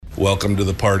Welcome to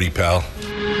the party, pal.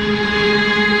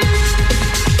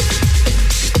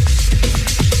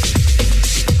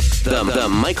 The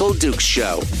Michael Dukes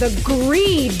Show. The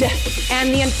greed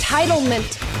and the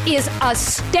entitlement is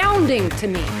astounding to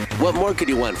me. What more could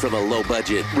you want from a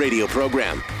low-budget radio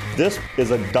program? This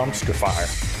is a dumpster fire.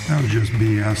 That was just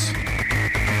BS.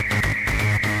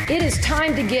 It is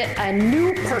time to get a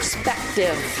new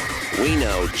perspective. We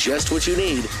know just what you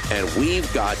need, and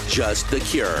we've got just the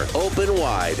cure. Open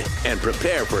wide and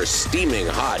prepare for a steaming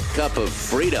hot cup of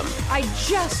freedom. I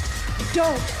just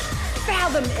don't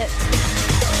fathom it.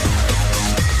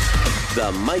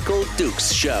 The Michael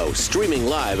Dukes Show, streaming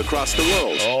live across the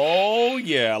world. Oh,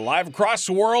 yeah, live across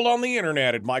the world on the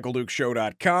internet at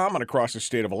michaeldukeshow.com and across the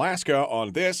state of Alaska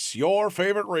on this, your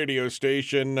favorite radio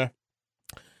station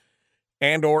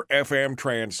and or FM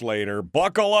translator.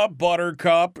 Buckle up,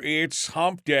 Buttercup. It's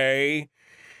hump day,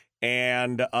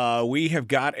 and we have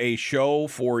got a show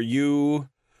for you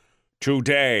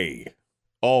today.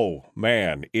 Oh,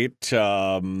 man,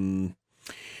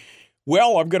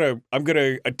 well, I'm gonna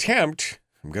attempt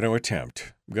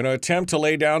to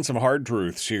lay down some hard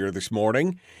truths here this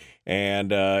morning,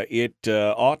 and it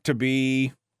ought to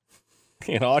be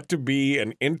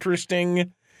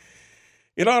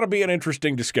an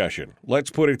interesting discussion. Let's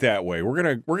put it that way.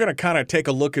 We're gonna kind of take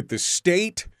a look at the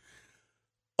state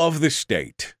of the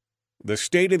state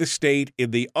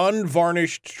in the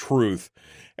unvarnished truth.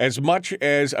 As much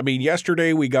as,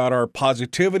 yesterday we got our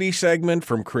positivity segment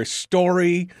from Chris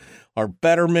Story, our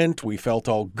betterment. We felt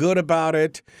all good about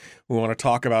it. We want to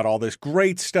talk about all this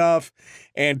great stuff.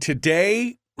 And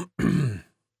today,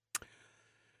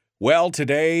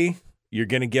 today you're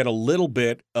going to get a little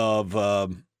bit of a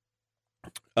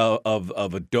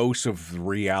dose of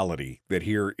reality that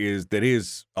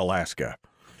is Alaska.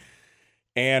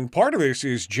 And part of this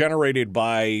is generated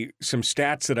by some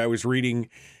stats that I was reading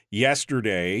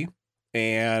yesterday,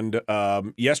 and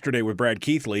yesterday with Brad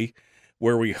Keithley,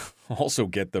 where we also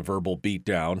get the verbal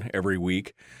beatdown every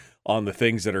week on the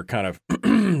things that are kind of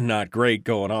not great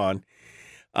going on.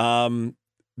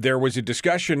 There was a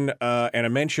discussion and a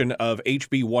mention of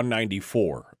HB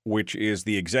 194, which is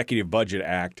the Executive Budget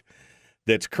Act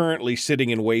that's currently sitting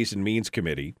in Ways and Means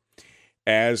Committee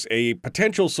as a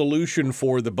potential solution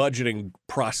for the budgeting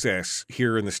process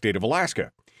here in the state of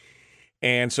Alaska.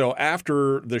 And so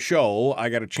after the show, I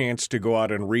got a chance to go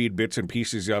out and read bits and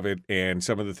pieces of it, and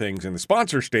some of the things in the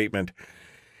sponsor statement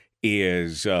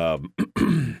is,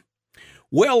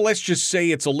 let's just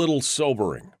say it's a little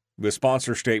sobering, the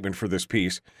sponsor statement for this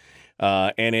piece.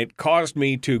 And it caused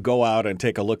me to go out and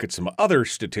take a look at some other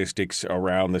statistics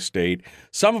around the state,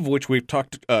 some of which we've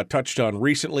touched on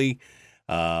recently.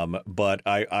 But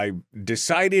I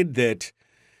decided that,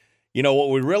 what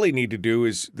we really need to do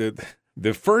is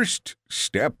the first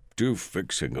step to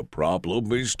fixing a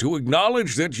problem is to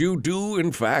acknowledge that you do,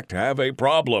 in fact, have a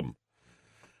problem.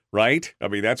 Right?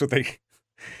 That's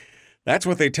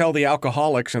what they tell the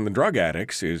alcoholics and the drug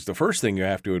addicts, is the first thing you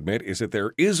have to admit is that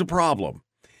there is a problem.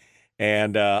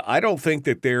 And I don't think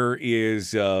that there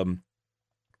is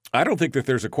I don't think that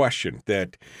there's a question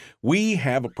that we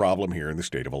have a problem here in the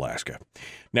state of Alaska.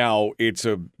 Now,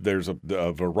 there is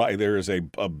a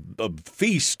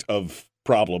feast of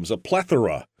problems, a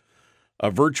plethora, a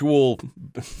virtual.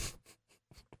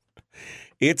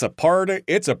 It's a problem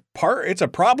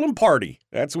party.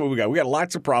 That's what we got. We got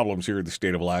lots of problems here in the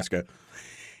state of Alaska.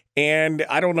 And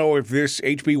I don't know if this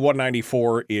HB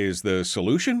 194 is the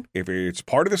solution, if it's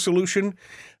part of the solution,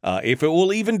 if it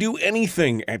will even do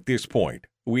anything at this point.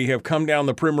 We have come down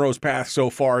the primrose path so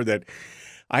far that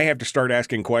I have to start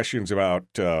asking questions about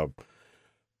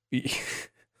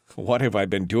what have I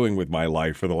been doing with my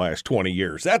life for the last 20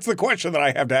 years? That's the question that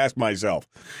I have to ask myself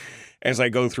as I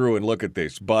go through and look at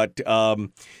this. But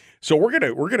so we're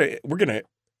gonna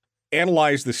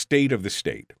analyze the state of the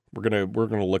state. We're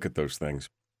gonna look at those things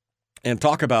and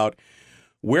talk about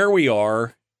where we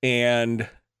are. And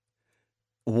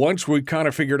once we've kind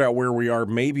of figured out where we are,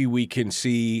 maybe we can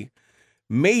see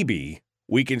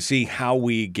how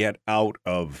we get out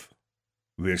of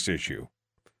this issue.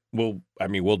 We'll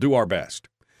do our best.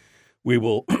 We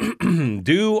will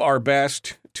do our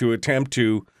best to attempt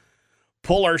to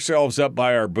pull ourselves up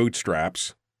by our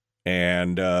bootstraps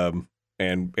and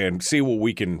see what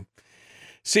we can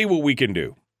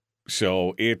do.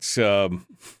 So it's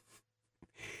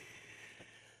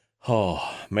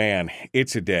oh man,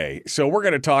 it's a day. So we're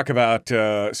going to talk about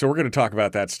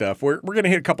that stuff. We're going to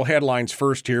hit a couple headlines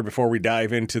first here before we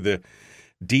dive into the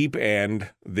deep end,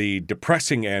 the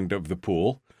depressing end of the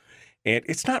pool. And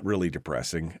it's not really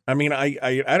depressing. I mean,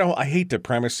 I hate to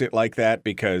premise it like that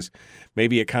because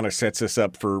maybe it kind of sets us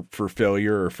up for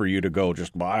failure or for you to go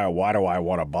just, why do I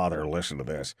want to bother to listen to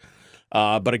this?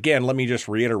 But again, let me just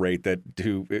reiterate that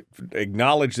to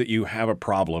acknowledge that you have a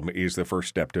problem is the first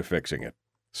step to fixing it.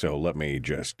 So let me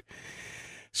just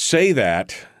say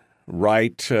that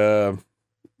right at the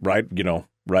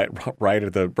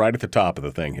top of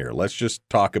the thing here. Let's just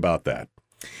talk about that.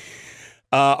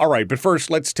 All right, but first,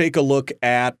 let's take a look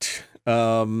at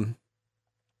some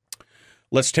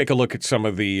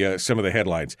of the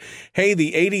headlines. Hey,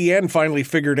 the ADN finally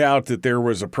figured out that there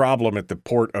was a problem at the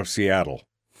port of Seattle.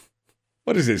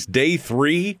 What is this, day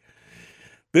 3?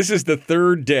 This is the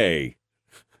third day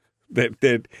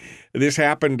that this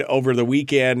happened over the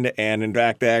weekend, and in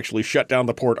fact, they actually shut down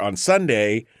the port on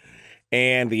Sunday.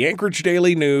 And the Anchorage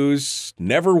Daily News,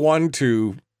 never one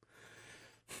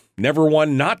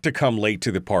not to come late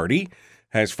to the party,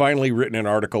 has finally written an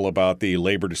article about the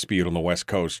labor dispute on the West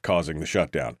Coast causing the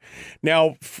shutdown.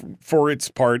 Now, for its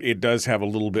part, it does have a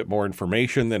little bit more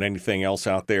information than anything else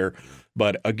out there.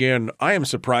 But again, I am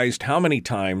surprised how many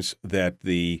times that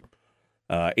the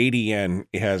ADN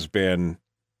has been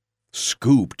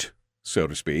scooped, so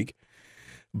to speak,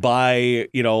 by,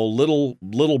 little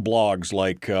blogs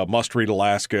like Must Read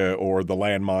Alaska or The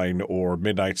Landmine or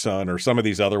Midnight Sun or some of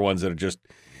these other ones that are just,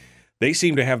 they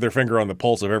seem to have their finger on the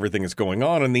pulse of everything that's going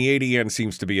on, and the ADN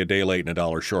seems to be a day late and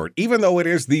 $1 short, even though it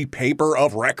is the paper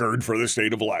of record for the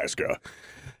state of Alaska.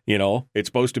 It's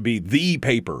supposed to be the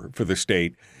paper for the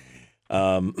state.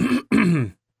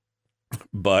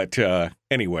 But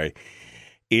anyway,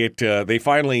 they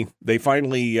finally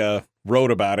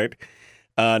wrote about it.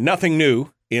 Nothing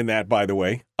new in that, by the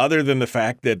way, other than the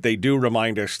fact that they do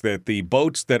remind us that the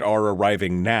boats that are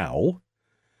arriving now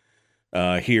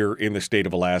here in the state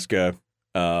of Alaska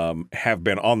have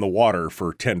been on the water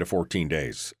for 10 to 14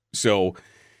 days. So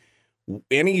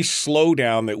any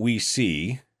slowdown that we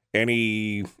see,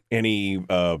 any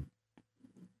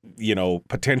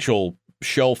potential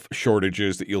shelf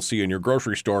shortages that you'll see in your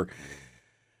grocery store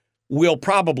will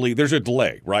probably, there's a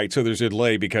delay, right? So there's a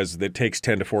delay because it takes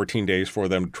 10 to 14 days for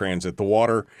them to transit the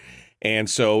water. And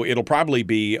so it'll probably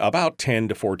be about 10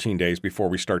 to 14 days before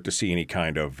we start to see any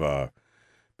kind of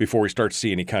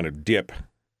dip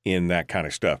in that kind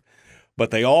of stuff.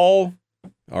 But they all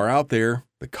are out there,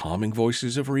 the calming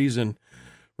voices of reason,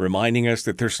 reminding us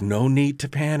that there's no need to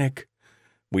panic.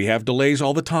 We have delays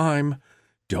all the time.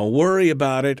 Don't worry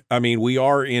about it. I mean, we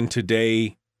are in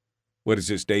today, what is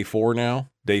this, day 4 now?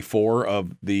 Day 4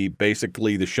 of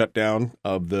basically the shutdown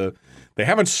of they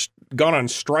haven't gone on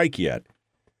strike yet,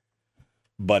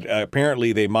 but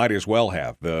apparently they might as well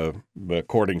have.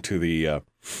 According to the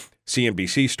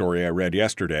CNBC story I read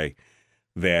yesterday,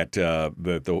 that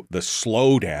the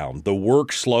slowdown, the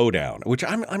work slowdown, which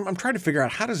I'm trying to figure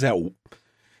out, how does that,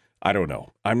 I don't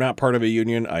know. I'm not part of a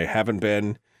union. I haven't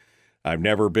been. I've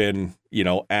never been,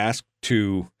 asked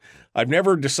to. I've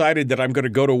never decided that I'm going to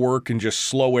go to work and just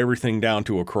slow everything down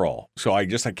to a crawl. So I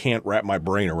can't wrap my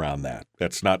brain around that.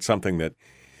 It's not something that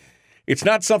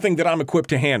I'm equipped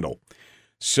to handle.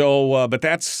 So, but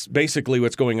that's basically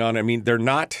what's going on. I mean, they're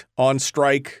not on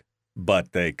strike,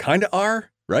 but they kind of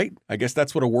are, right? I guess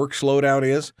that's what a work slowdown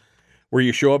is, where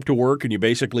you show up to work and you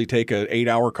basically take an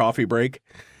 8-hour coffee break.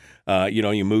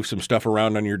 You move some stuff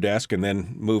around on your desk and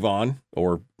then move on,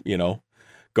 or,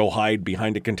 go hide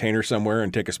behind a container somewhere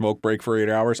and take a smoke break for 8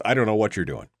 hours. I don't know what you're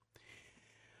doing.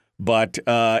 But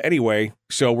anyway,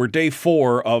 so we're day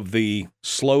 4 of the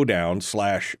slowdown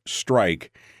 /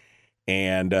 strike.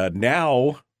 And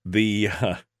now the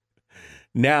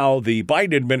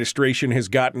Biden administration has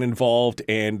gotten involved,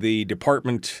 and the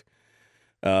department,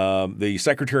 the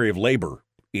Secretary of Labor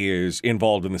is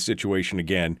involved in the situation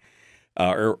again.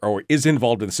 Or is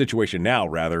involved in the situation now,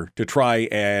 rather, to try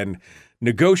and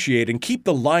negotiate and keep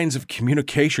the lines of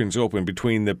communications open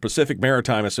between the Pacific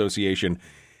Maritime Association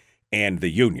and the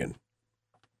union.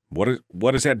 What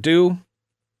does that do?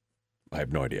 I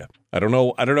have no idea. I don't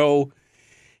know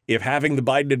if having the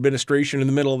Biden administration in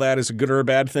the middle of that is a good or a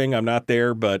bad thing. I'm not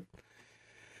there, but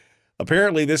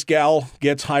apparently this gal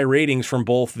gets high ratings from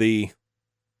both the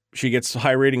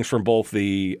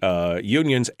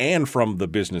unions and from the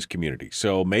business community.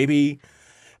 So maybe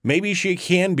she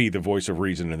can be the voice of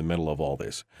reason in the middle of all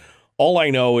this. All I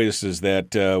know is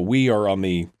that we are on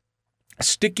the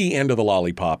sticky end of the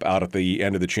lollipop out at the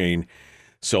end of the chain.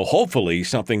 So hopefully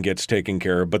something gets taken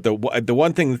care of. But the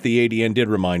one thing that the ADN did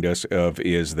remind us of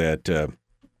is that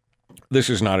this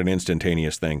is not an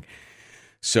instantaneous thing.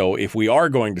 So if we are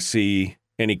going to see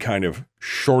any kind of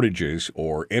shortages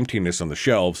or emptiness on the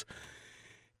shelves,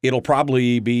 it'll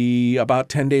probably be about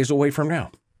 10 days away from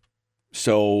now.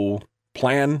 So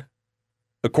plan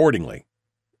accordingly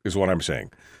is what I'm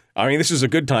saying. I mean, this is a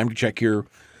good time to check your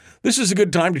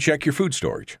food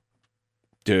storage,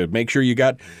 to make sure you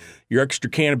got your extra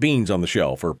can of beans on the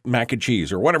shelf, or mac and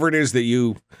cheese, or whatever it is that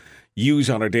you use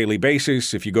on a daily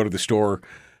basis. If you go to the store,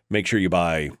 make sure you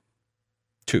buy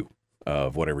 2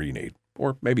 of whatever you need,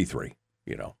 or maybe 3,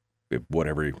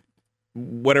 whatever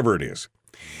it is.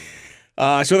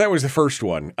 So that was the first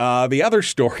one. The other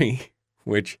story,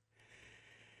 which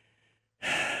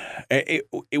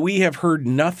we have heard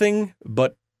nothing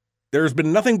but, there's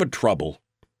been nothing but trouble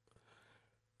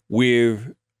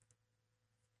with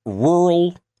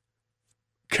rural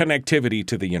connectivity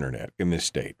to the internet in this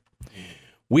state.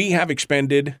 We have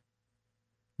expended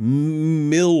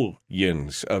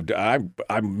millions of,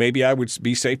 maybe I would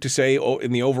be safe to say,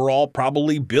 in the overall,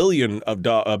 probably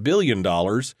 $1 billion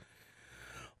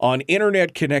on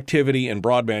internet connectivity and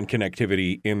broadband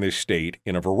connectivity in this state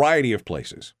in a variety of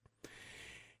places.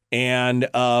 And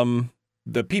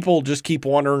the people just keep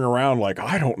wandering around like,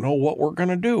 I don't know what we're going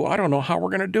to do. I don't know how we're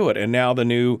going to do it. And now the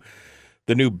new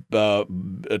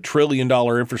 $1 trillion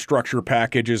infrastructure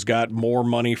package has got more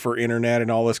money for internet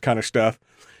and all this kind of stuff.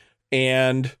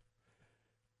 And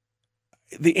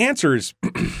the answer is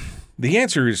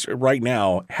right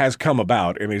now has come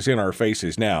about and is in our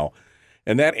faces now.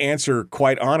 And that answer,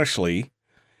 quite honestly,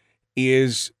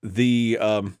 is the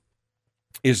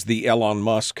Elon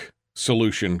Musk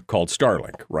solution called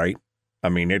Starlink, right? I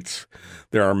mean,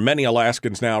 there are many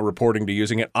Alaskans now reporting to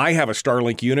using it. I have a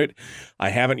Starlink unit. I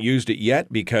haven't used it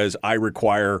yet because I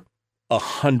require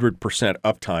 100%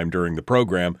 uptime during the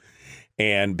program.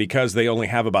 And because they only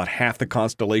have about half the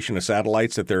constellation of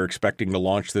satellites that they're expecting to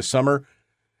launch this summer,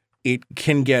 it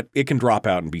can drop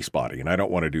out and be spotty. And I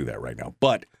don't want to do that right now.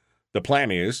 But the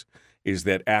plan is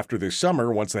that after this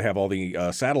summer, once they have all the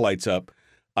satellites up,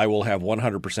 I will have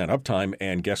 100% uptime,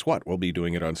 and guess what? We'll be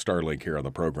doing it on Starlink here on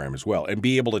the program as well, and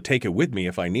be able to take it with me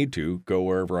if I need to go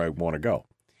wherever I want to go.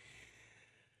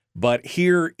 But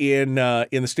here in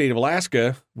the state of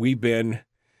Alaska, we've been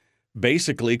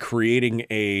basically creating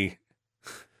a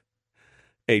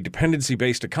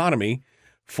dependency-based economy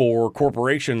for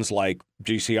corporations like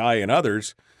GCI and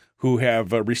others who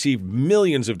have received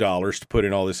millions of dollars to put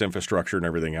in all this infrastructure and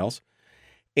everything else.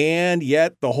 And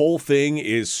yet the whole thing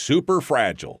is super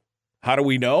fragile. How do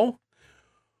we know?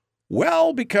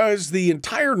 Well, because the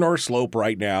entire North Slope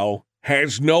right now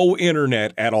has no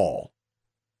internet at all.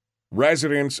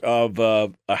 Residents of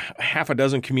half a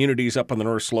dozen communities up on the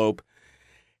North Slope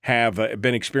have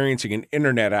been experiencing an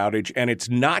internet outage, and it's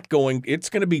going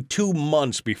to be 2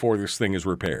 months before this thing is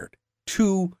repaired.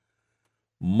 2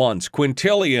 months.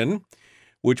 Quintillion,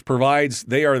 which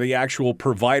they are the actual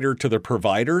provider to the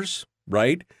providers,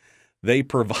 right? They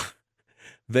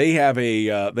have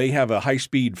a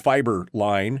high-speed fiber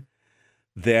line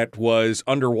that was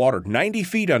underwater, 90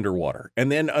 feet underwater,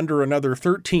 and then under another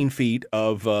 13 feet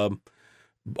of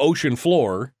ocean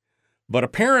floor. But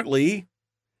apparently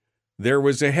there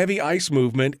was a heavy ice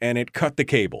movement and it cut the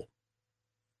cable.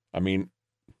 I mean,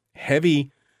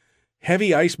 heavy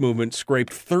ice movement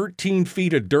scraped 13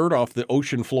 feet of dirt off the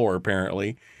ocean floor,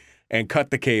 apparently, and cut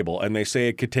the cable. And they say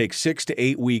it could take 6 to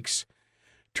 8 weeks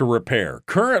to repair.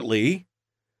 Currently,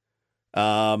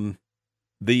 the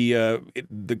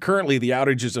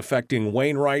outage is affecting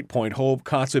Wainwright, Point Hope,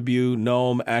 Kotzebue,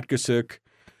 Nome, Atkasuk,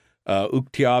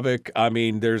 Uktiavik. I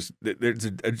mean, there's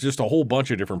just a whole bunch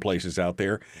of different places out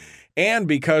there. And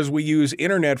because we use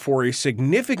internet for a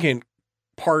significant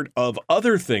part of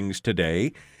other things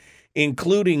today,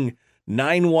 including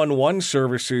 911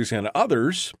 services and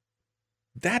others,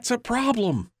 that's a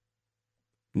problem.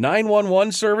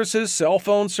 911 services, cell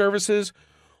phone services,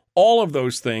 all of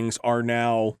those things are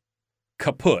now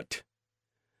kaput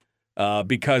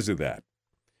because of that.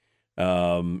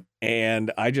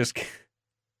 And I just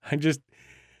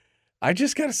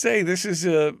got to say,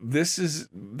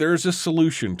 there's a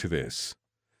solution to this.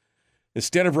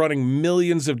 Instead of running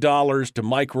millions of dollars to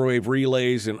microwave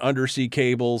relays and undersea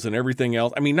cables and everything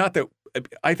else, I mean, not that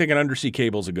I think an undersea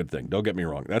cable is a good thing. Don't get me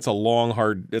wrong. That's a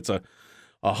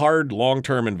hard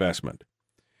long-term investment.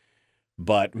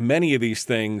 But many of these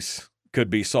things could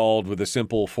be solved with a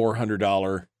simple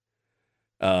 $400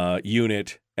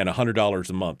 unit and $100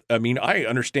 a month. I mean, I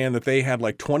understand that they had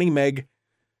like 20 meg.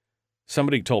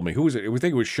 Somebody told me, who was it? I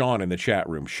think it was Sean in the chat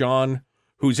room. Sean,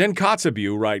 who's in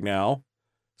Kotzebue right now,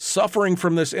 suffering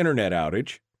from this internet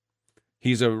outage.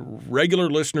 He's a regular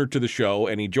listener to the show,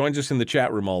 and he joins us in the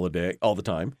chat room all the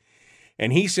time.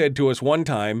 And he said to us one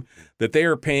time that they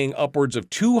are paying upwards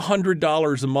of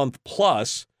 $200 a month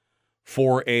plus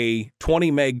for a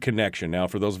 20 meg connection. Now,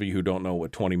 for those of you who don't know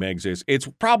what 20 megs is, it's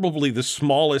probably the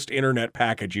smallest internet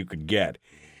package you could get.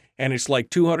 And it's like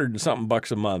 200 and something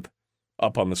bucks a month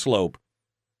up on the slope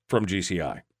from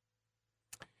GCI.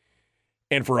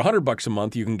 And for $100 a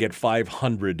month, you can get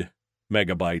 500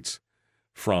 megabytes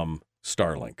from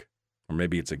Starlink. Or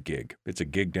maybe it's a gig. It's a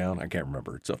gig down. I can't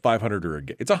remember. It's a 500 or a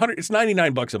gig. It's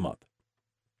 $99 a month.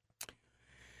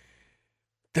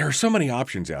 There are so many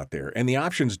options out there, and the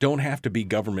options don't have to be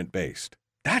government-based.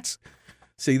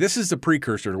 See, this is the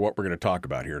precursor to what we're going to talk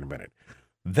about here in a minute.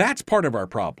 That's part of our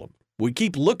problem. We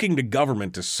keep looking to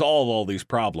government to solve all these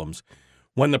problems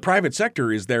when the private sector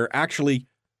is there actually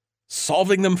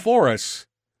solving them for us.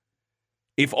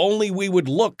 If only we would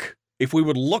look, if we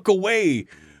would look away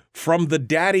from the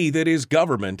daddy that is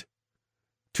government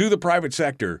to the private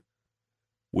sector,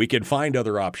 we can find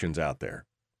other options out there.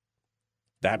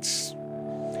 That's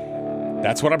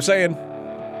what I'm saying.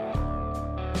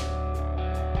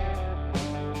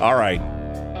 All right.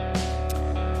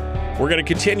 We're going to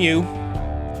continue.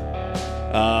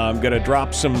 I'm going to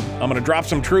drop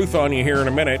some truth on you here in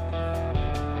a minute.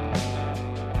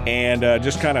 And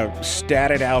just kind of stat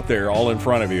it out there all in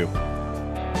front of you.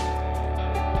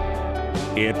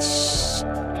 It's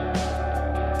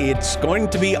going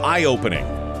to be eye-opening.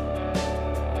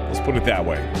 Let's put it that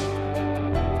way.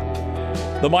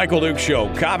 The Michael Duke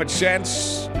Show, common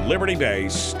sense,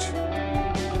 liberty-based,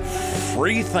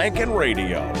 free-thinking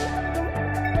radio.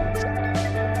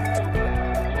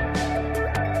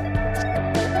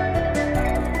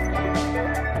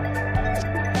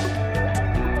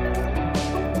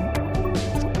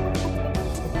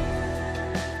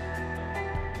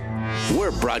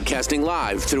 We're broadcasting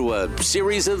live through a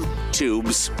series of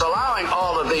tubes. Allowing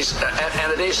all of these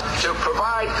entities to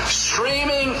provide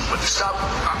streaming stuff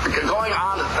going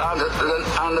on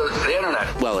the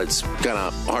internet. Well, it's kind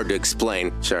of hard to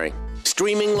explain. Sorry.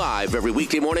 Streaming live every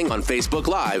weekday morning on Facebook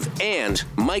Live and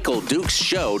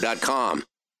MichaelDukesShow.com.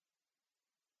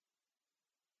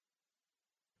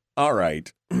 All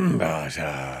right.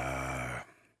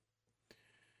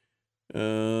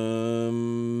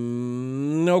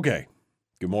 Okay.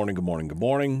 Good morning.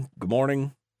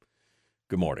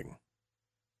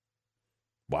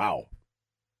 Wow.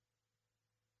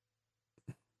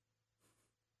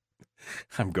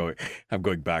 I'm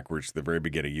going backwards to the very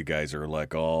beginning. You guys are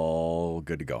like all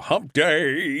good to go. Hump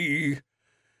day.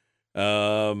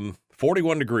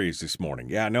 41 degrees this morning.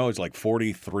 Yeah, I know it's like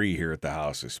 43 here at the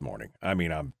house this morning. I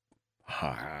mean,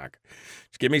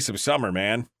 just give me some summer,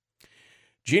 man.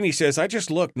 Jeannie says, I just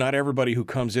looked. Not everybody who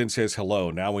comes in says hello.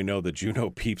 Now we know the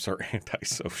Juno peeps are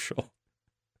antisocial.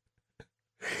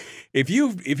 If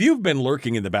you've been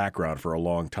lurking in the background for a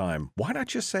long time, why not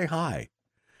just say hi?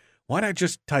 Why not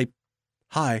just type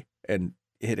hi and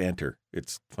hit enter?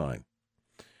 It's fine.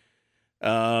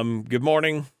 Good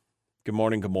morning.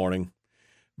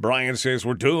 Brian says,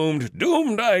 we're doomed.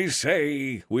 Doomed, I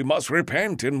say. We must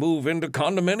repent and move into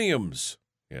condominiums.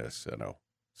 Yes, I know.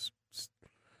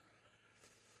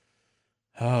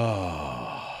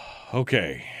 Oh,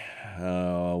 okay.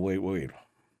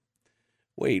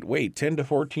 Wait, 10 to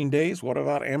 14 days? What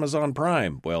about Amazon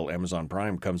Prime? Well, Amazon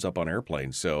Prime comes up on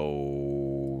airplanes,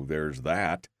 so there's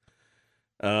that.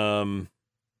 Getting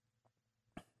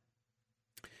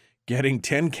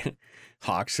 10...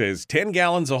 Hawk says, 10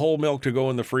 gallons of whole milk to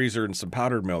go in the freezer and some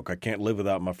powdered milk. I can't live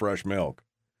without my fresh milk.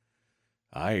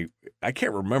 I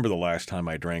can't remember the last time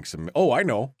I drank some... Oh, I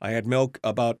know. I had milk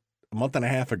about a month and a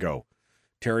half ago.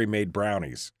 Terry made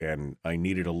brownies, and I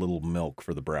needed a little milk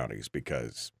for the brownies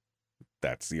because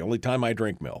that's the only time I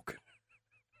drink milk.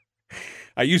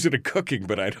 I use it in cooking,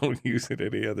 but I don't use it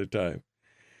any other time.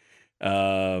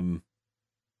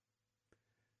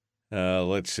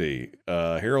 Let's see.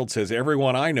 Harold says,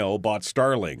 everyone I know bought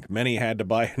Starlink. Many had to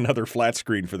buy another flat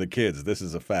screen for the kids. This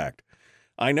is a fact.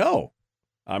 I know.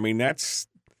 I mean, that's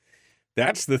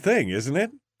the thing, isn't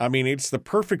it? I mean, it's the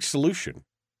perfect solution,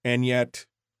 and yet...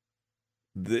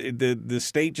 The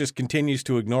state just continues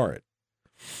to ignore it.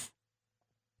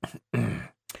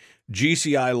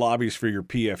 GCI lobbies for your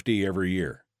PFD every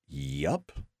year.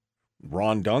 Yup.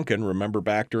 Ron Duncan, remember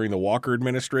back during the Walker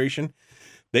administration?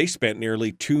 They spent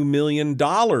nearly $2 million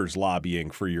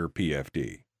lobbying for your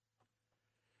PFD.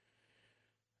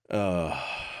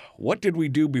 What did we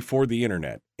do before the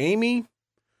internet? Amy,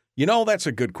 that's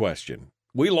a good question.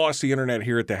 We lost the internet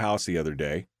here at the house the other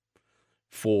day.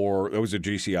 It was a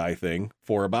GCI thing,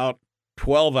 for about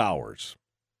 12 hours.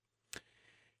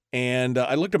 And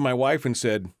I looked at my wife and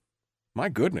said, my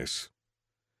goodness,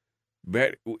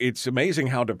 it's amazing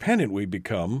how dependent we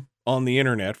become on the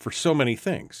internet for so many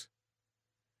things.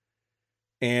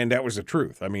 And that was the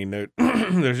truth. I mean,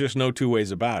 there's just no two ways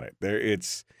about it.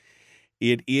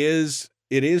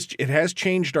 It has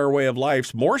changed our way of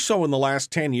life, more so in the last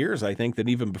 10 years, I think, than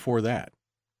even before that.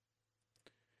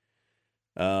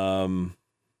 I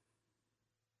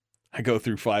go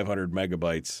through 500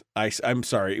 megabytes. I'm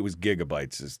sorry, it was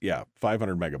gigabytes.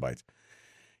 500 megabytes.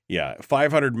 Yeah,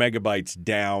 500 megabytes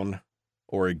down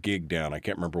or a gig down. I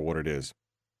can't remember what it is.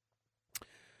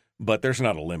 But there's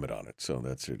not a limit on it, so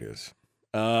that's it is.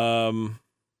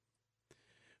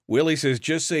 Willie says,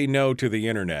 just say no to the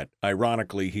internet.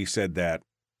 Ironically, he said that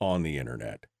on the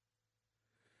internet.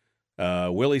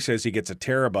 Willie says he gets a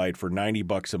terabyte for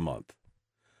 $90 a month.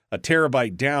 A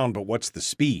terabyte down, but what's the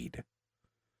speed?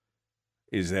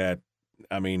 Is that,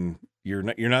 I mean, you're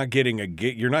not getting a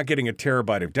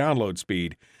terabyte of download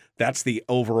speed. That's the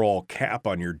overall cap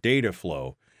on your data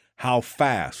flow. How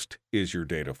fast is your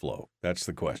data flow? That's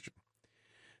the question.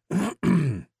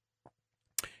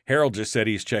 Harold just said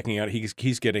he's checking out.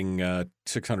 He's getting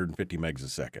 650 megs a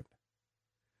second.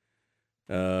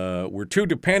 We're too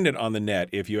dependent on the net,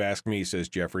 if you ask me, says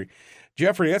Jeffrey.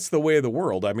 Jeffrey, that's the way of the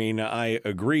world. I mean, I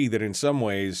agree that in some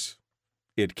ways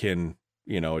it can,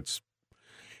 it's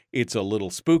a little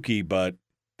spooky, but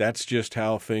that's just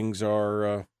how things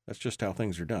are. That's just how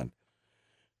things are done.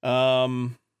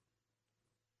 And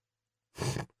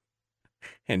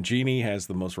Jeannie has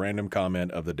the most random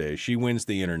comment of the day. She wins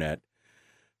the internet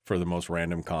for the most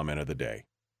random comment of the day.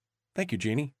 Thank you,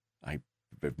 Jeannie. I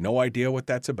have no idea what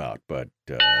that's about, but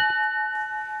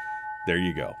there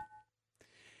you go.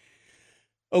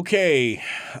 Okay,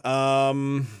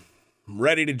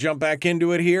 ready to jump back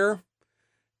into it here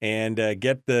and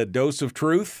get the dose of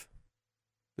truth.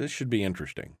 This should be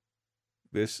interesting.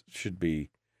 This should be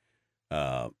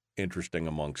interesting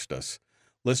amongst us.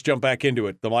 Let's jump back into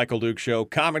it. The Michael Duke Show,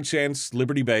 common sense,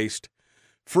 liberty-based,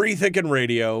 free thinking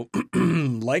radio.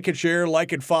 Like it, share,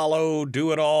 like it, follow,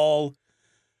 do it all.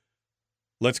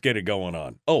 Let's get it going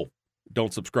on. Oh,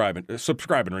 don't subscribe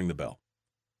and ring the bell.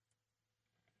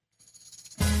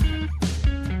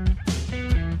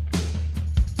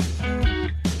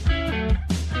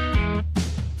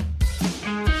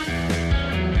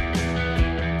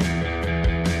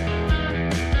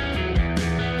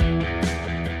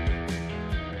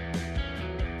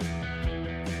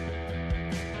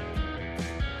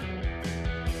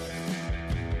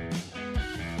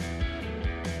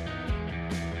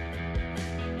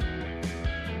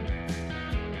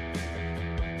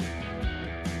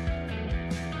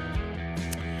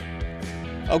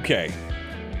 Okay.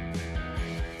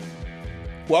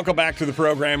 Welcome back to the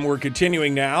program. We're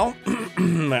continuing now.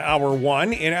 Hour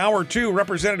one. In hour two,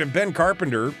 Representative Ben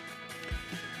Carpenter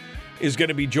is going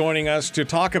to be joining us to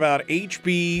talk about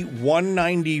HB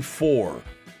 194,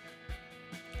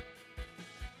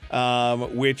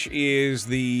 which is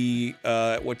the,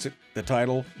 the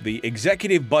title? The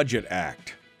Executive Budget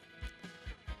Act.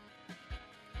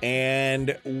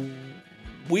 And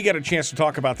we got a chance to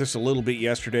talk about this a little bit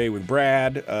yesterday with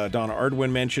Brad. Donna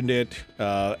Ardwin mentioned it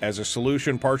as a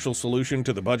solution, partial solution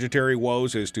to the budgetary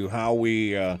woes as to how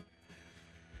we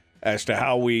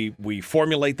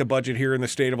formulate the budget here in the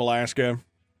state of Alaska.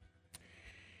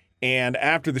 And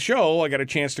after the show, I got a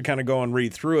chance to kind of go and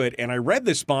read through it, and I read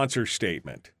the sponsor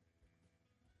statement.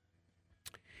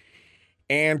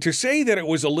 And to say that it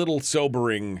was a little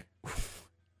sobering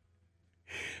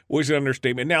was an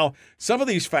understatement. Now, some of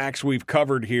these facts we've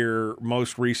covered here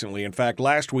most recently. In fact,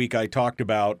 last week I talked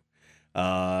about,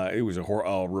 it was a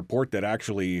report that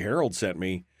actually Harold sent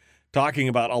me, talking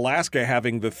about Alaska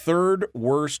having the third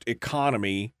worst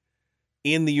economy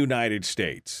in the United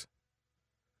States.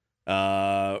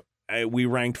 We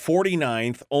ranked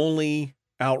 49th, only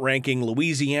outranking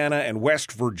Louisiana and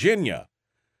West Virginia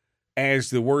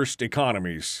as the worst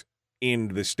economies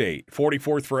in the state.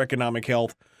 44th for economic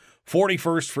health,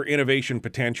 41st for innovation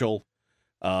potential.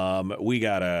 We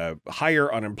got a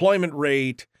higher unemployment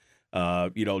rate.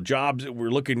 Jobs,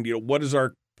 we're looking, what is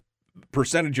our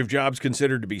percentage of jobs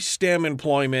considered to be STEM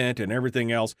employment and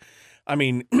everything else? I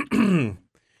mean,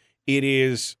 it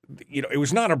is, it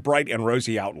was not a bright and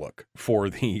rosy outlook for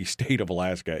the state of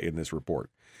Alaska in this report.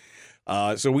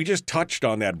 So we just touched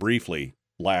on that briefly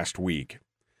last week,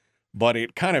 but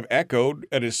it kind of echoed.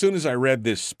 And as soon as I read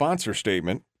this sponsor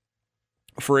statement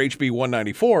for HB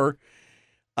 194,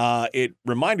 it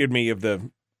reminded me of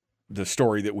the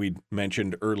story that we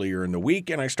mentioned earlier in the week,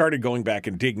 and I started going back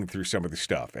and digging through some of the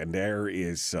stuff, and there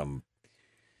is some...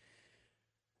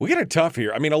 We got it tough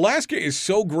here. I mean, Alaska is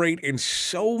so great in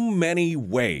so many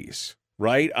ways,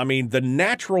 right? I mean, the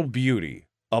natural beauty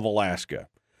of Alaska,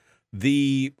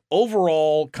 the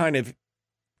overall kind of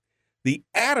the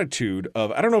attitude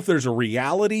of, I don't know if there's a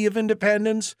reality of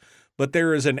independence, but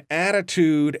there is an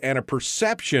attitude and a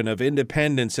perception of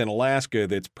independence in Alaska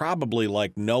that's probably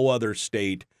like no other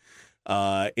state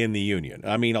in the Union.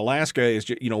 I mean, Alaska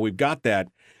is, we've got that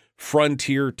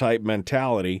frontier type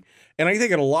mentality. And I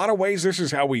think in a lot of ways, this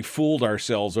is how we fooled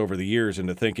ourselves over the years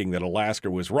into thinking that Alaska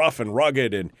was rough and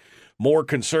rugged and more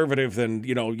conservative than,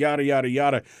 yada, yada,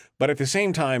 yada. But at the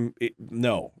same time,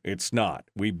 no, it's not.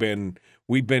 We've been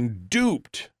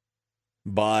duped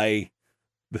by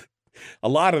a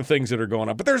lot of things that are going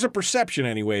on. But there's a perception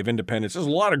anyway of independence. There's a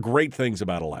lot of great things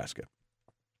about Alaska.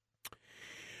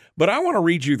 But I want to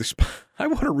read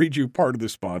you part of the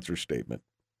sponsor statement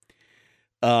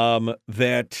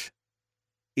that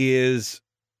is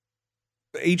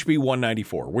HB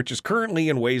 194, which is currently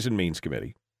in Ways and Means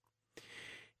Committee.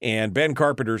 And Ben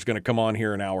Carpenter is going to come on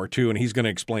here in an hour or two, and he's going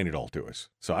to explain it all to us.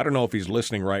 So I don't know if he's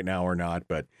listening right now or not,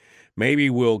 but maybe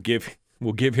we'll give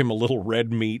him a little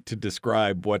red meat to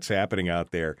describe what's happening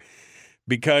out there,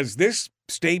 because this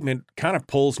statement kind of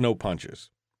pulls no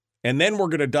punches. And then we're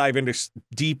going to dive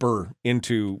deeper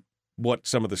into what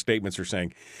some of the statements are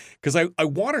saying, because I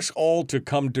want us all to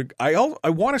come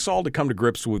to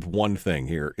grips with one thing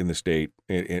here in the state,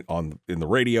 in the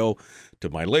radio, to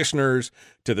my listeners,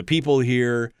 to the people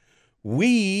here.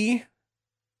 We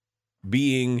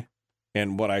being,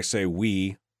 and what I say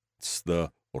we, it's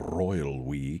the royal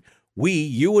we,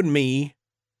 you and me,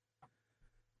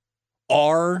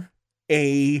 are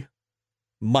a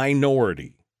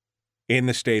minority in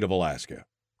the state of Alaska.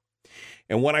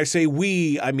 And when I say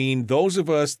we, I mean those of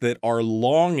us that are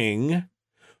longing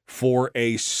for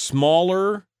a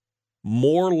smaller,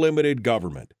 more limited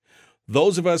government.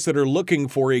 Those of us that are looking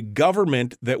for a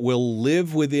government that will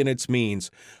live within its means,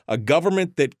 a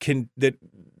government that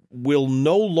will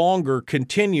no longer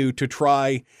continue to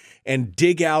try and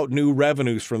dig out new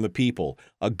revenues from the people,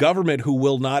 a government who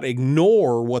will not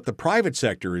ignore what the private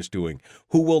sector is doing,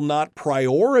 who will not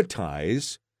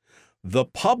prioritize the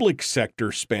public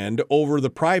sector spend over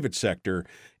the private sector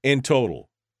in total,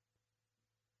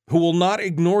 who will not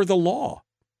ignore the law.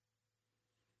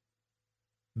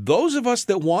 Those of us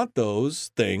that want those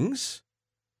things,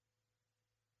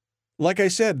 like I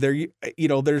said,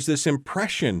 there's this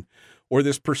impression or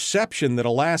this perception that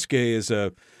Alaska is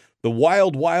the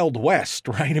wild, wild west,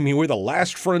 right? I mean, we're the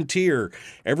last frontier.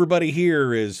 Everybody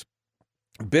here is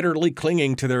bitterly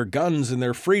clinging to their guns and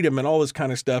their freedom and all this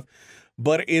kind of stuff.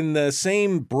 But in the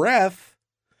same breath,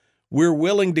 we're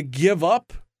willing to give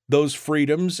up those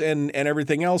freedoms and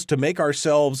everything else to make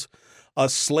ourselves a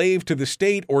slave to the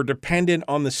state or dependent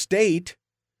on the state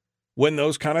when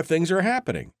those kind of things are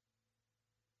happening.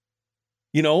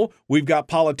 We've got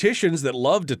politicians that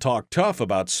love to talk tough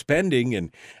about spending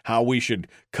and how we should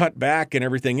cut back and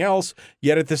everything else.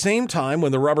 Yet at the same time,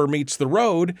 when the rubber meets the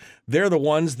road, they're the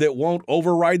ones that won't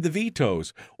override the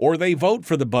vetoes, or they vote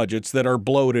for the budgets that are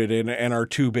bloated and are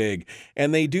too big.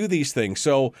 And they do these things.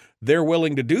 So they're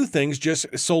willing to do things just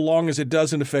so long as it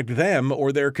doesn't affect them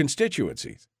or their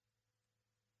constituencies.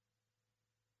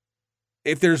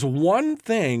 If there's one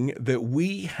thing that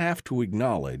we have to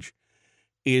acknowledge,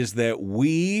 is that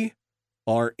we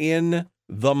are in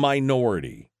the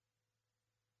minority.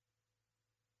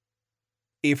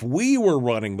 If we were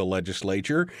running the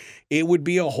legislature, it would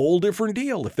be a whole different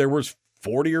deal. If there was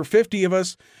 40 or 50 of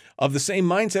us of the same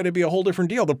mindset, it'd be a whole different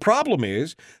deal. The problem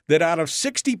is that out of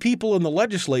 60 people in the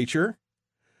legislature,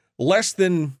 less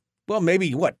than,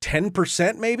 maybe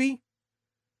 10% maybe?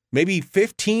 Maybe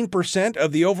 15%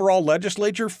 of the overall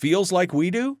legislature feels like we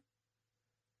do?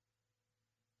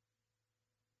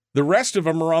 The rest of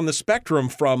them are on the spectrum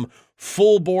from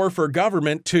full bore for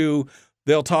government to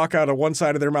they'll talk out of one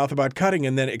side of their mouth about cutting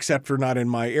and then except for not in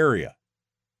my area.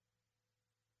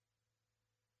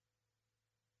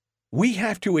 We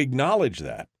have to acknowledge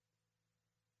that.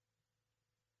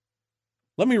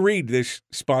 Let me read this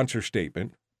sponsor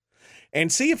statement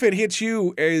and see if it hits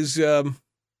you as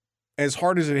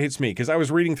hard as it hits me, because I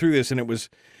was reading through this and it was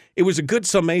a good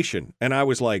summation and I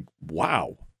was like,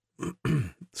 wow.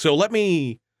 So let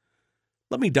me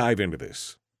dive into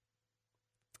this.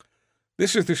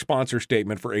 This is the sponsor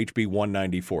statement for HB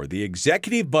 194, the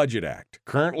Executive Budget Act,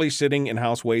 currently sitting in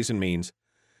House Ways and Means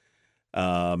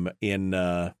on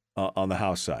the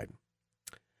House side.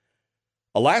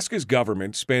 Alaska's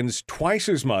government spends twice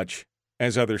as much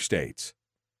as other states,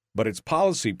 but its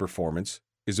policy performance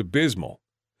is abysmal.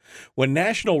 When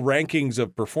national rankings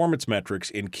of performance metrics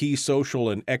in key social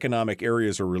and economic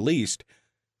areas are released,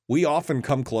 we often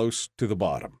come close to the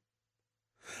bottom.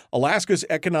 Alaska's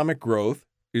economic growth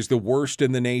is the worst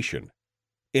in the nation.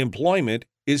 Employment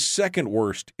is second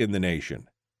worst in the nation.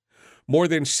 More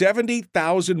than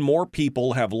 70,000 more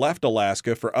people have left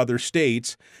Alaska for other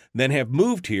states than have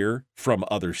moved here from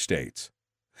other states.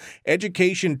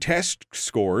 Education test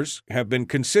scores have been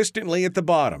consistently at the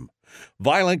bottom.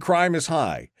 Violent crime is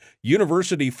high.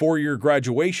 University four-year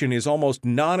graduation is almost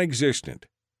non-existent.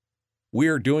 We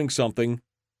are doing something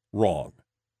wrong.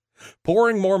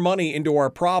 Pouring more money into our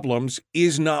problems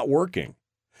is not working.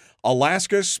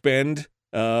 Alaska's spend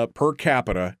per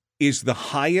capita is the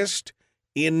highest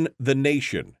in the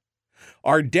nation.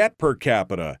 Our debt per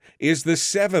capita is the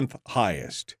 7th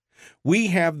highest. We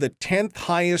have the 10th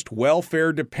highest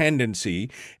welfare dependency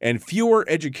and fewer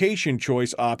education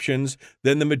choice options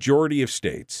than the majority of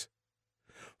states.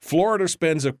 Florida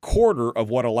spends a quarter of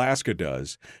what Alaska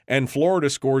does, and Florida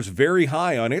scores very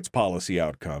high on its policy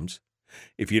outcomes.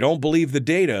 If you don't believe the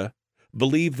data,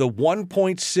 believe the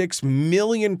 1.6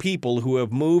 million people who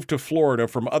have moved to Florida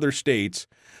from other states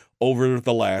over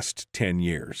the last 10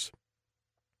 years.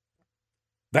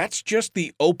 That's just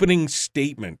the opening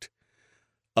statement,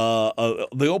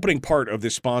 the opening part of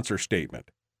this sponsor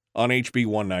statement on HB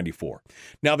 194.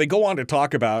 Now, they go on to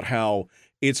talk about how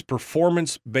it's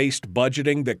performance-based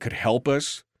budgeting that could help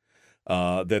us,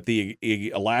 that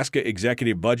the Alaska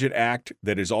Executive Budget Act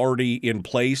that is already in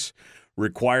place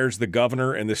requires the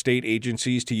governor and the state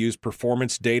agencies to use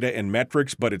performance data and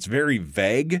metrics, but it's very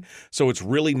vague, so it's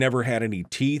really never had any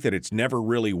teeth and it's never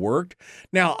really worked.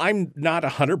 Now, I'm not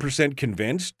 100%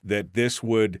 convinced that this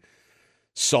would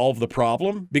solve the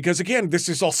problem because, again, this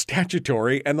is all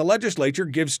statutory and the legislature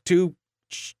gives two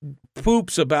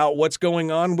poops about what's going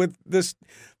on with this.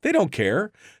 They don't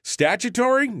care.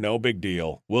 Statutory? No big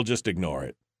deal. We'll just ignore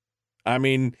it. I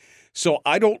mean, so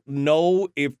I don't know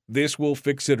if this will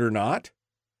fix it or not,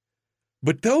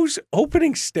 but those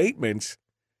opening statements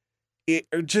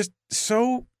are just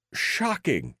so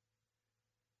shocking.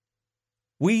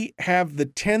 We have the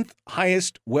 10th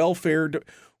highest welfare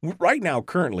right now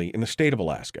currently in the state of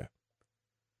Alaska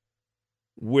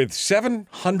with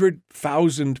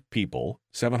 700,000 people,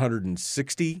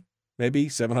 760 maybe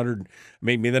 700,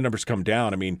 maybe the numbers come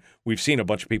down. I mean, we've seen a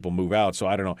bunch of people move out, so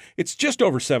I don't know. It's just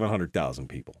over 700,000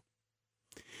 people.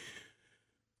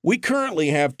 We currently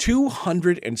have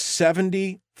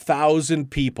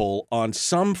 270,000 people on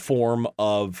some form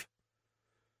of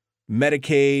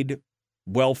Medicaid,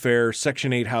 welfare,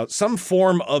 Section 8 house, some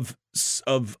form of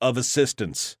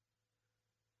assistance.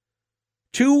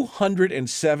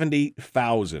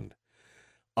 270,000.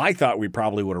 I thought we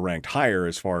probably would have ranked higher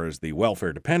as far as the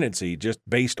welfare dependency just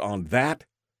based on that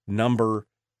number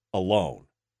alone.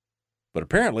 But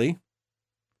apparently,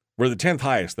 we're the 10th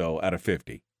highest, though, out of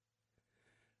 50.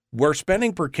 Where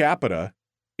spending per capita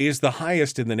is the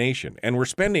highest in the nation. And we're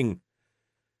spending,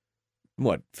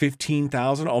 what,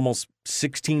 15,000, almost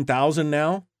 16,000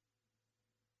 now?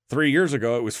 3 years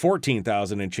ago, it was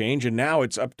 14,000 and change, and now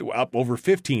it's up over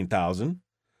 15,000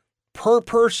 per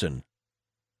person.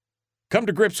 Come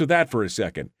to grips with that for a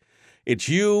second. It's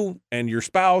you and your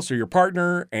spouse or your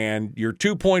partner and your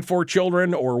 2.4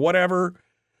 children or whatever,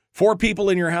 4 people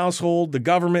in your household. The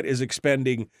government is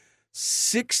expending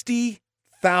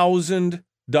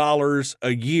 $60,000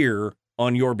 a year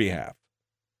on your behalf.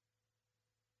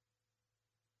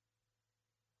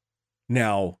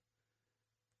 Now,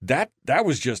 that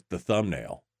was just the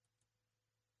thumbnail.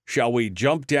 Shall we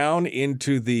jump down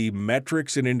into the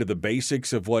metrics and into the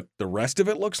basics of what the rest of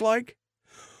it looks like?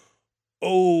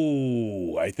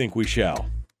 Oh, I think we shall.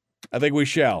 I think we're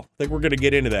going to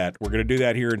get into that. We're going to do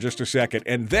that here in just a second.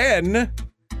 And then,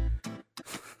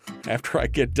 after I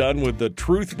get done with the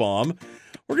truth bomb,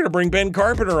 we're going to bring Ben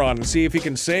Carpenter on and see if he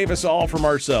can save us all from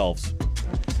ourselves.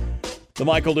 The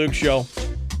Michael Duke Show.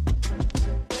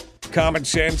 Common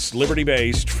sense,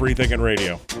 liberty-based, free-thinking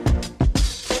radio.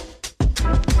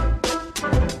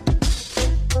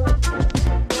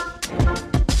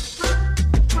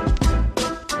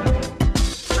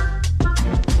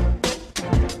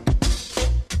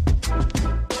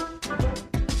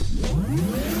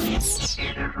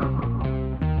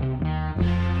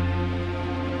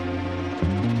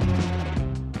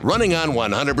 Running on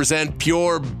 100%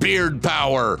 pure beard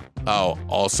power. Oh,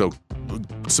 also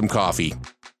some coffee.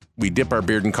 We dip our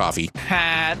beard in coffee.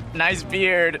 Ha, nice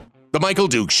beard. The Michael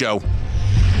Duke Show.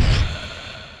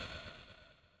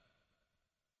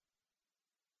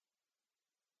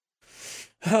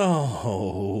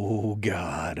 Oh,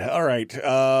 God. All right.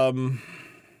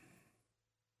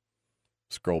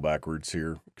 Scroll backwards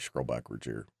here.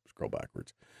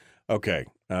 Okay.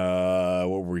 What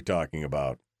were we talking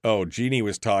about? Oh, Jeannie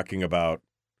was talking about...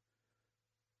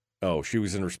 Oh, she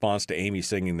was in response to Amy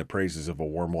singing the praises of a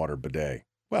warm water bidet.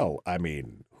 Well, I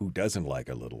mean, who doesn't like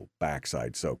a little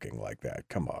backside soaking like that?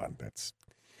 Come on, that's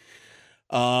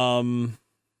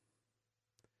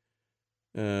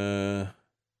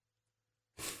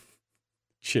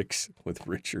chicks with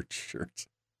Richard shirts.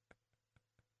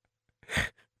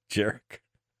 Jarek.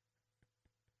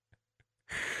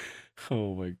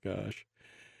 Oh my gosh.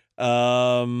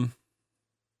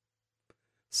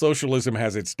 Socialism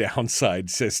has its downside,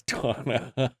 says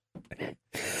Donna.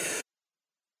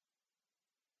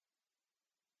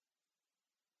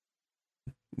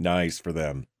 Nice for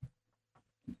them.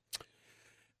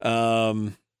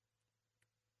 All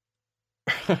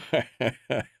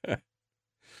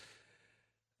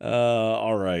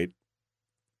right.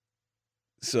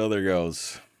 So there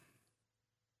goes.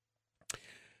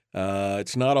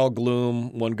 It's not all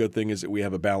gloom. One good thing is that we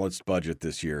have a balanced budget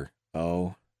this year.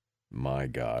 Oh my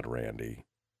God, Randy.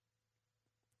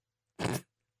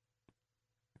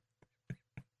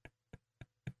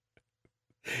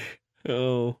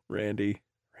 Oh, Randy.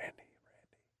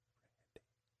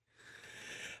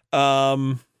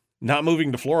 Not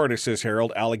moving to Florida, says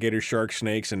Harold. Alligator, shark,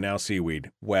 snakes, and now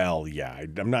seaweed. Well, yeah,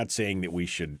 I'm not saying that we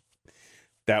should.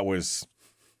 That was.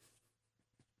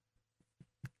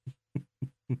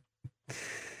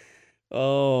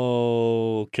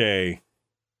 Okay.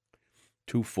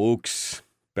 Two folks.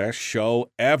 Best show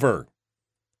ever.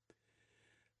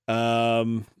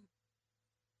 I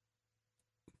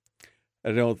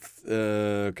don't.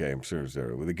 Okay, I'm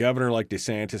sorry. With a governor like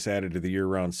DeSantis added to the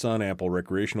year-round sun, ample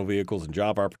recreational vehicles, and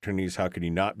job opportunities, how can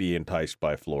you not be enticed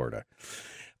by Florida?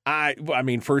 I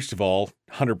mean, first of all,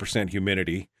 100%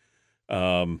 humidity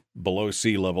below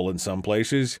sea level in some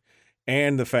places,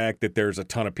 and the fact that there's a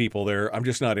ton of people there. I'm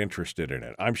just not interested in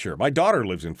it. I'm sure my daughter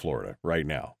lives in Florida right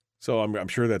now, so I'm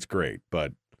sure that's great.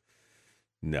 But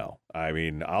no, I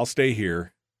mean, I'll stay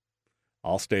here.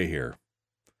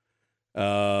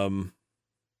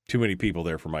 Too many people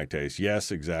there for my taste.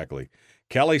 Yes, exactly.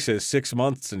 Kelly says 6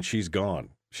 months and she's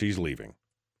gone. She's leaving.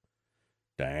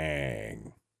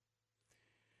 Dang.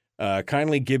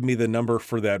 Kindly give me the number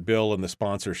for that bill and the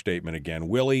sponsor statement again.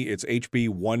 Willie, it's HB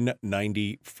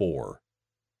 194.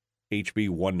 HB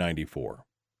 194.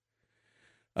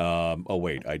 Oh,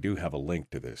 wait. I do have a link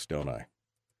to this, don't I?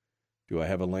 Do I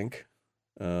have a link?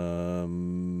 No,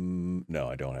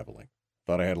 I don't have a link.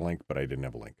 Thought I had a link, but I didn't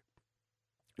have a link.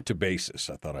 To Basis.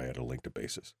 I thought I had a link to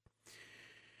Basis.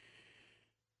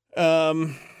 Yeah,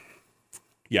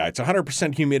 it's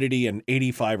 100% humidity and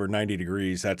 85 or 90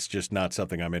 degrees. That's just not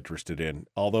something I'm interested in.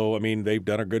 Although, I mean, they've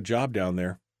done a good job down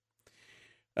there.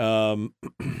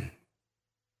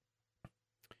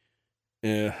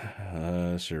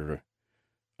 Sure.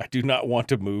 I do not want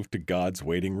to move to God's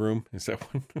waiting room. Is that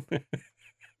what?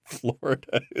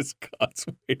 Florida is God's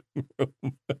waiting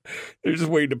room. They're just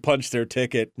waiting to punch their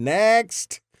ticket.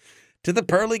 Next. To the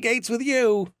pearly gates with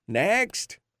you.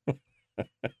 Next.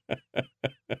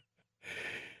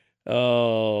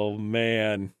 Oh,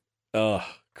 man. Oh,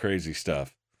 crazy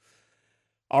stuff.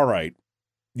 All right.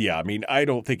 Yeah, I mean, I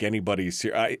don't think anybody's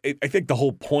here. I think the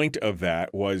whole point of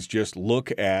that was just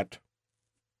look at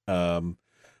the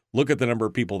number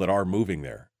of people that are moving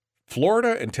there.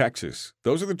 Florida and Texas,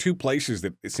 those are the two places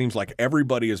that it seems like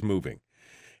everybody is moving.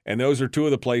 And those are two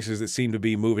of the places that seem to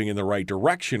be moving in the right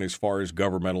direction as far as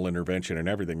governmental intervention and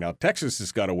everything. Now, Texas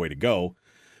has got a way to go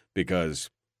because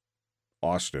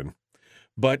Austin.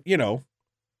 But, you know,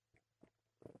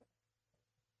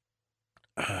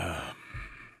 I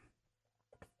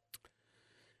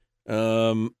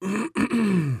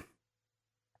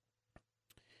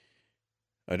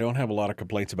don't have a lot of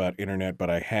complaints about internet, but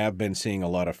I have been seeing a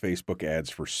lot of Facebook ads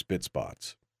for spit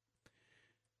spots.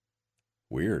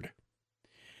 Weird.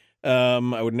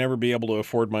 I would never be able to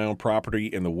afford my own property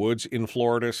in the woods in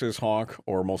Florida, says Hawk,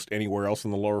 or most anywhere else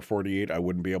in the lower 48. I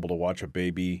wouldn't be able to watch a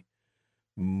baby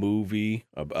movie.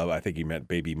 I think he meant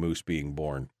baby moose being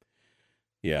born.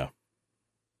 Yeah.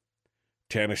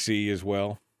 Tennessee as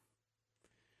well.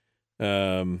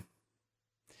 Yeah,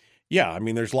 I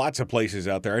mean, there's lots of places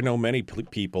out there. I know many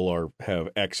people have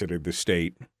exited the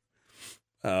state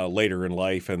later in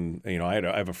life, and you know, I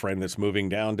have a friend that's moving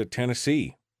down to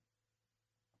Tennessee.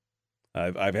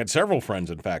 I've had several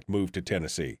friends, in fact, move to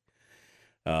Tennessee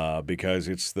because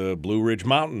it's the Blue Ridge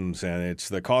Mountains and it's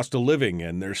the cost of living,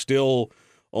 and they're still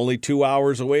only 2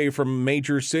 hours away from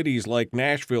major cities like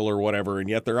Nashville or whatever, and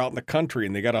yet they're out in the country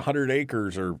and they got 100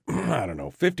 acres or I don't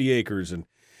know, 50 acres, and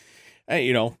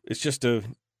you know, it's just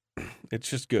good.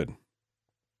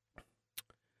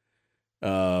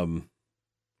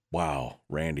 Wow,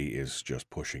 Randy is just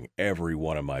pushing every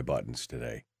one of my buttons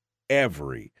today.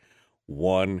 Every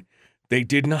one. They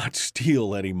did not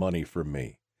steal any money from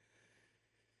me.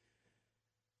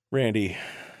 Randy, I'm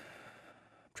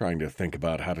trying to think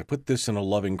about how to put this in a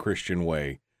loving Christian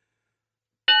way.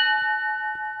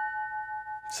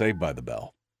 Saved by the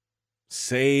Bell.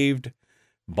 Saved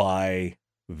by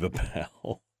the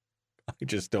Bell. I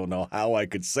just don't know how I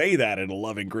could say that in a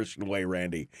loving Christian way,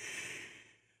 Randy.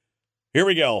 Here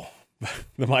we go.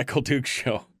 The Michael Dukes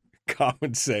Show.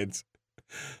 Common sense.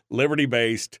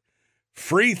 Liberty-based.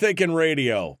 Free-thinking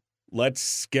radio.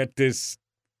 Let's get this.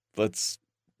 Let's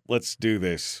do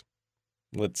this.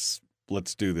 Let's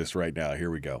do this right now.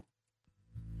 Here we go.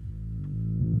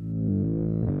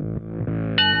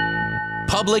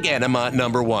 Public enema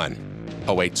number one.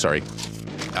 Oh, wait, sorry.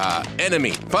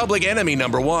 Enemy. Public enemy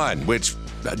number one, which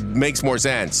makes more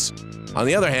sense. On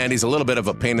the other hand, he's a little bit of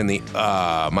a pain in the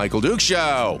Michael Dukes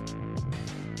Show.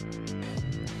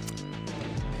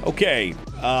 Okay.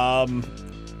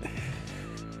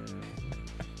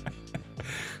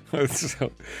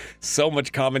 So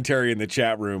much commentary in the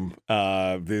chat room.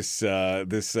 This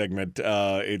segment.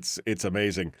 It's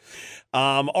amazing.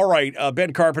 All right.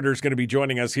 Ben Carpenter is going to be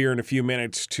joining us here in a few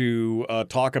minutes to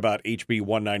talk about HB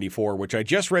 194, which I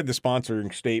just read the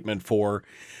sponsoring statement for,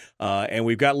 and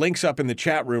we've got links up in the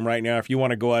chat room right now. If you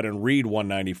want to go out and read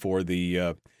 194,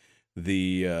 the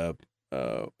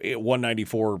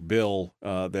 194 bill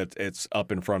that it's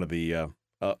up in front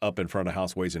of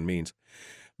House Ways and Means.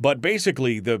 But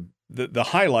basically, the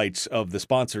highlights of the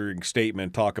sponsoring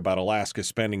statement talk about Alaska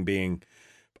spending being,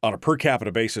 on a per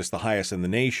capita basis, the highest in the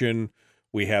nation.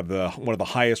 We have one of the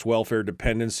highest welfare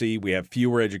dependency. We have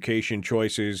fewer education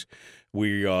choices.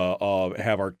 We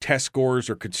have our test scores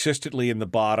are consistently in the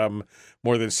bottom.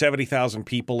 More than 70,000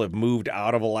 people have moved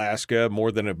out of Alaska,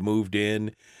 more than have moved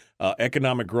in.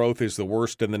 Economic growth is the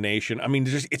worst in the nation. I mean,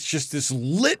 it's just this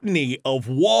litany of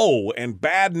woe and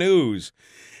bad news.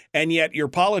 And yet your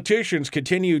politicians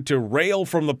continue to rail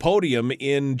from the podium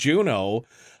in Juneau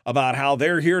about how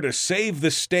they're here to save the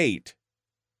state.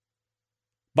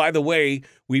 By the way,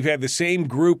 we've had the same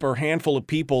group or handful of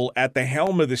people at the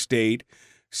helm of the state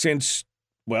since,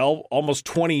 well, almost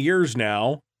 20 years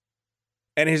now.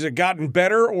 And has it gotten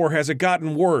better or has it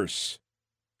gotten worse?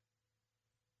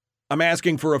 I'm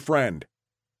asking for a friend.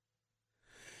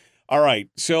 All right,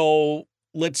 so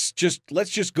let's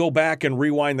just go back and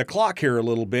rewind the clock here a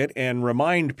little bit and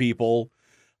remind people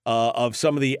of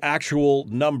some of the actual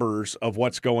numbers of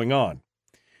what's going on.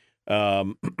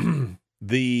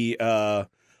 The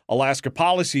Alaska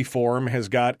Policy Forum has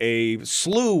got a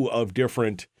slew of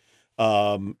different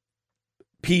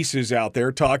pieces out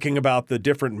there talking about the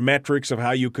different metrics of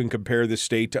how you can compare the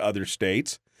state to other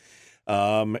states.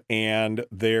 And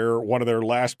one of their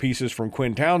last pieces from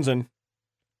Quinn Townsend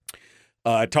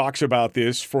talks about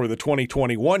this for the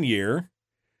 2021 year.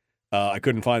 I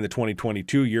couldn't find the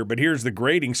 2022 year, but here's the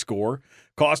grading score.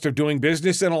 Cost of doing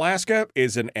business in Alaska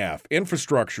is an F.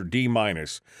 Infrastructure, D-.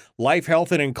 Life,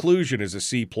 health, and inclusion is a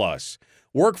C+.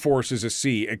 Workforce is a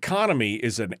C. Economy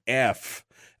is an F.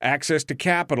 Access to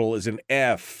capital is an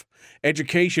F.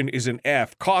 Education is an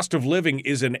F. Cost of living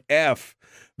is an F.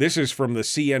 This is from the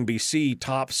CNBC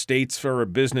Top States for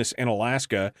Business in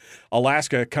Alaska.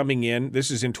 Alaska coming in, this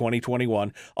is in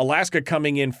 2021, Alaska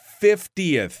coming in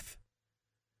 50th.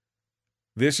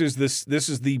 This is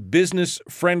the business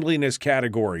friendliness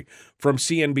category from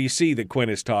CNBC that Quinn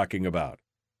is talking about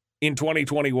in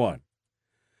 2021.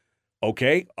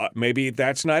 Okay, maybe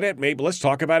that's not it. Maybe let's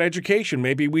talk about education.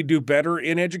 Maybe we do better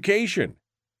in education.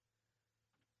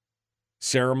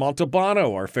 Sarah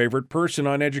Montalbano, our favorite person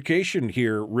on education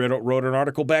here, wrote an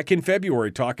article back in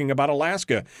February talking about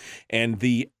Alaska and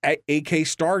the AK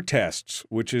STAR tests,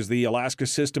 which is the Alaska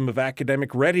System of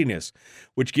Academic Readiness,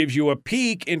 which gives you a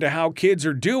peek into how kids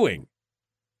are doing.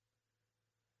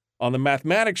 On the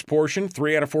mathematics portion,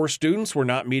 3 out of 4 students were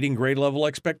not meeting grade level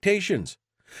expectations.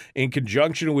 In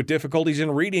conjunction with difficulties in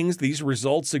readings, these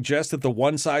results suggest that the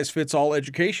one-size-fits-all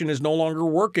education is no longer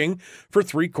working for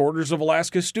 3/4 of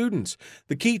Alaska students.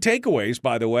 The key takeaways,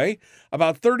 by the way,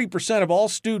 about 30% of all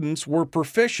students were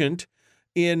proficient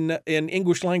in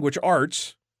English language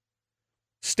arts.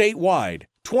 Statewide,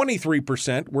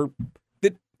 23% were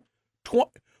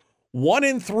 1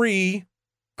 in 3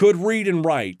 could read and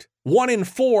write. 1 in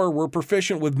 4 were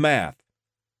proficient with math.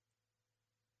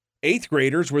 8th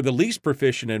graders were the least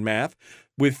proficient in math,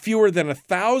 with fewer than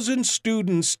 1,000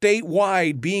 students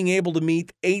statewide being able to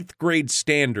meet 8th grade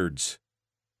standards.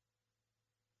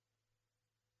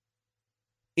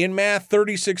 In math,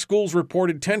 36 schools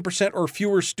reported 10% or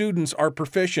fewer students are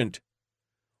proficient,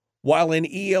 while in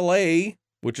ELA,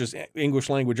 which is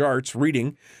English Language Arts,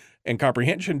 reading and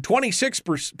comprehension, 26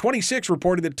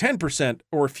 reported that 10%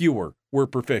 or fewer were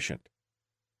proficient.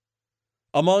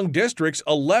 Among districts,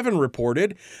 11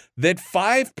 reported that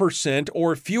 5%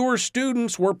 or fewer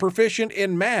students were proficient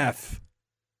in math.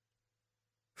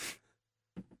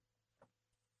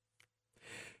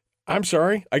 I'm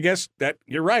sorry. I guess that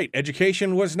you're right.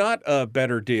 Education was not a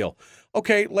better deal.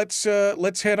 Okay, let's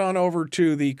head on over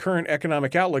to the current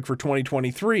economic outlook for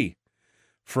 2023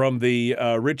 from the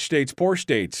Rich States, Poor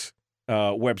States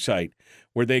website,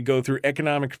 where they go through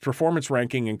economic performance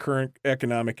ranking and current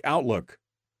economic outlook.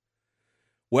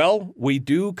 Well, we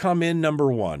do come in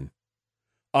number 1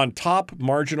 on top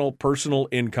marginal personal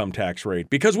income tax rate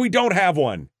because we don't have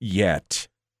one yet.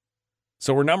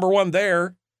 So we're number 1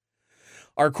 there.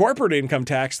 Our corporate income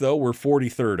tax, though, we're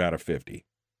 43rd out of 50.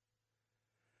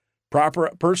 Proper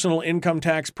personal income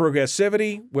tax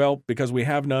progressivity, well, because we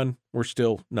have none, we're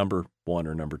still number 1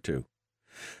 or number 2.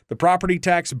 The property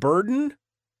tax burden,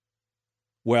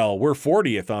 well, we're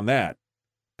 40th on that.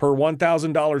 Per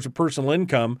 $1,000 of personal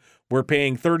income, we're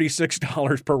paying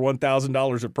 $36 per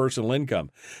 $1,000 of personal income.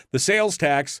 The sales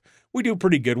tax, we do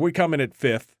pretty good. We come in at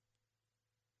 5th.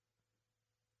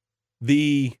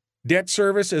 The debt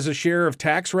service as a share of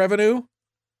tax revenue,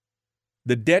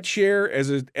 the debt share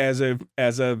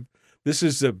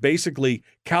basically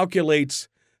calculates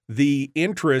the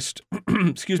interest,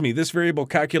 this variable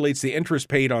calculates the interest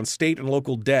paid on state and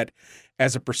local debt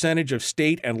as a percentage of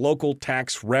state and local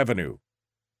tax revenue.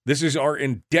 This is our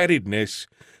indebtedness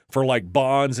for like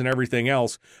bonds and everything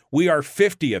else. We are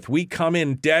 50th. We come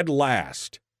in dead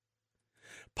last.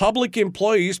 Public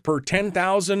employees per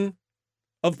 10,000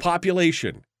 of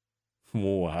population.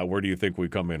 Where do you think we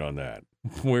come in on that?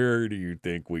 Where do you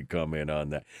think we come in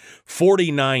on that?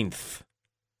 49th.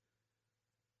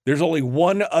 There's only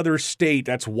one other state,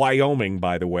 that's Wyoming,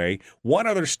 by the way, one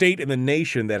other state in the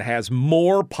nation that has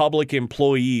more public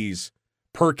employees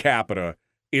per capita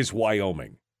is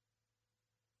Wyoming.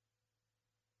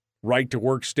 Right to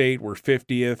work state, we're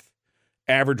 50th.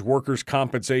 Average workers'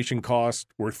 compensation cost,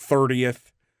 we're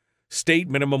 30th. State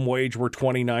minimum wage, we're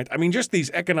 29th. I mean, just these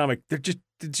economic, they're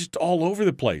just all over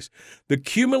the place. The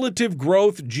cumulative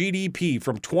growth GDP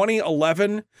from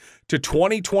 2011 to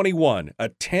 2021, a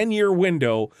 10-year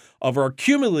window of our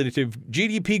cumulative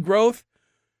GDP growth,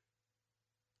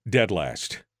 dead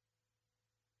last.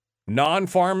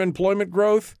 Non-farm employment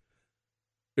growth,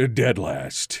 dead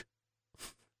last.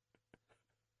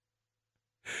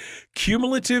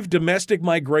 Cumulative domestic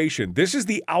migration, this is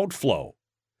the outflow.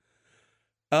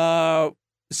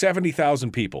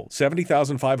 70,000 people,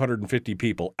 70,550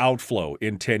 people outflow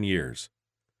in 10 years.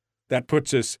 That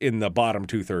puts us in the bottom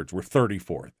 2/3. We're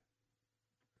 34th.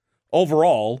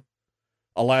 Overall,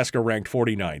 Alaska ranked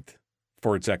 49th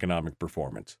for its economic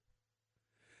performance.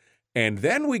 And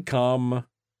then we come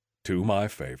to my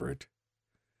favorite.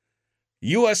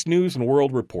 U.S. News and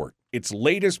World Report, its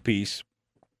latest piece,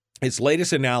 its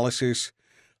latest analysis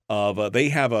of they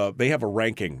have a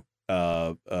ranking,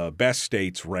 best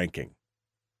states ranking,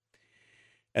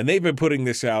 and they've been putting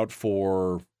this out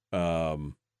for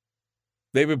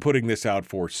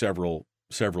several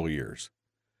years.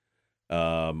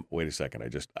 Wait a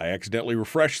second, I accidentally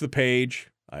refreshed the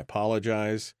page. I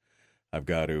apologize. I've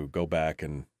got to go back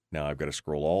and now I've got to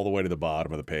scroll all the way to the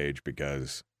bottom of the page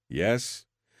because yes,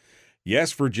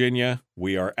 Virginia,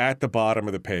 we are at the bottom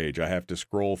of the page. I have to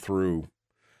scroll through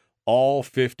all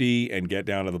 50 and get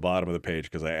down to the bottom of the page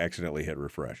because I accidentally hit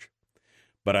refresh.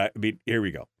 But here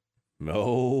we go.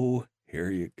 No, here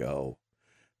you go.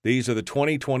 These are the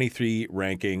 2023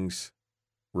 rankings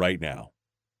right now.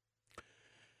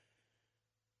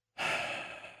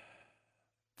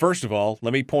 First of all,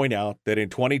 let me point out that in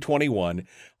 2021,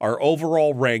 our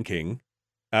overall ranking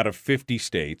out of 50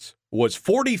 states was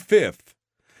 45th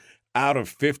out of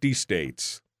 50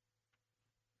 states,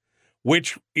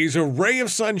 which is a ray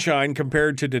of sunshine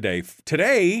compared to today.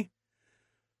 Today,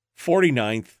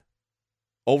 49th,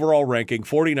 overall ranking,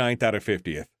 49th out of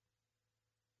 50th.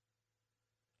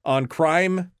 On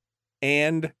crime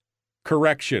and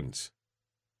corrections.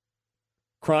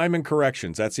 Crime and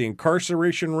corrections, that's the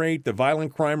incarceration rate, the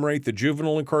violent crime rate, the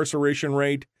juvenile incarceration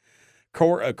rate,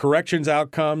 corrections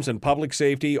outcomes, and public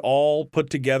safety all put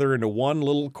together into one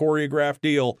little choreographed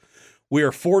deal. We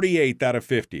are 48th out of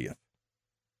 50th.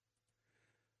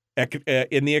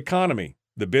 In the economy,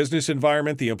 the business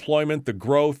environment, the employment, the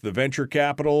growth, the venture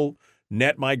capital,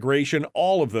 net migration,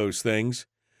 all of those things.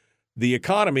 The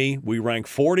economy, we rank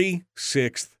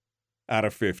 46th out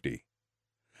of 50.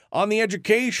 On the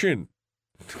education,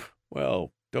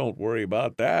 well, don't worry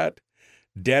about that.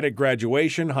 Debt at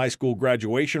graduation, high school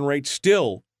graduation rate,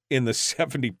 still in the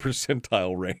 70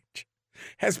 percentile range.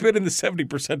 has been in the 70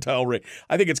 percentile rate.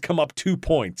 I think it's come up 2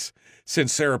 points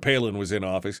since Sarah Palin was in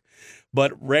office.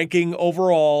 But ranking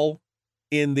overall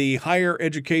in the higher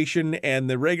education and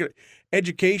the regular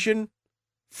education,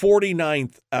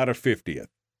 49th out of 50th.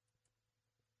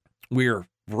 We're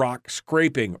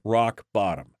scraping rock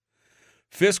bottom.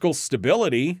 Fiscal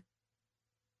stability,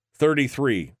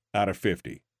 33 out of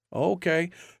 50.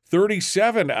 Okay,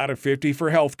 37 out of 50 for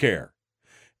healthcare.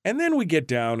 And then we get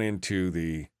down into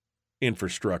the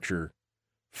infrastructure,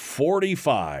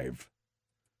 45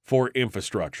 for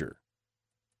infrastructure.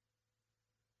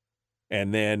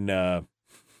 And then,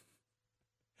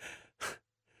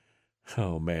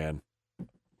 oh man,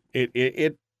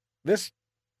 this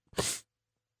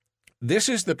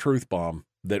is the truth bomb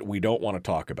that we don't want to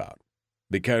talk about,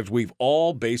 because we've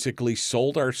all basically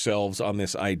sold ourselves on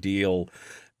this ideal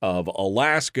of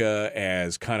Alaska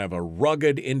as kind of a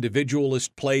rugged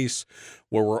individualist place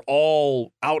where we're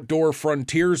all outdoor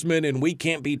frontiersmen and we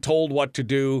can't be told what to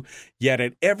do. Yet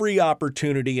at every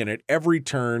opportunity and at every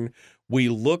turn, we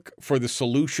look for the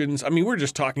solutions. I mean, we're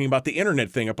just talking about the internet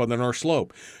thing up on the North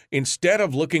Slope. Instead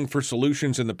of looking for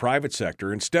solutions in the private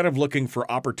sector, instead of looking for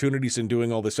opportunities and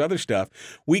doing all this other stuff,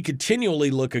 we continually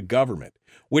look at government,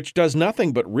 which does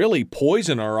nothing but really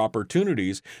poison our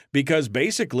opportunities, because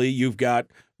basically you've got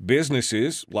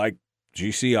businesses like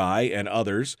GCI and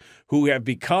others who have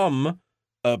become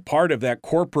a part of that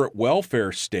corporate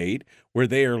welfare state where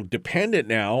they are dependent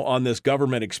now on this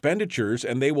government expenditures,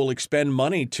 and they will expend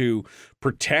money to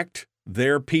protect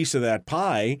their piece of that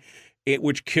pie,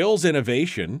 which kills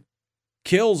innovation,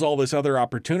 kills all this other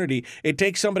opportunity. It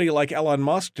takes somebody like Elon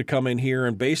Musk to come in here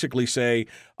and basically say,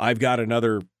 I've got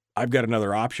another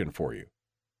option for you.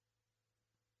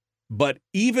 But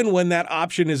even when that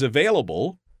option is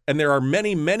available, and there are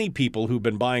many, many people who've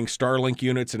been buying Starlink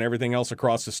units and everything else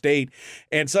across the state,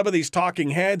 and some of these talking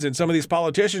heads and some of these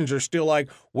politicians are still like,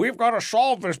 we've got to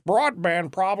solve this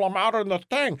broadband problem out in the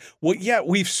thing. Well, yeah,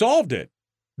 we've solved it.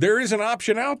 There is an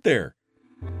option out there.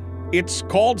 It's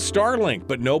called Starlink,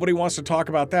 but nobody wants to talk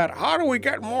about that. How do we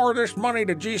get more of this money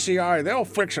to GCI? They'll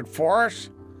fix it for us.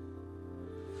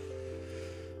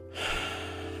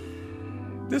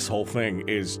 This whole thing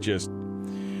is just,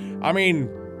 I mean,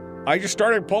 I just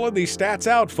started pulling these stats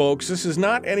out, folks. This is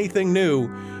not anything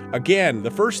new. Again, the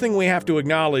first thing we have to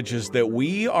acknowledge is that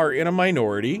we are in a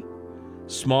minority,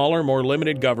 smaller, more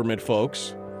limited government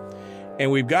folks,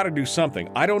 and we've got to do something.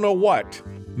 I don't know what.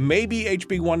 Maybe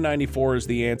HB 194 is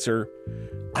the answer.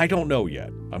 I don't know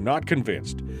yet. I'm not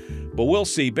convinced. But we'll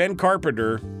see. Ben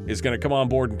Carpenter is going to come on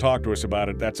board and talk to us about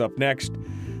it. That's up next.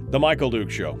 The Michael Duke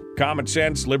Show. Common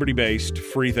sense, liberty-based,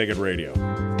 free-thinking radio.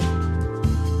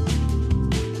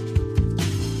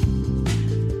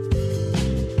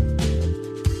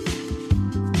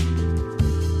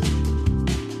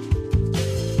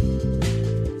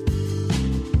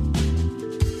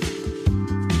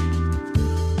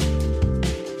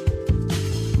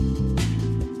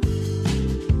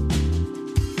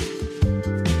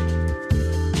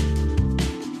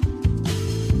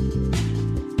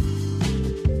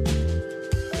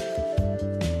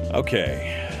 Okay.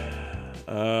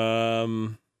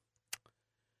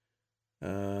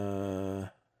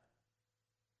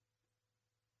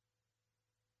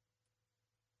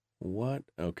 What?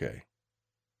 Okay.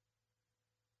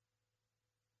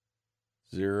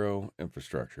 Zero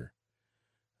infrastructure.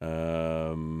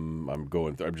 I'm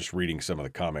just reading some of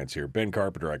the comments here. Ben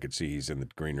Carpenter, I could see he's in the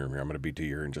green room here. I'm going to be to you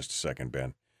here in just a second,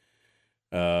 Ben.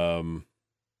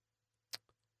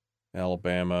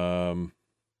 Alabama.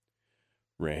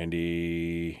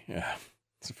 Randy,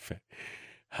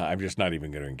 I'm just not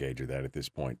even going to engage with that at this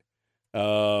point.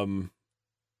 Robert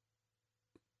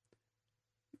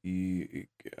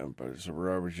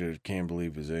just can't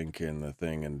believe his ink in the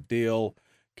thing and deal.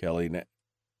 Kelly,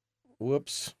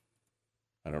 whoops.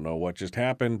 I don't know what just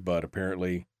happened, but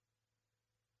apparently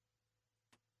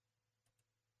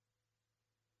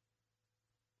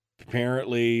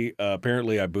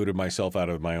I booted myself out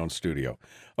of my own studio.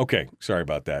 Okay, sorry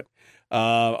about that.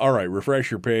 All right,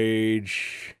 refresh your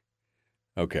page.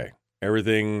 Okay,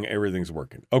 everything's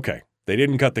working. Okay, they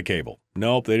didn't cut the cable.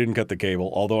 Nope, they didn't cut the cable,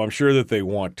 although I'm sure that they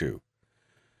want to.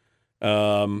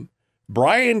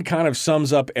 Brian kind of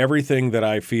sums up everything that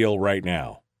I feel right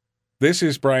now. This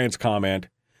is Brian's comment.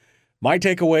 My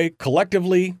takeaway,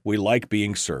 collectively, we like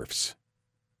being serfs.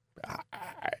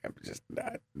 I'm just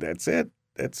not, that's it.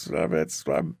 That's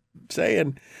what I'm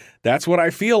saying. That's what I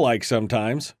feel like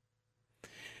sometimes.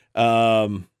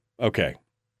 Okay.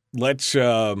 Let's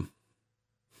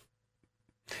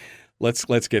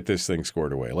get this thing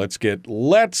scored away. Let's get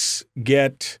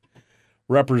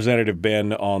Representative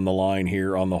Ben on the line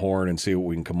here on the horn and see what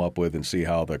we can come up with and see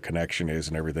how the connection is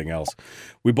and everything else.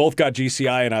 We both got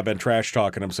GCI, and I've been trash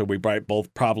talking him, so we might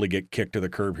both probably get kicked to the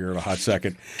curb here in a hot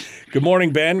second. Good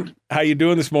morning, Ben. How you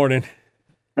doing this morning?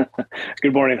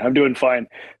 Good morning. I'm doing fine.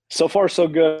 So far, so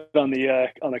good on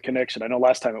the connection. I know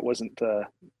last time it wasn't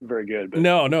very good. But.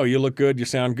 No, you look good. You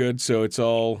sound good. So it's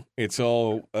all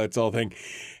thing.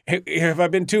 Have I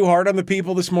been too hard on the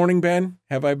people this morning, Ben?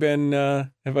 Have I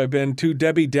been too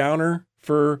Debbie Downer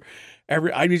for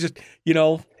every? I just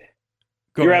You're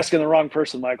asking the wrong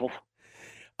person, Michael.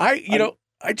 I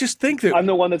just think that I'm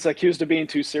the one that's accused of being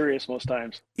too serious most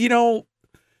times.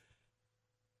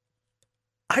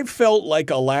 I felt like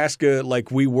Alaska, like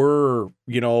we were,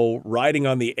 riding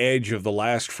on the edge of the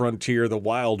last frontier, the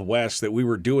Wild West, that we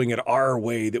were doing it our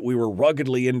way, that we were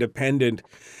ruggedly independent.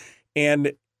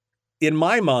 And in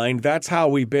my mind, that's how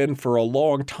we've been for a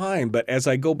long time. But as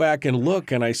I go back and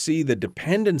look and I see the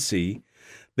dependency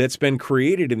that's been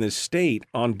created in this state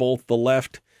on both the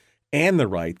left and the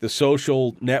right, the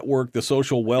social network, the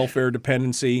social welfare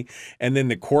dependency, and then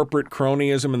the corporate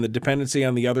cronyism and the dependency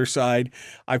on the other side,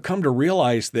 I've come to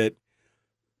realize that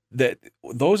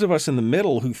those of us in the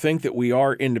middle who think that we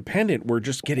are independent, we're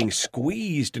just getting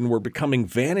squeezed and we're becoming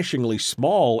vanishingly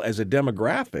small as a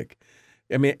demographic.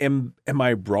 I mean, am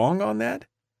I wrong on that?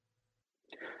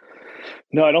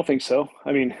 No, I don't think so.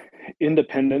 I mean,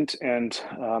 independent and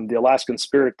the Alaskan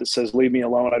spirit that says, leave me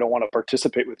alone, I don't want to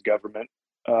participate with government,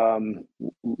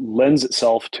 lends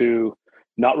itself to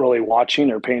not really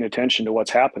watching or paying attention to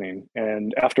what's happening.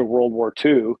 And after World War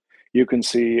II, you can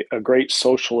see a great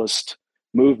socialist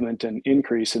movement and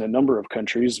increase in a number of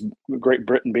countries, Great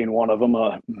Britain being one of them,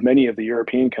 many of the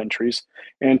European countries,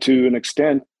 and to an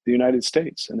extent, the United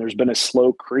States. And there's been a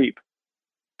slow creep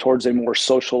towards a more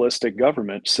socialistic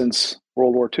government since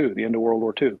World War II, the end of World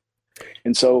War II.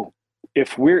 And so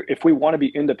if we want to be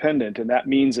independent, and that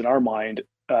means in our mind,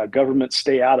 government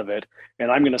stay out of it, and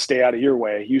I'm going to stay out of your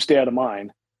way, you stay out of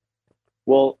mine,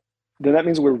 well, then that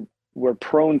means we're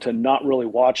prone to not really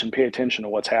watch and pay attention to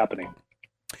what's happening.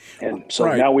 And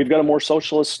so now we've got a more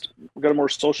socialist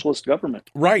government.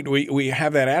 Right. We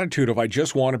have that attitude of I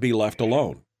just want to be left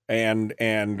alone. And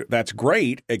that's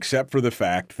great, except for the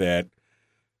fact that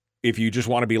if you just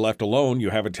want to be left alone, you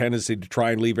have a tendency to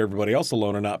try and leave everybody else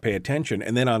alone and not pay attention.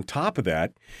 And then on top of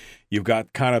that, you've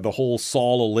got kind of the whole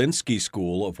Saul Alinsky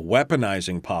school of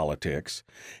weaponizing politics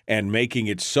and making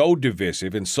it so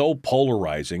divisive and so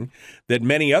polarizing that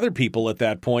many other people at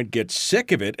that point get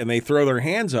sick of it and they throw their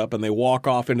hands up and they walk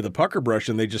off into the pucker brush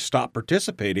and they just stop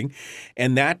participating.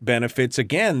 And that benefits,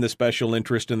 again, the special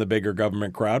interest in the bigger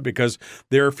government crowd because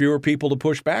there are fewer people to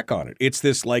push back on it. It's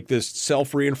this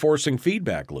self-reinforcing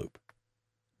feedback loop.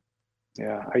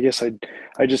 Yeah, I guess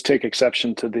I just take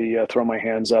exception to the throw my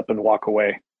hands up and walk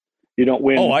away. You don't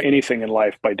win anything in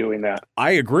life by doing that.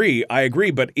 I agree,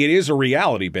 but it is a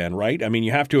reality, Ben, right? I mean,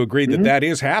 you have to agree that that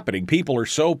is happening. People are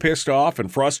so pissed off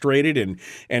and frustrated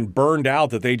and burned out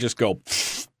that they just go,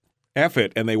 F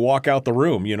it, and they walk out the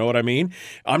room. You know what I mean?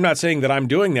 I'm not saying that I'm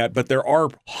doing that, but there are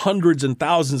hundreds and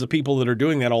thousands of people that are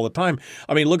doing that all the time.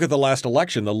 I mean, look at the last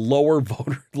election, the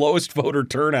lowest voter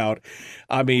turnout,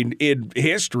 I mean, in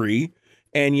history.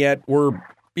 And yet we're,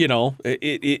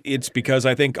 it's because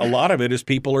I think a lot of it is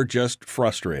people are just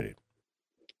frustrated.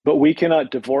 But we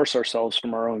cannot divorce ourselves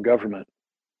from our own government.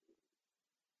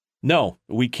 No,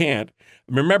 we can't.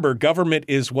 Remember, government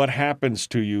is what happens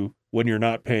to you when you're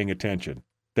not paying attention.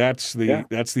 That's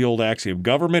the old axiom.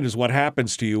 Government is what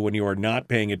happens to you when you are not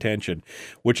paying attention,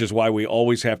 which is why we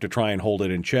always have to try and hold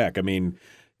it in check. I mean,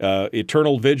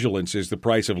 eternal vigilance is the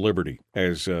price of liberty.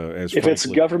 As if it's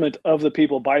government of the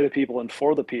people, by the people, and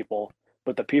for the people,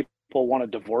 but the people want to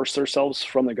divorce themselves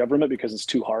from the government because it's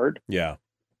too hard. Yeah.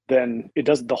 Then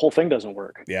the whole thing doesn't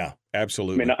work. Yeah,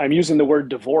 absolutely. I mean, I'm using the word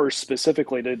divorce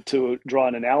specifically to draw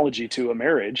an analogy to a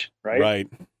marriage, right? Right.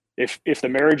 If the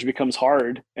marriage becomes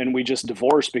hard and we just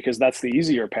divorce because that's the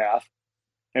easier path,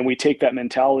 and we take that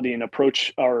mentality and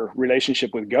approach our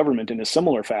relationship with government in a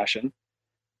similar fashion,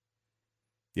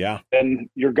 then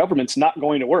your government's not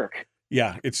going to work.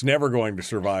 Yeah, it's never going to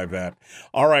survive that.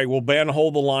 All right, well, Ben,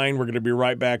 hold the line. We're going to be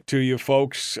right back to you,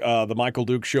 folks. The Michael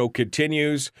Duke Show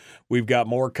continues. We've got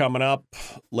more coming up.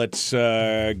 Let's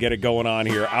get it going on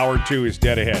here. Hour 2 is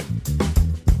dead ahead.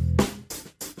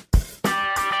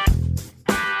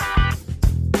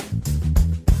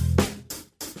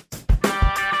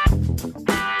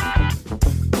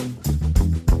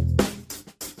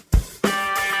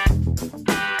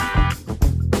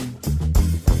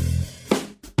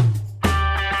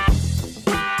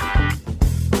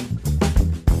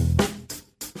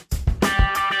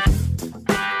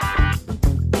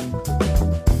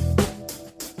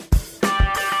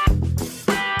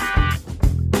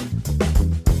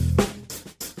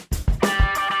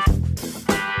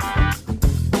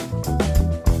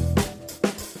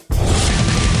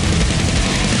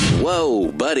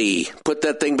 ready. Put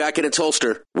that thing back in its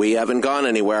holster. We haven't gone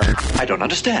anywhere. I don't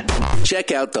understand.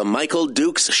 Check out the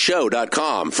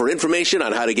MichaelDukesShow.com for information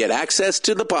on how to get access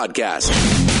to the podcast.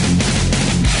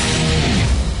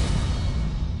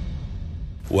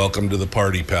 Welcome to the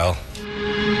party, pal.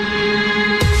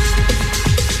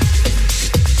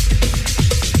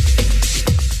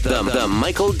 The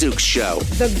Michael Dukes Show.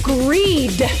 The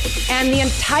greed and the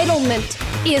entitlement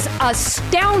is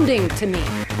astounding to me.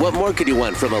 What more could you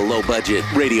want from a low-budget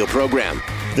radio program?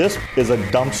 This is a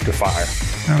dumpster fire.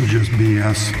 That was just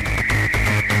BS.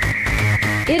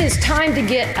 It is time to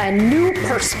get a new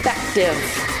perspective.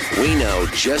 We know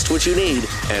just what you need,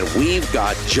 and we've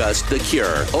got just the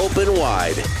cure. Open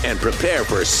wide and prepare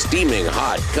for a steaming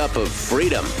hot cup of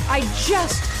freedom. I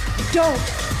just don't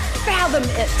fathom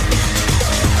it.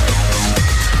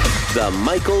 The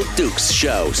Michael Dukes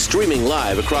Show, streaming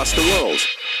live across the world.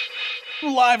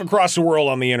 Live across the world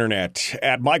on the internet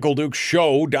at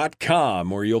MichaelDukesShow.com,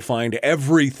 where you'll find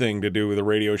everything to do with the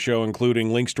radio show,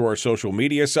 including links to our social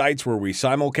media sites where we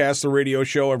simulcast the radio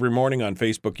show every morning on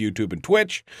Facebook, YouTube, and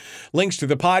Twitch. Links to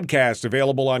the podcast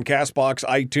available on CastBox,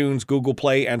 iTunes, Google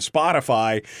Play, and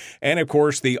Spotify. And, of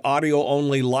course, the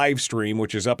audio-only live stream,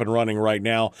 which is up and running right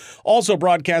now. Also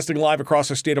broadcasting live across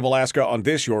the state of Alaska on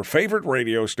this, your favorite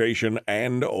radio station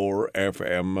and or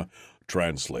FM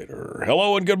translator.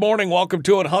 Hello and good morning. Welcome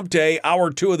to it, Hump Day,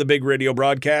 Hour 2 of the big radio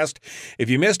broadcast. If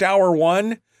you missed Hour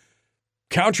 1,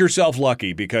 count yourself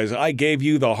lucky, because I gave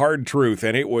you the hard truth,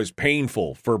 and it was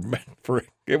painful.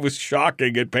 It was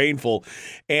shocking and painful,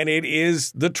 and it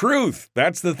is the truth.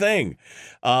 That's the thing.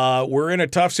 We're in a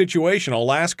tough situation.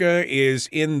 Alaska is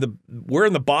we're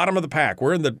in the bottom of the pack.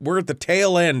 We're at the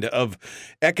tail end of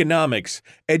economics,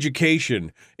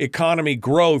 education, economy,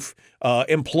 growth,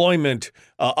 employment,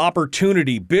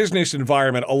 opportunity, business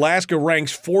environment. Alaska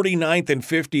ranks 49th and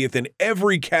 50th in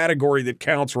every category that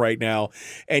counts right now,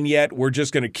 and yet we're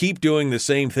just going to keep doing the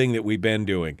same thing that we've been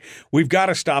doing. We've got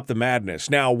to stop the madness.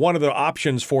 Now, one of the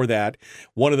options for that,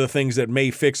 one of the things that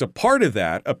may fix a part of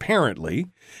that, apparently,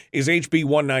 is HB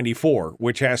 194,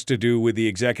 which has to do with the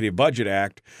Executive Budget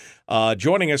Act.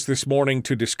 Joining us this morning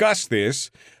to discuss this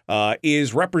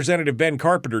is Representative Ben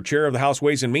Carpenter, chair of the House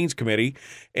Ways and Means Committee,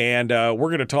 and we're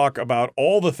going to talk about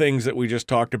all the things that we just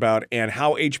talked about and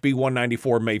how HB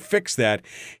 194 may fix that.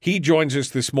 He joins us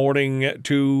this morning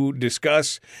to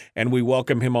discuss, and we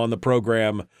welcome him on the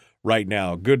program right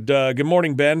now. Good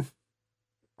morning, Ben.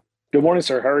 Good morning,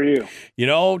 sir. How are you? You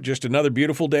know, just another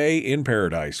beautiful day in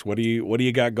paradise. What do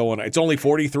you got going? It's only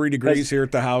 43 degrees here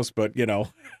at the house, but you know.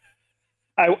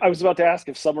 I was about to ask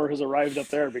if summer has arrived up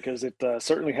there, because it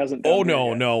certainly hasn't done.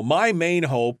 Oh, no. My main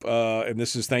hope, and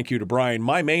this is thank you to Brian,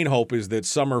 my main hope is that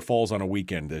summer falls on a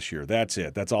weekend this year. That's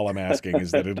it. That's all I'm asking,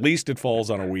 is that at least it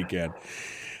falls on a weekend.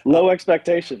 Low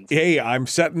expectations. Hey, I'm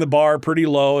setting the bar pretty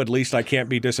low. At least I can't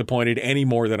be disappointed any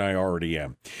more than I already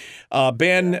am.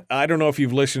 Ben, I don't know if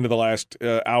you've listened to the last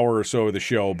hour or so of the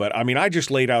show, but I mean, I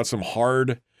just laid out some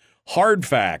hard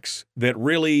facts that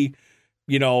really,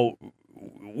 you know,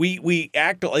 we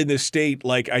act in this state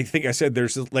like, I think I said,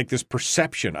 there's like this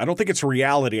perception. I don't think it's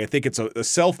reality. I think it's a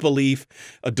self-belief,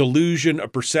 a delusion, a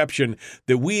perception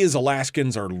that we as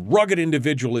Alaskans are rugged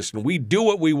individualists and we do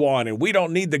what we want and we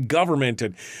don't need the government.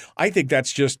 And I think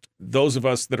that's just those of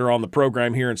us that are on the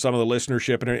program here and some of the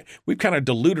listenership. And we've kind of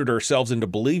deluded ourselves into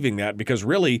believing that, because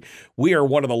really we are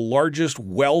one of the largest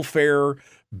welfare,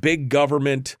 big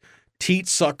government,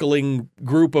 teat-suckling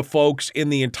group of folks in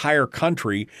the entire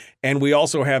country, and we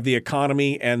also have the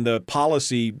economy and the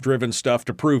policy-driven stuff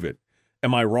to prove it.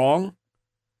 Am I wrong?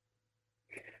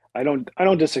 I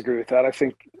don't disagree with that. I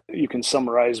think you can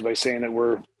summarize by saying that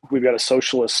we've got a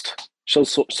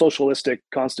socialistic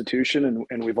constitution,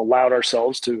 and we've allowed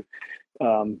ourselves to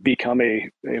become a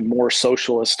more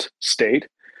socialist state.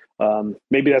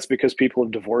 Maybe that's because people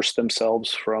have divorced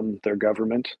themselves from their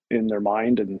government in their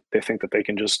mind, and they think that they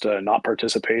can just not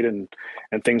participate and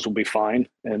things will be fine.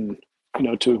 And, you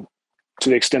know, to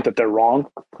the extent that they're wrong,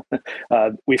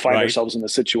 we find ourselves in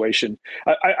this situation.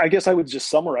 I guess I would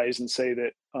just summarize and say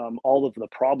that all of the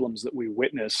problems that we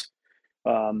witness,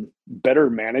 better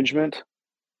management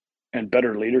and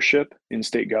better leadership in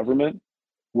state government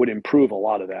would improve a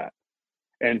lot of that.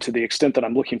 And to the extent that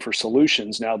I'm looking for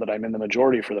solutions now that I'm in the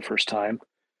majority for the first time,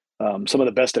 some of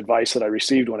the best advice that I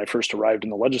received when I first arrived in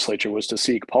the legislature was to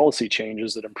seek policy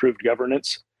changes that improved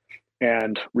governance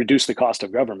and reduce the cost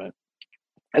of government,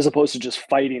 as opposed to just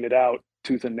fighting it out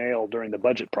tooth and nail during the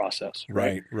budget process.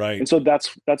 Right. And so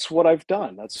that's what I've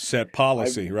done. That's set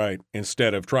policy, right?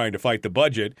 Instead of trying to fight the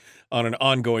budget on an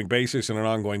ongoing basis and an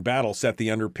ongoing battle, set the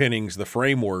underpinnings, the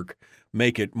framework,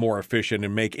 make it more efficient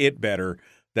and make it better.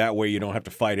 That way you don't have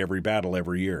to fight every battle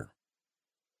every year.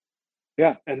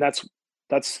 Yeah, and that's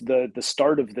the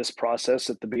start of this process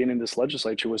at the beginning of this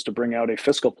legislature was to bring out a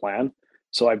fiscal plan.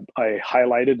 So I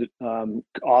highlighted,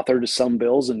 authored some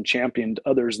bills and championed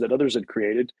others that others had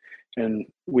created, and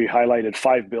we highlighted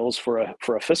 5 bills for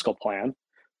a fiscal plan.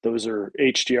 Those are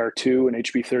HDR2 and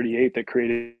HB 38 that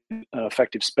created an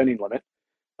effective spending limit.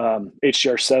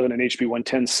 HDR 7 and HB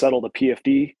 110 settle the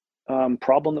PFD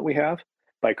problem that we have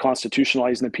by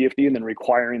constitutionalizing the PFD and then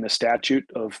requiring the statute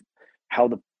of how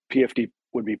the PFD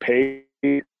would be paid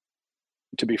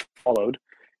to be followed.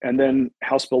 And then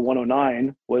House Bill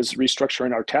 109 was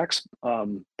restructuring our tax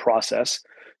process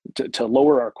to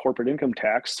lower our corporate income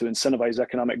tax to incentivize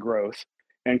economic growth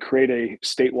and create a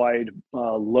statewide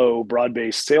low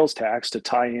broad-based sales tax to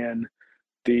tie in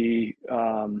the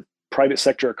private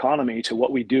sector economy to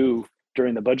what we do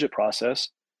during the budget process.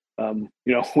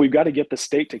 We've got to get the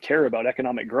state to care about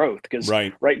economic growth because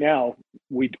right now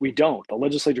we don't. The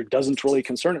legislature doesn't really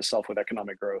concern itself with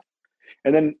economic growth.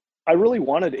 And then I really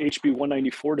wanted HB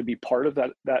 194 to be part of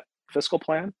that fiscal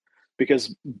plan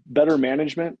because better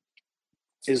management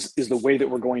is the way that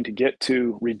we're going to get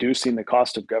to reducing the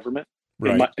cost of government.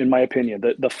 In my opinion,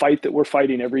 the fight that we're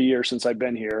fighting every year since I've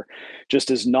been here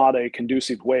just is not a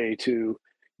conducive way to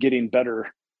getting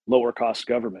better, lower cost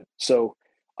government. So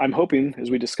I'm hoping as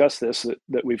we discuss this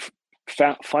that we've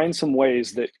find some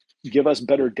ways that give us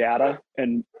better data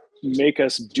and make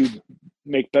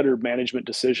better management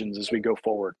decisions as we go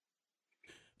forward.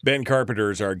 Ben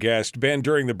Carpenter is our guest. Ben,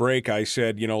 during the break, I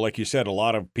said, like you said, a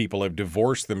lot of people have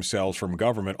divorced themselves from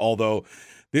government, although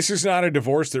this is not a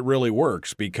divorce that really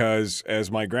works because, as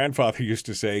my grandfather used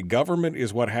to say, government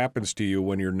is what happens to you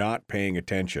when you're not paying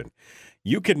attention.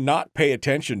 You can not pay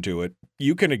attention to it.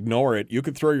 You can ignore it. You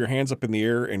can throw your hands up in the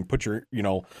air and put your,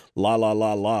 la, la,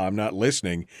 la, la, I'm not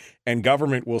listening. And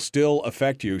government will still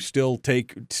affect you, still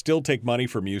take money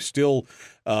from you, still,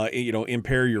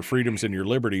 impair your freedoms and your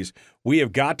liberties. We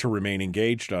have got to remain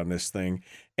engaged on this thing.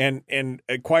 And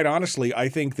quite honestly, I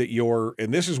think that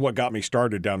and this is what got me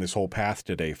started down this whole path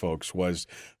today, folks, was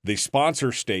the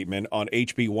sponsor statement on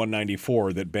HB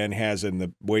 194 that Ben has in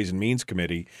the Ways and Means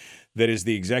Committee that is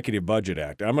the Executive Budget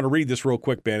Act. I'm going to read this real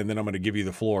quick, Ben, and then I'm going to give you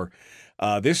the floor.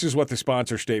 This is what the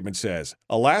sponsor statement says.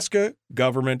 Alaska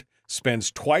government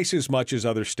spends twice as much as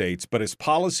other states, but its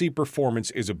policy performance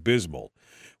is abysmal.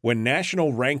 When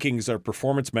national rankings of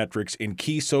performance metrics in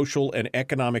key social and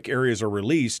economic areas are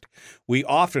released, we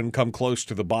often come close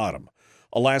to the bottom.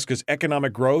 Alaska's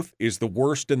economic growth is the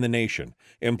worst in the nation.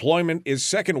 Employment is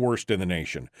second worst in the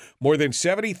nation. More than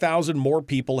 70,000 more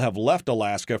people have left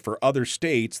Alaska for other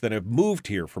states than have moved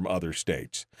here from other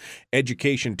states.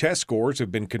 Education test scores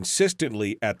have been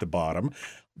consistently at the bottom.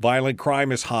 Violent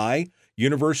crime is high.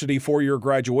 University four-year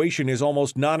graduation is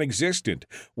almost non-existent.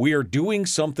 We are doing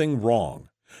something wrong.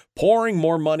 Pouring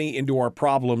more money into our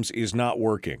problems is not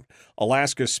working.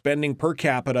 Alaska's spending per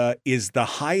capita is the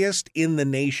highest in the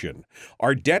nation.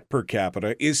 Our debt per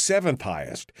capita is 7th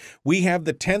highest. We have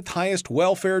the 10th highest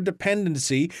welfare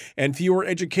dependency and fewer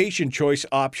education choice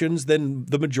options than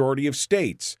the majority of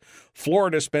states.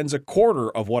 Florida spends a quarter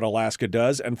of what Alaska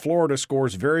does, and Florida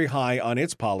scores very high on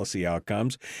its policy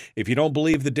outcomes. If you don't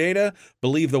believe the data,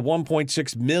 believe the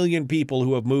 1.6 million people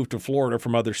who have moved to Florida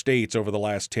from other states over the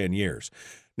last 10 years.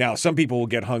 Now, some people will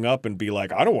get hung up and be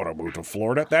like, I don't want to move to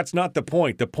Florida. That's not the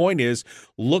point. The point is,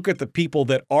 look at the people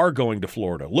that are going to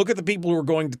Florida. Look at the people who are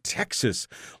going to Texas.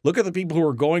 Look at the people who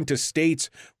are going to states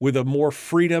with a more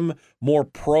freedom, more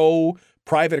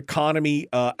private economy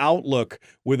outlook,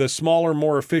 with a smaller,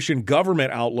 more efficient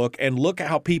government outlook, and look at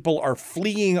how people are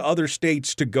fleeing other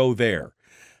states to go there.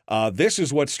 This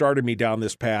is what started me down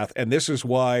this path, and this is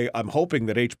why I'm hoping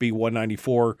that HB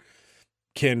 194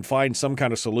 can find some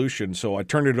kind of solution. So I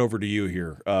turn it over to you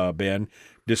here, Ben.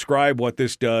 Describe what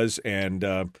this does and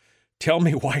tell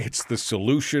me why it's the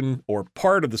solution or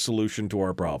part of the solution to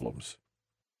our problems.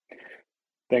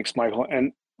 Thanks, Michael.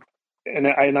 And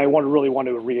I really want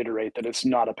to reiterate that it's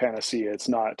not a panacea. It's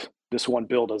not, this one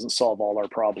bill doesn't solve all our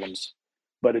problems,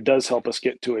 but it does help us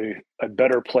get to a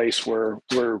better place where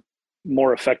we're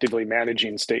more effectively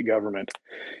managing state government.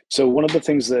 So one of the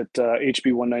things that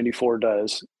HB 194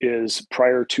 does is,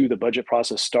 prior to the budget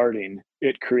process starting,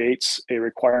 it creates a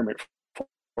requirement for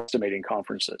estimating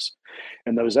conferences.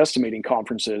 And those estimating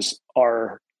conferences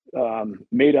are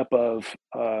made up of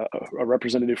a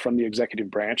representative from the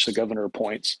executive branch, the governor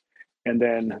appoints, and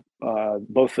then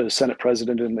both the Senate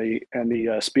president and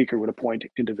the speaker would appoint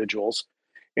individuals.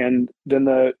 And then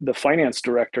the finance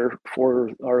director for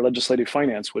our legislative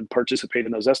finance would participate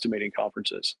in those estimating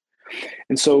conferences.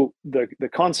 And so the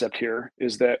concept here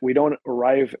is that we don't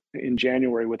arrive in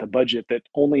January with a budget that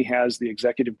only has the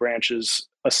executive branch's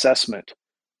assessment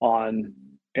on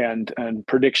and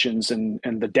predictions and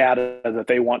the data that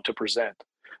they want to present.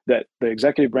 That the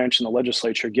executive branch and the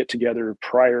legislature get together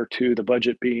prior to the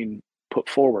budget being put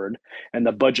forward, and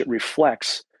the budget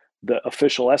reflects the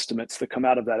official estimates that come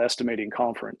out of that estimating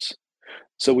conference.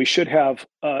 So we should have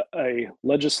a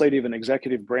legislative and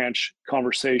executive branch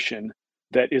conversation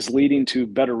that is leading to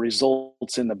better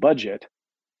results in the budget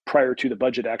prior to the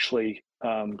budget actually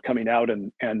coming out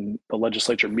and the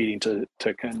legislature meeting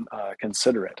to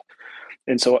consider it.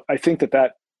 And so I think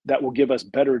that will give us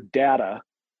better data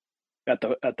at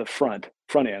the front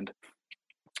end.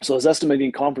 So those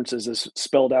estimating conferences, as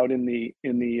spelled out in the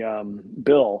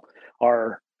bill,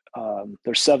 are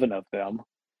there's 7 of them.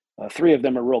 3 of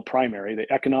them are real primary: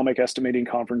 the economic estimating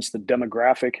conference, the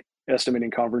demographic estimating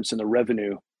conference, and the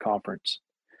revenue conference.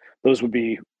 Those would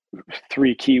be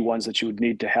 3 key ones that you would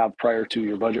need to have prior to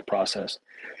your budget process.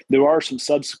 There are some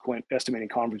subsequent estimating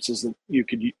conferences that you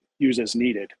could use as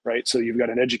needed, right? So you've got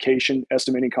an education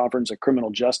estimating conference, a criminal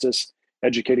justice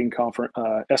estimating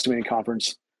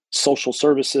conference, social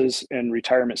services and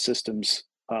retirement systems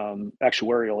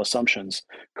actuarial assumptions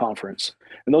conference.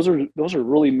 And those are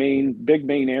really big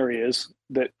main areas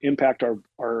that impact our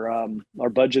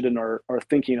budget and our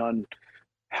thinking on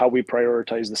how we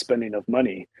prioritize the spending of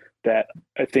money. That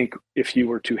I think if you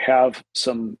were to have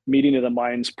some meeting of the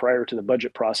minds prior to the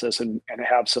budget process and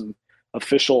have some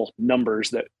official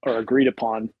numbers that are agreed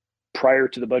upon prior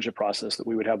to the budget process, that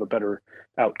we would have a better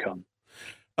outcome.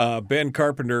 Ben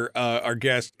Carpenter, our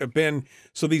guest. Ben,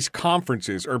 so these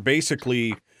conferences are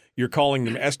basically, you're calling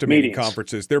them estimating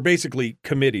conferences. They're basically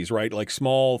committees, right? Like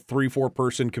small 3-4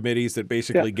 person committees that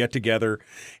basically get together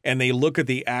and they look at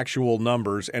the actual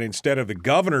numbers. And instead of the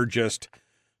governor just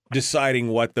deciding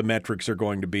what the metrics are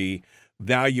going to be,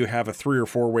 now you have a 3 or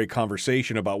 4 way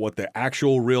conversation about what the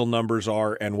actual real numbers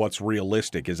are and what's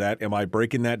realistic. Am I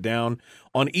breaking that down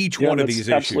on each one of these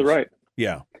issues? Absolutely right.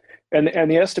 Yeah.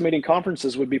 And the estimating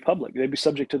conferences would be public. They'd be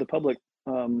subject to the public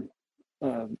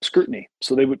scrutiny.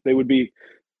 So they would be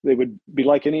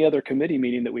like any other committee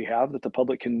meeting that we have that the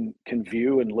public can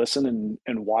view and listen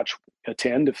and watch,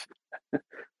 attend if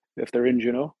they're in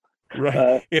Juneau.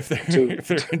 Right. If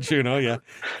they're in Juneau, yeah,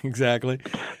 exactly.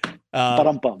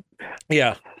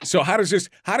 Yeah. So how does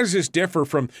this differ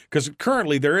from, because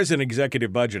currently there is an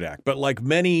executive budget act, but like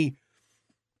many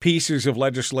pieces of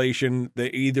legislation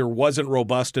that either wasn't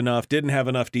robust enough, didn't have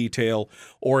enough detail,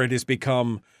 or it has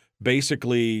become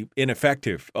basically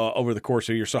ineffective over the course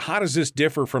of a year. So how does this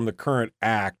differ from the current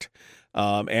act?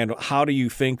 And how do you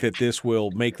think that this will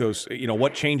make those,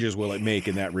 what changes will it make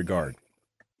in that regard?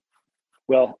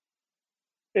 Well,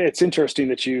 it's interesting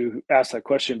that you asked that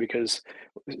question, because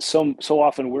so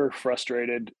often we're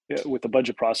frustrated with the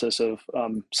budget process of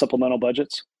supplemental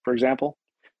budgets, for example.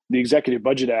 The Executive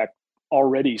Budget Act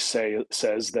already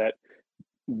says that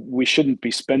we shouldn't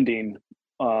be spending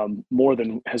more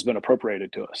than has been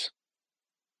appropriated to us.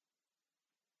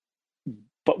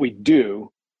 But we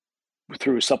do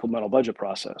through a supplemental budget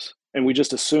process. And we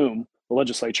just assume, the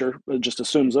legislature just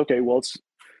assumes, okay, well, it's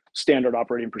standard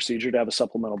operating procedure to have a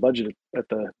supplemental budget at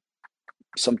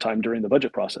sometime during the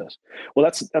budget process. Well,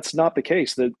 that's not the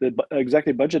case. The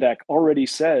Executive Budget Act already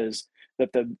says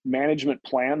that the management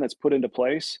plan that's put into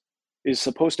place is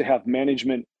supposed to have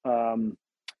management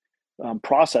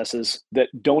processes that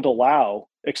don't allow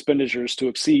expenditures to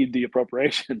exceed the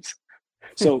appropriations.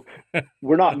 So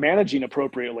we're not managing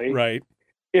appropriately, right,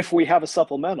 if we have a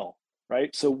supplemental,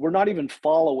 right? So we're not even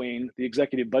following the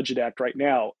Executive Budget Act right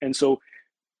now. And so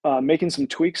making some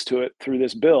tweaks to it through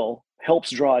this bill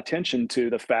helps draw attention to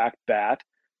the fact that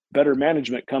better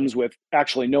management comes with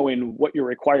actually knowing what you're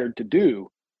required to do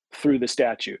through the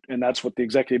statute. And that's what the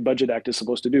Executive Budget Act is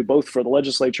supposed to do, both for the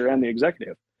legislature and the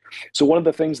executive. So one of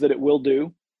the things that it will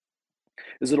do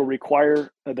is it'll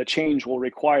require, the change will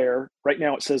require, right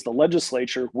now it says the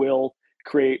legislature will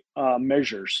create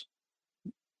measures,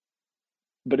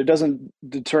 but it doesn't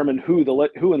determine who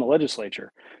in the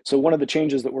legislature. So one of the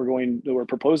changes that we're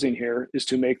proposing here is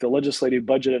to make the Legislative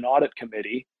Budget and Audit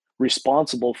Committee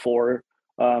responsible for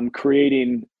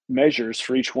creating measures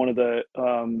for each one of the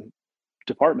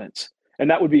departments. And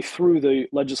that would be through the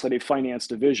Legislative Finance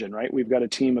Division, right? We've got a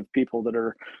team of people that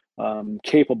are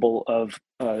capable of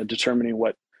determining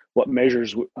what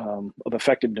measures of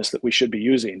effectiveness that we should be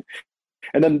using.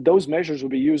 And then those measures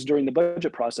will be used during the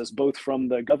budget process, both from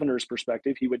the governor's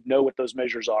perspective. He would know what those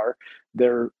measures are.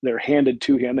 They're handed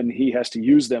to him, and he has to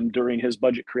use them during his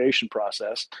budget creation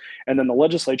process. And then the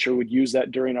legislature would use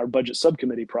that during our budget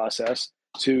subcommittee process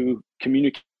to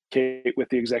communicate communicate with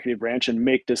the executive branch and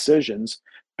make decisions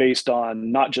based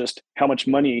on not just how much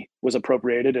money was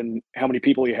appropriated and how many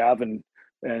people you have and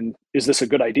is this a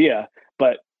good idea,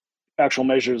 but actual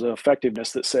measures of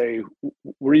effectiveness that say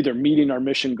we're either meeting our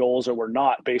mission goals or we're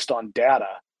not based on data.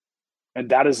 And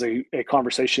that is a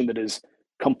conversation that is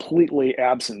completely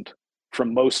absent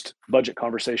from most budget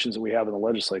conversations that we have in the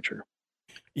legislature.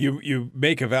 You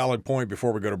make a valid point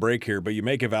before we go to break here, but you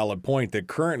make a valid point that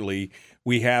currently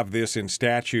we have this in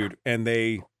statute and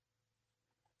they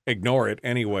ignore it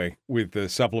anyway with the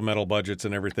supplemental budgets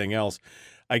and everything else.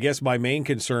 I guess my main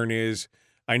concern is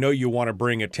I know you want to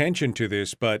bring attention to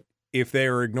this, but if they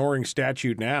are ignoring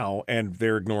statute now, and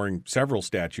they're ignoring several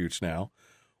statutes now,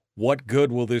 what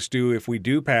good will this do if we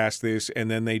do pass this and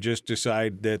then they just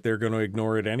decide that they're going to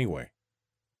ignore it anyway?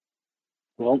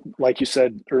 Well, like you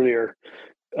said earlier,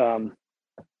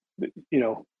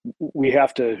 we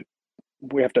have to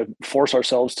force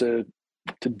ourselves to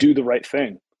do the right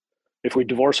thing. If we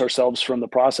divorce ourselves from the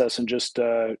process and just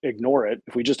ignore it,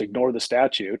 if we just ignore the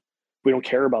statute, we don't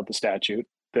care about the statute,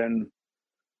 then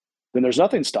there's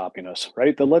nothing stopping us,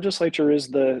 right? The legislature is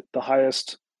the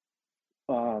highest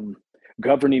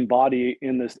governing body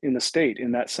in the state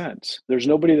in that sense. There's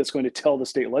nobody that's going to tell the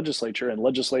state legislature and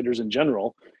legislators in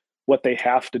general what they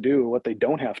have to do, what they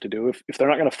don't have to do. If they're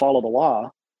not going to follow the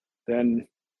law, then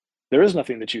there is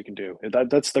nothing that you can do.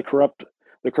 That's the corrupt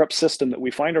system that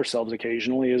we find ourselves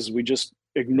occasionally, is we just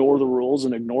ignore the rules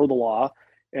and ignore the law,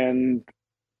 and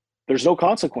there's no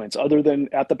consequence other than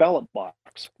at the ballot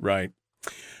box. Right.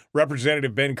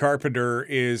 Representative Ben Carpenter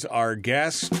is our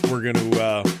guest. We're going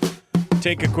to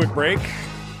take a quick break.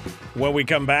 When we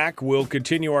come back, we'll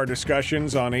continue our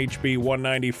discussions on HB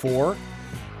 194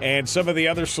 and some of the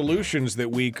other solutions that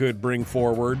we could bring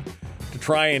forward to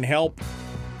try and help,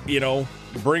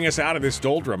 bring us out of this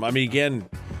doldrum. I mean, again,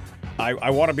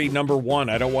 I want to be number one.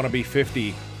 I don't want to be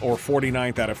 50 or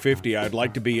 49th out of 50. I'd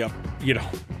like to be up,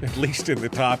 at least in the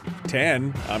top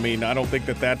 10. I mean, I don't think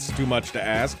that that's too much to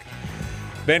ask.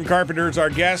 Ben Carpenter is our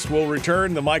guest. We'll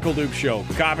return. The Michael Duke Show.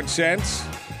 Common sense,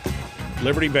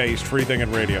 liberty-based, free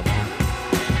thinking radio.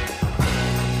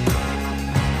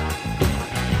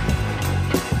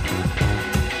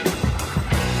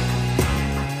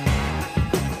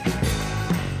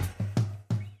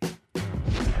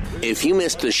 If you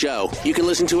missed the show, you can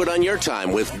listen to it on your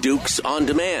time with Dukes On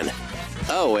Demand.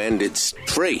 Oh, and it's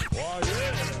free.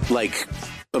 Like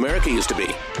America used to be.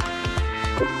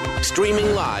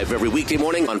 Streaming live every weekday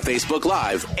morning on Facebook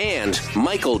Live and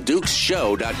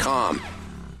MichaelDukesShow.com.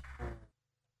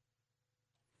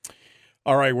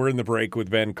 All right, we're in the break with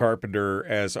Ben Carpenter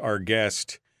as our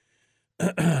guest.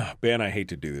 Ben, I hate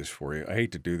to do this for you. I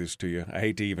hate to do this to you. I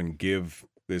hate to even give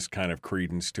this kind of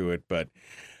credence to it, but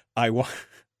I want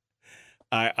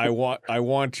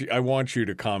you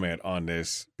to comment on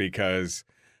this because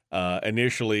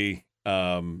initially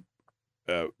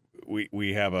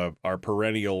we have our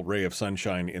perennial ray of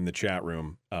sunshine in the chat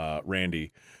room,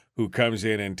 Randy, who comes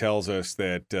in and tells us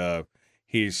that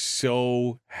he's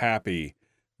so happy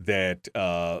that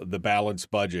the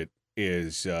balanced budget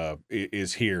is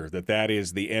here, that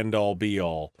is the end all be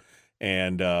all,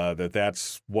 and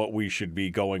that's what we should be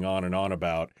going on and on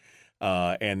about.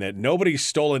 And that nobody's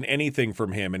stolen anything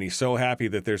from him, and he's so happy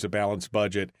that there's a balanced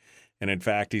budget. And in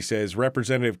fact, he says,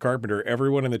 Representative Carpenter,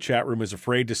 everyone in the chat room is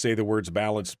afraid to say the words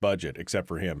balanced budget, except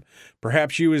for him.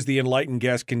 Perhaps you, as the enlightened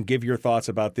guest, can give your thoughts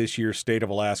about this year's State of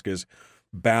Alaska's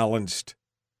balanced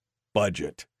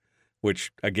budget,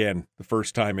 which, again, the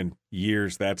first time in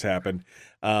years that's happened.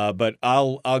 But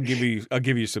I'll give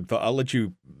you some thought. I'll let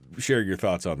you share your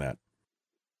thoughts on that.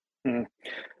 Mm-hmm.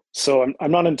 So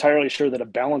I'm not entirely sure that a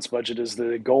balanced budget is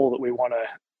the goal that we want to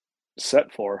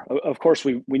set for. Of course,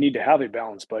 we need to have a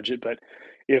balanced budget, but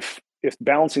if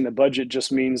balancing the budget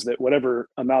just means that whatever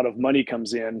amount of money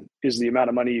comes in is the amount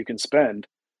of money you can spend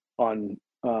on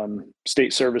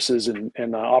state services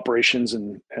and operations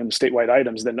and statewide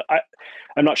items, then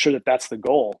I'm not sure that that's the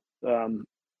goal.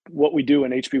 What we do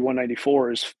in HB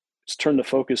 194 is turn the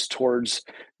focus towards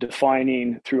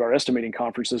defining through our estimating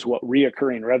conferences what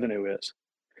reoccurring revenue is.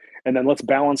 And then let's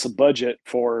balance a budget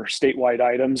for statewide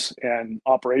items and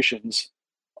operations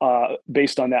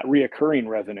based on that reoccurring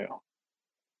revenue.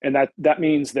 And that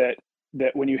means that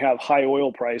when you have high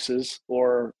oil prices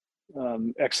or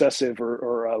excessive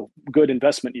or good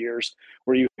investment years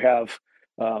where you have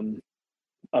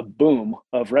a boom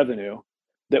of revenue,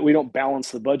 that we don't balance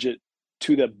the budget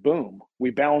to the boom. We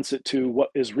balance it to what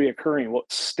is reoccurring,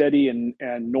 what's steady and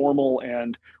normal,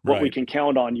 and what we can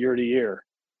count on year to year.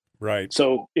 Right.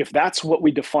 So if that's what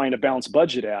we define a balanced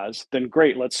budget as, then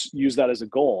great, let's use that as a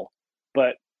goal.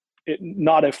 But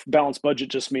not if balanced budget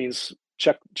just means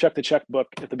check the checkbook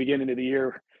at the beginning of the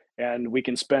year and we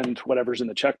can spend whatever's in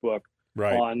the checkbook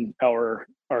on our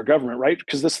government, right?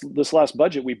 Because this last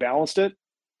budget, we balanced it.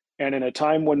 And in a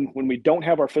time when we don't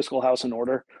have our fiscal house in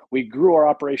order, we grew our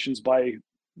operations by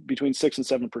between 6 and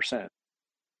 7%.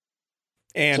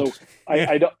 And so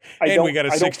we got a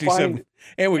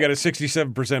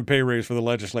 67% pay raise for the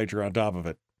legislature on top of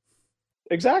it.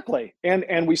 Exactly.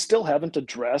 And we still haven't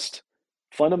addressed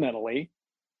fundamentally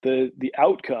the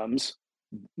outcomes,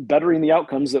 bettering the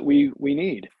outcomes that we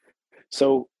need.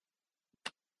 So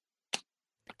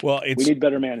we need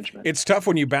better management. It's tough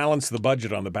when you balance the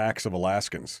budget on the backs of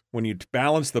Alaskans. When you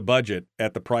balance the budget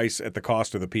at the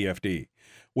cost of the PFD,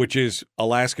 which is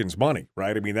Alaskans' money,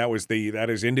 right? I mean, that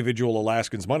is individual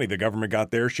Alaskans' money. The government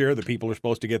got their share. The people are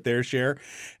supposed to get their share.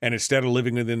 And instead of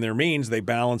living within their means, they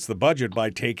balance the budget by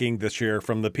taking the share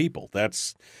from the people.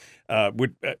 That's,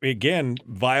 again,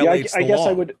 violates the law.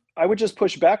 I guess I would just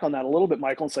push back on that a little bit,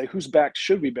 Michael, and say, whose back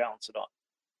should we balance it on?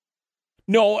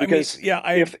 No, because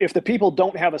if the people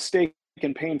don't have a stake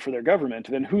in paying for their government,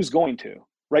 then who's going to?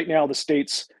 Right now, the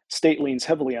state leans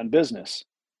heavily on business.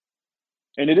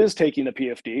 And it is taking the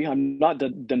PFD. I'm not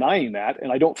denying that.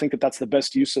 And I don't think that that's the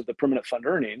best use of the permanent fund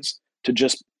earnings to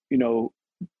just,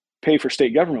 pay for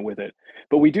state government with it.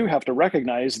 But we do have to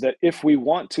recognize that if we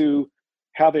want to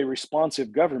have a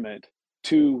responsive government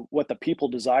to what the people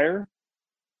desire,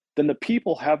 then the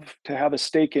people have to have a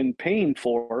stake in paying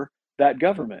for that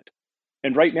government.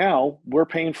 And right now, we're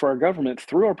paying for our government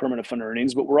through our permanent fund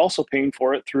earnings, but we're also paying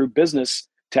for it through business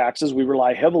taxes. We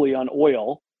rely heavily on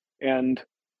oil and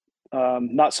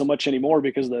not so much anymore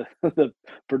because the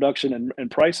production and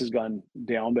price has gone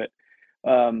down, but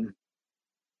and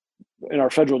our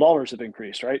federal dollars have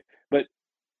increased, right? But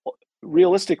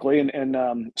realistically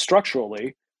and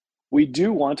structurally, we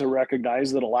do want to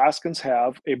recognize that Alaskans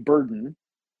have a burden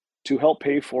to help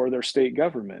pay for their state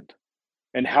government.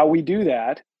 And how we do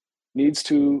that needs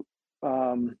to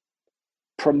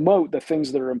promote the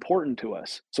things that are important to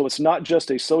us. So it's not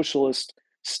just a socialist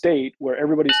state where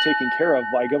everybody's taken care of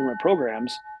by government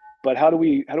programs, but how do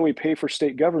we pay for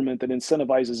state government that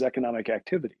incentivizes economic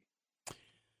activity?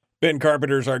 Ben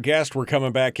Carpenter's our guest. We're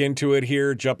coming back into it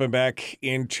here, jumping back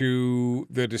into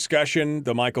the discussion,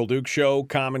 the Michael Duke Show,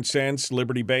 common sense,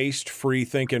 liberty-based,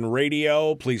 free-thinking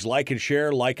radio. Please like and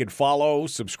share, like and follow,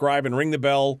 subscribe and ring the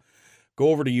bell. Go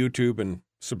over to YouTube and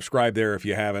subscribe there if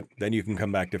you haven't. Then you can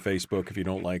come back to Facebook if you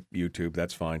don't like YouTube.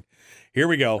 That's fine. Here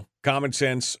we go. Common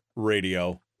Sense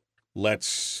Radio.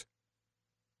 Let's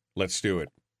do it.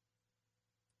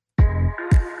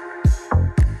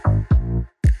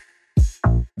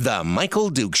 The Michael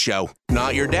Duke Show.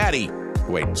 Not your daddy.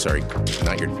 Wait, sorry.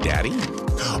 Not your daddy?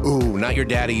 Ooh, not your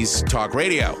daddy's talk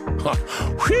radio.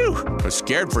 Whew. I was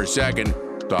scared for a second.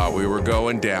 Thought we were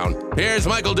going down. Here's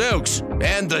Michael Dukes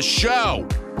and the show.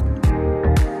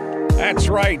 That's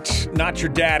right. Not your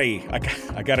daddy.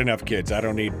 I got enough kids. I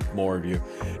don't need more of you.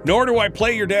 Nor do I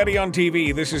play your daddy on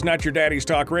TV. This is not your daddy's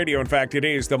talk radio. In fact, it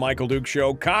is the Michael Duke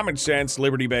Show. Common sense,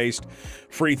 liberty-based,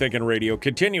 free-thinking radio.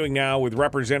 Continuing now with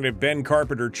Representative Ben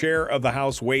Carpenter, chair of the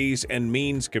House Ways and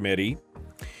Means Committee.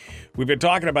 We've been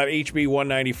talking about HB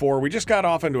 194. We just got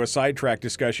off into a sidetrack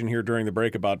discussion here during the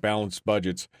break about balanced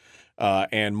budgets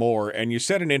and more. And you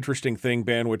said an interesting thing,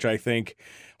 Ben, which I think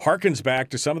harkens back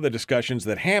to some of the discussions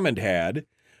that Hammond had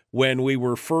when we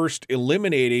were first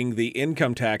eliminating the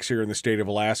income tax here in the state of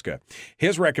Alaska.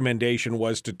 His recommendation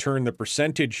was to turn the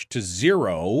percentage to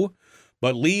 0,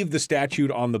 but leave the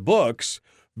statute on the books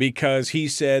because he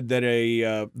said that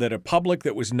a public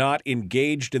that was not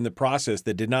engaged in the process,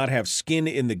 that did not have skin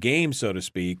in the game, so to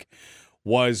speak,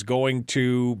 was going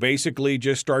to basically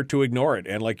just start to ignore it.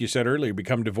 And like you said earlier,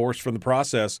 become divorced from the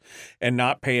process and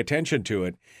not pay attention to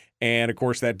it. And of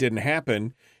course, that didn't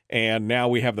happen. And now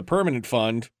we have the permanent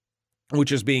fund,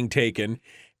 which is being taken.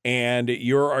 And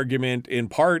your argument in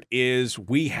part is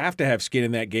we have to have skin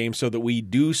in that game so that we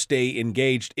do stay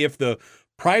engaged. If the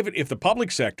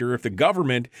public sector, if the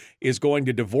government is going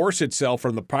to divorce itself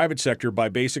from the private sector by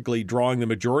basically drawing the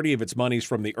majority of its monies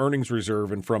from the earnings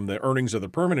reserve and from the earnings of the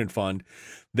permanent fund,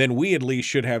 then we at least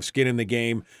should have skin in the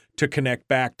game to connect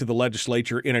back to the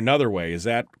legislature in another way. Is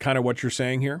that kind of what you're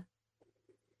saying here?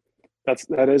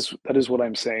 That is what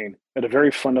I'm saying. At a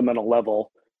very fundamental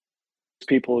level,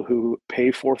 people who pay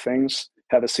for things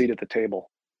have a seat at the table.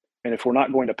 And if we're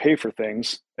not going to pay for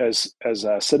things as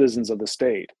citizens of the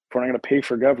state, if we're not going to pay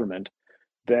for government,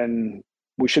 then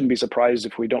we shouldn't be surprised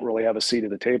if we don't really have a seat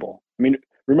at the table. I mean,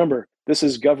 remember, this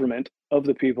is government of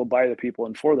the people, by the people,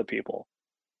 and for the people.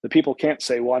 The people can't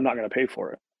say, well, I'm not going to pay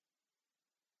for it.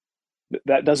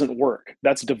 That doesn't work.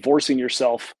 That's divorcing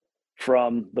yourself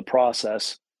from the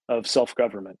process of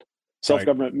self-government.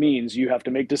 Self-government means you have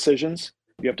to make decisions,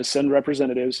 you have to send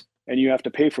representatives, and you have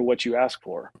to pay for what you ask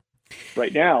for.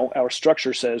 Right now, our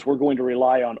structure says we're going to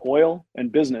rely on oil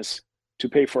and business to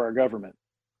pay for our government.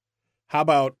 How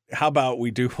about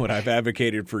we do what I've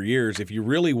advocated for years? If you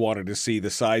really wanted to see the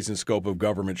size and scope of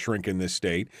government shrink in this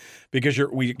state, because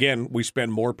we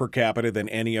spend more per capita than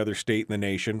any other state in the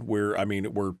nation.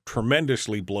 We're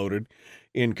tremendously bloated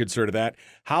in concern of that.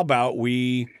 How about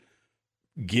we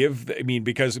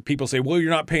because people say, well, you're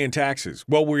not paying taxes.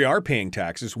 Well, we are paying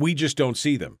taxes. We just don't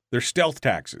see them. They're stealth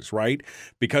taxes, right?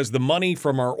 Because the money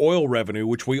from our oil revenue,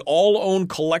 which we all own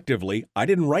collectively, I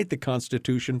didn't write the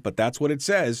Constitution, but that's what it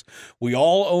says. We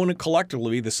all own it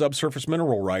collectively, the subsurface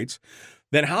mineral rights.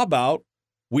 Then how about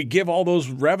we give all those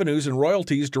revenues and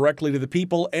royalties directly to the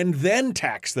people and then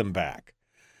tax them back?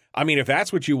 I mean, if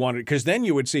that's what you wanted, because then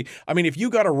you would see, if you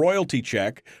got a royalty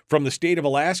check from the state of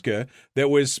Alaska that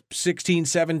was $16,000,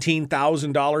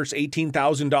 $17,000,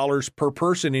 $18,000 per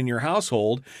person in your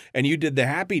household, and you did the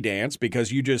happy dance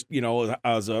because you just,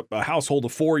 as a household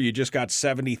of four, you just got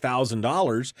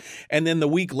 $70,000. And then the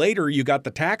week later, you got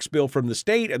the tax bill from the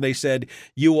state and they said,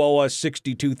 you owe us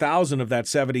 $62,000 of that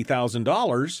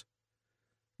 $70,000.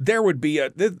 There would be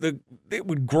it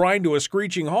would grind to a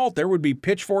screeching halt. There would be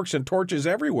pitchforks and torches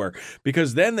everywhere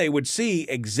because then they would see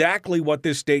exactly what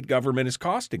this state government is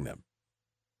costing them.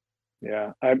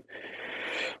 Yeah, I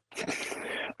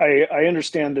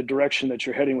understand the direction that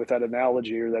you're heading with that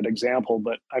analogy or that example,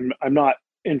 but I'm not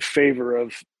in favor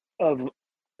of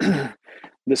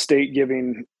the state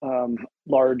giving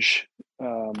large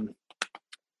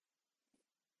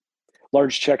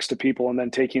checks to people and then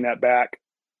taking that back.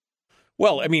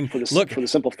 Well, for the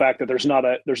simple fact that there's not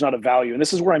a value, and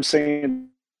this is where I'm saying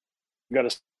you got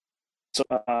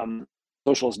a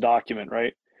socialist document,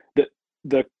 right?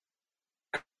 The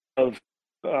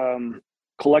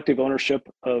collective ownership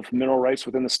of mineral rights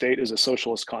within the state is a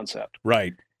socialist concept,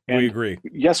 right? And we agree.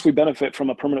 Yes, we benefit from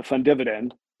a permanent fund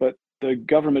dividend, but the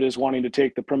government is wanting to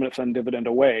take the permanent fund dividend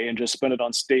away and just spend it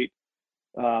on state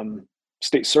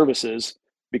services,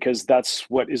 because that's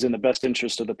what is in the best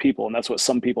interest of the people. And that's what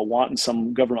some people want and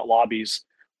some government lobbies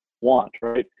want,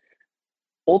 right?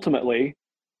 Ultimately,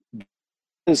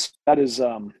 that is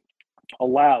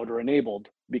allowed or enabled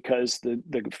because the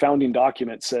founding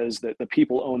document says that the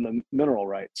people own the mineral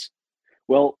rights.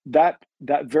 Well, that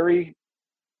very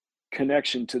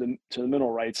connection to the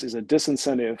mineral rights is a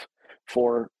disincentive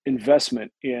for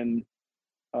investment in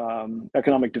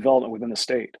economic development within the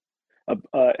state.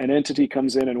 An entity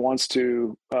comes in and wants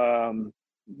to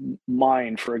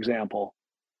mine, for example.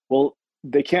 Well,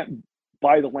 they can't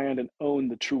buy the land and own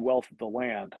the true wealth of the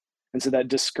land. And so that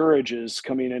discourages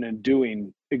coming in and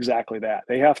doing exactly that.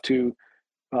 They have to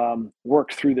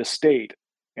work through the state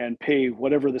and pay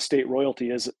whatever the state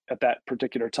royalty is at that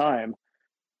particular time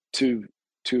to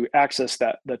access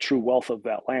the true wealth of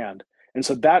that land. And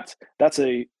so that's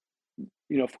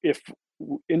if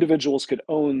individuals could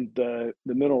own the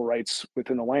mineral rights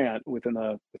within the land, within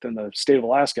the state of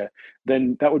Alaska,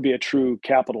 then that would be a true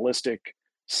capitalistic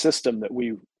system that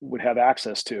we would have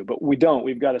access to. But we don't.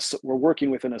 We're working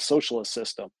within a socialist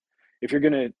system. If you're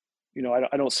going to,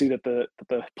 I don't see that the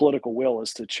political will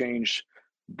is to change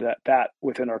that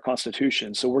within our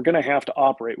Constitution. So we're going to have to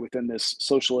operate within this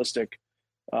socialistic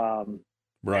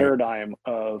paradigm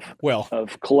of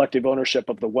collective ownership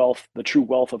of the wealth, the true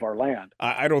wealth of our land.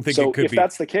 I don't think so. It could if be.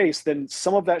 That's the case, then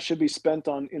some of that should be spent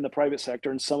in the private sector,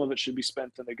 and some of it should be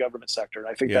spent in the government sector. And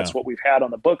I think that's what we've had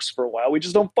on the books for a while. We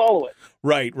just don't follow it.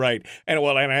 Right. And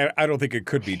I don't think it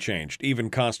could be changed, even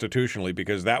constitutionally,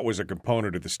 because that was a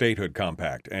component of the statehood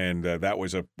compact, and that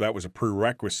was a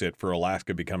prerequisite for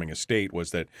Alaska becoming a state,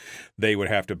 was that they would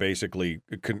have to basically,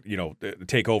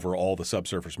 take over all the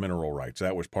subsurface mineral rights.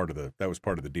 That was part of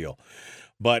the deal.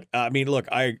 But look,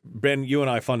 Ben, you and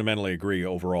I fundamentally agree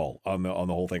overall on the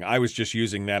whole thing. I was just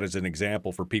using that as an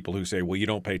example for people who say, well, you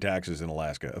don't pay taxes in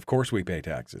Alaska. Of course we pay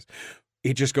taxes.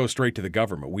 It just goes straight to the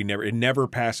government. It never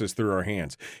passes through our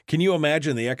hands. Can you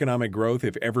imagine the economic growth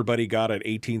if everybody got an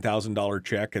 $18,000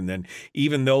 check, and then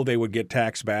even though they would get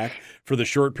taxed back for the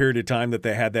short period of time that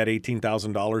they had that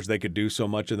 $18,000, they could do so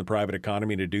much in the private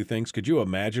economy to do things? Could you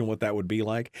imagine what that would be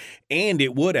like? And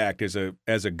it would act as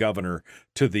a governor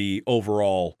to the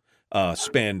overall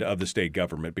spend of the state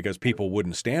government, because people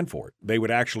wouldn't stand for it. They would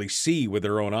actually see with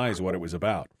their own eyes what it was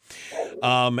about.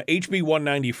 HB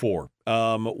 194.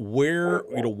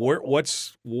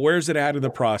 Where's it at in the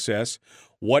process?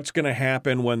 What's going to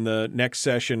happen when the next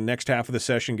half of the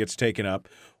session gets taken up?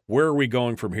 Where are we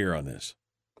going from here on this?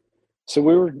 So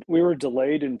we were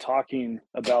delayed in talking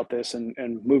about this and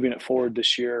moving it forward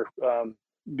this year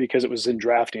because it was in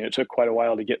drafting. It took quite a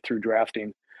while to get through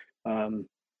drafting.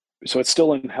 So it's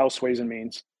still in House Ways and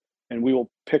Means, and we will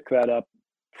pick that up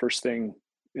first thing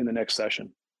in the next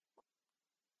session.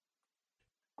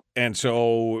 And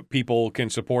so people can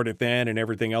support it then and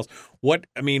everything else. What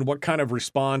kind of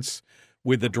response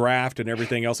with the draft and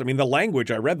everything else? I mean, the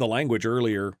language, I read the language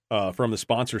earlier from the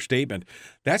sponsor statement.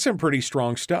 That's some pretty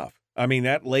strong stuff. I mean,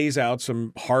 that lays out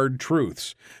some hard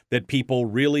truths that people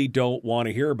really don't want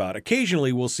to hear about.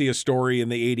 Occasionally, we'll see a story in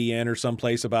the ADN or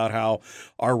someplace about how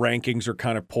our rankings are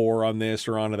kind of poor on this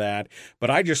or on that. But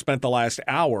I just spent the last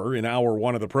hour, in hour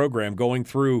one of the program, going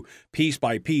through piece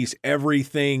by piece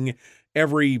everything,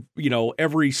 every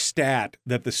stat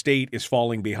that the state is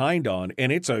falling behind on, and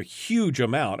it's a huge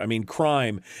amount. I mean,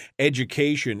 crime,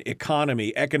 education,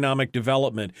 economy, economic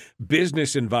development,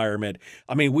 business environment.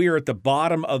 I mean, we are at the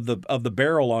bottom of the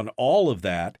barrel on all of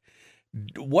that.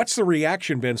 What's the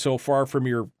reaction been so far from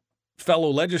your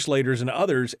fellow legislators and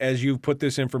others as you've put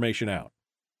this information out?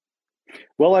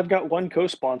 Well, I've got one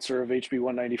co-sponsor of HB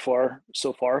 194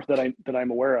 so far that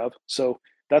I'm aware of, so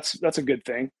that's a good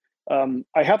thing.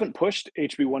 I haven't pushed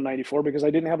HB 194 because I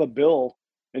didn't have a bill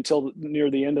until near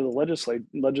the end of the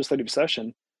legislative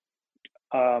session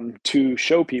to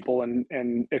show people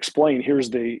and explain here's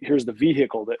the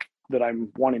vehicle that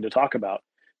I'm wanting to talk about.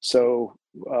 So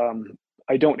we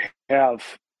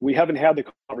haven't had the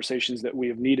conversations that we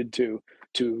have needed to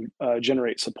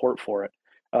generate support for it.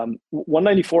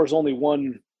 194 is only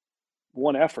one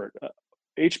effort.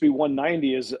 HB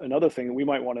 190 is another thing that we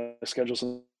might want to schedule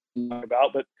some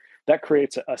about, but that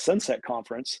creates a sunset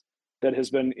conference that has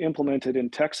been implemented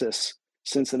in Texas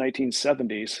since the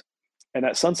 1970s. And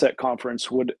that sunset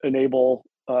conference would enable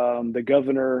the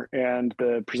governor and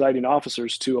the presiding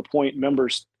officers to appoint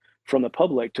members from the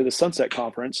public to the sunset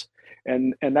conference.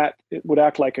 And that it would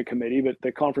act like a committee, but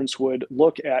the conference would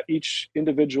look at each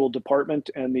individual department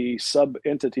and the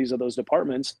sub-entities of those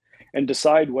departments and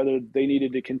decide whether they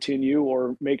needed to continue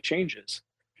or make changes.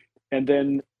 And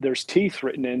then there's teeth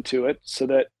written into it so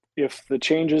that if the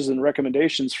changes and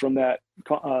recommendations from that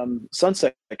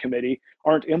sunset committee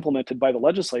aren't implemented by the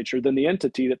legislature, then the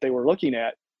entity that they were looking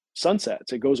at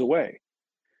sunsets, it goes away.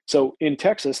 So in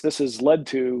Texas, this has led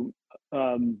to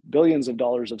billions of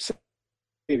dollars of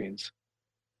savings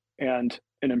and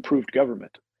an improved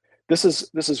government. This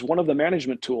is one of the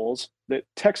management tools that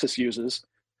Texas uses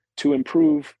to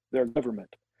improve their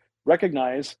government.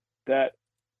 Recognize that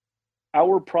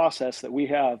our process that we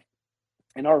have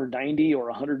in our 90 or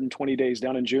 120 days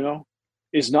down in Juneau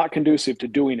is not conducive to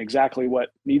doing exactly what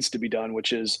needs to be done,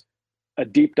 which is a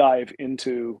deep dive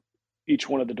into each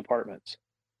one of the departments.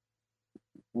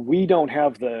 We don't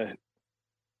have the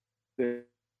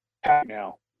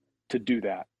now to do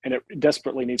that, and it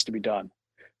desperately needs to be done.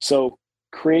 So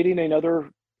creating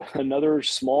another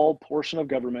small portion of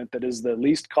government that is the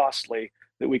least costly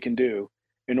that we can do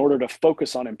in order to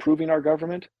focus on improving our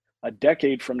government, a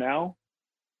decade from now,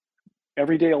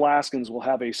 everyday Alaskans will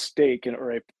have a stake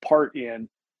or a part in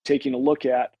taking a look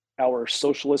at our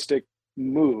socialistic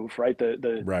move, right?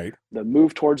 The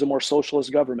move towards a more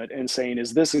socialist government and saying,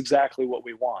 is this exactly what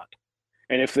we want?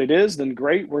 And if it is, then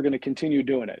great, we're going to continue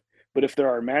doing it. But if there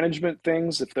are management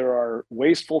things, if there are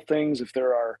wasteful things, if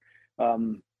there are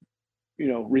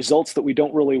results that we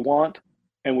don't really want,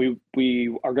 and we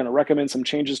are going to recommend some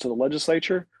changes to the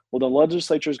legislature, well, the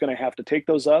legislature is going to have to take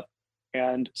those up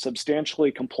and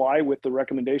substantially comply with the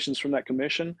recommendations from that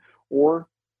commission, or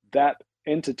that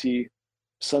entity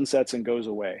sunsets and goes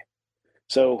away.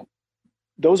 So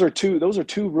those are two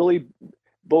really,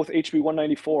 both HB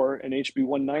 194 and HB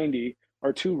 190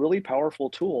 are two really powerful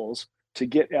tools to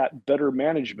get at better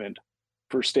management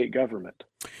for state government.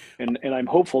 And I'm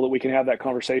hopeful that we can have that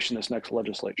conversation this next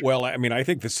legislature. Well, I mean, I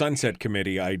think the Sunset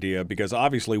Committee idea, because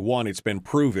obviously, one, it's been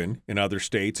proven in other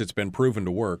states, it's been proven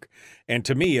to work. And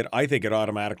to me, I think it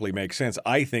automatically makes sense.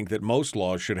 I think that most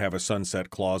laws should have a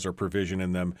sunset clause or provision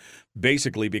in them,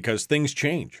 basically because things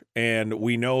change. And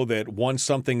we know that once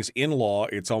something's in law,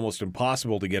 it's almost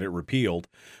impossible to get it repealed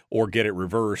or get it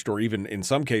reversed, or even in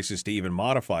some cases to even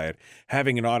modify it.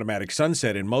 Having an automatic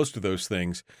sunset in most of those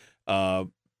things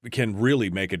can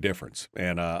really make a difference,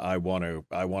 and I want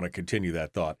to continue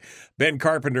that thought. Ben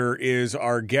Carpenter is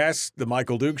our guest, The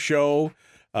Michael Dukes Show.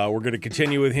 We're going to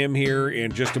continue with him here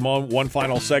in just a moment. One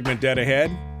final segment dead ahead.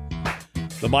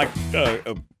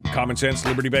 The Common Sense,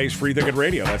 Liberty-Based, Free Thinking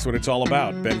Radio. That's what it's all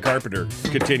about. Ben Carpenter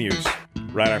continues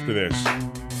right after this.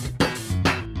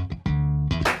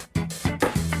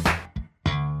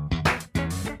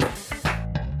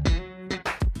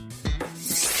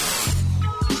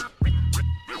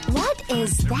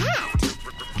 is that?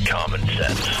 Common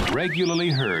sense. Regularly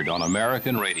heard on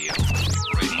American radio.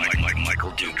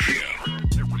 Michael Duke Show.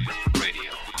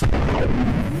 Radio.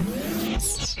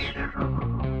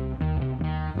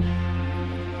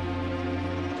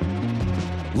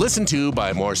 Listened to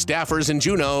by more staffers in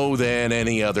Juneau than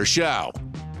any other show,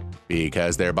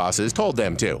 because their bosses told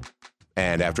them to.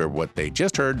 And after what they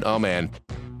just heard, oh man,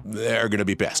 they're going to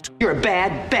be pissed. You're a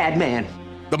bad, bad man.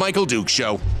 The Michael Duke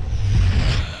Show.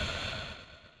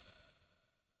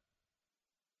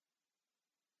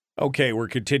 Okay, we're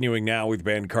continuing now with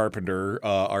Ben Carpenter,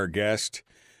 our guest.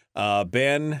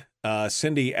 Ben,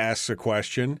 Cindy asks a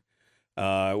question,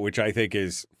 which I think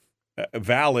is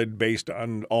valid based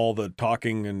on all the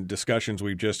talking and discussions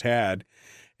we've just had.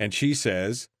 And she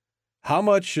says, how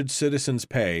much should citizens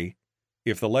pay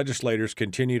if the legislators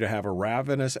continue to have a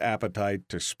ravenous appetite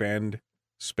to spend?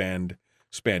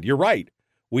 You're right.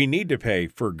 We need to pay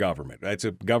for government. That's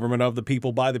a government of the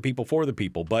people, by the people, for the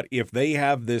people. But if they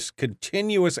have this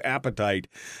continuous appetite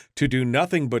to do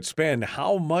nothing but spend,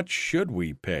 how much should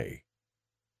we pay?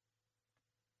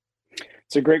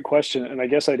 It's a great question, and I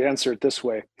guess I'd answer it this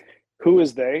way. Who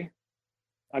is they?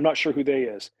 I'm not sure who they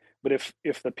is. But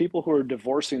if the people who are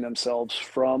divorcing themselves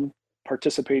from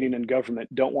participating in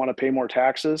government don't want to pay more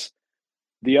taxes,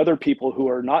 the other people who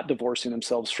are not divorcing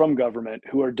themselves from government,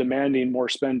 who are demanding more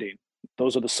spending,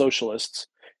 those are the socialists,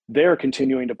 they're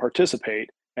continuing to participate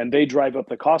and they drive up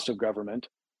the cost of government,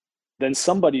 then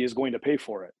somebody is going to pay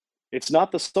for it. It's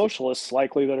not the socialists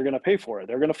likely that are going to pay for it.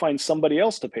 They're going to find somebody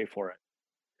else to pay for it.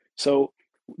 So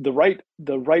the right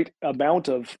amount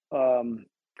of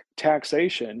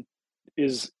taxation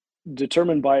is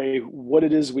determined by what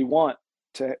it is we want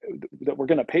that we're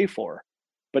going to pay for.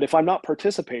 But if I'm not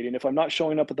participating, if I'm not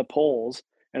showing up at the polls,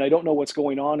 and I don't know what's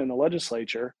going on in the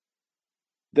legislature,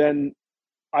 then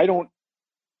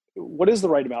what is the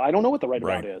right amount? I don't know what the right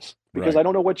amount is, because I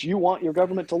don't know what you want your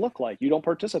government to look like. You don't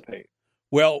participate.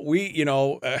 Well, we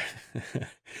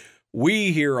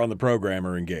here on the program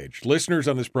are engaged. Listeners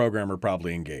on this program are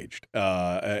probably engaged,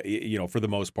 for the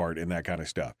most part in that kind of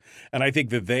stuff. And I think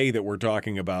the they that we're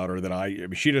talking about, or that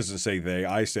she doesn't say they,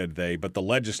 I said they, but the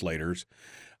legislators,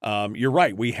 you're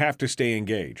right. We have to stay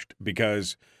engaged,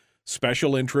 because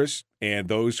special interests and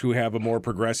those who have a more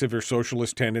progressive or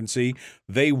socialist tendency,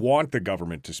 they want the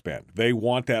government to spend. They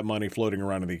want that money floating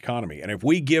around in the economy. And if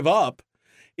we give up,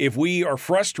 if we are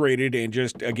frustrated and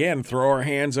just, again, throw our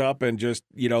hands up and just,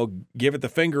 give it the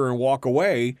finger and walk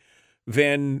away,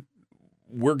 then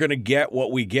we're going to get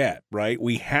what we get, right?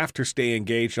 We have to stay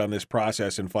engaged on this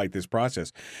process and fight this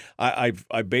process. I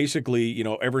basically,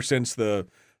 ever since the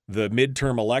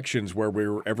midterm elections, where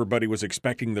everybody was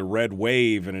expecting the red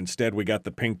wave and instead we got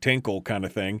the pink tinkle kind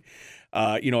of thing,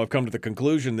 I've come to the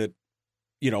conclusion that,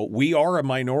 we are a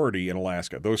minority in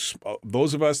Alaska.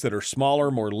 Those of us that are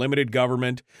smaller, more limited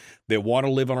government, that want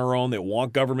to live on our own, that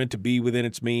want government to be within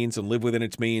its means and live within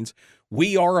its means,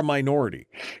 we are a minority.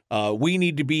 We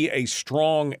need to be a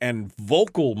strong and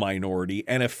vocal minority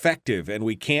and effective, and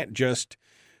we can't just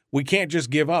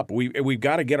give up. We've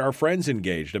got to get our friends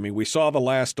engaged. I mean, we saw the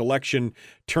last election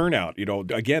turnout,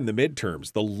 again, the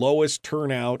midterms, the lowest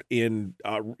turnout in,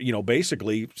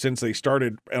 basically since they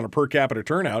started on a per capita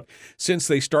turnout, since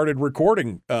they started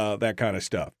recording that kind of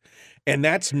stuff. And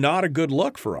that's not a good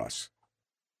look for us.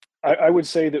 I would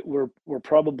say that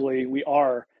we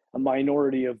are a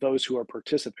minority of those who are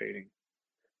participating,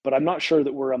 but I'm not sure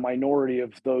that we're a minority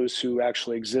of those who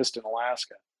actually exist in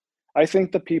Alaska. I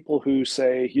think the people who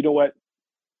say, you know what,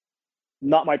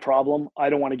 not my problem, I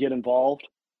don't want to get involved,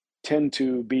 tend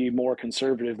to be more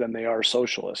conservative than they are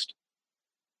socialist.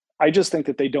 I just think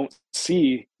that they don't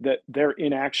see that their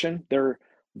inaction, their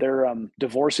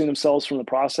divorcing themselves from the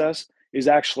process is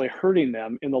actually hurting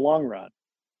them in the long run.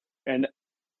 And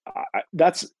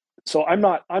so I'm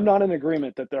not in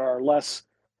agreement that there are less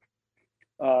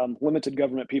limited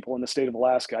government people in the state of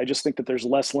Alaska. I just think that there's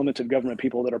less limited government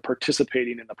people that are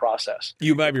participating in the process.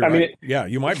 You might be right.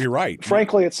 You might be right.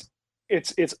 Frankly, it's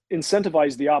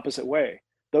incentivized the opposite way.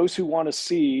 Those who want to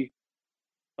see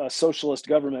a socialist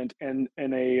government and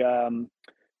a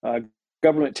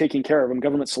government taking care of them,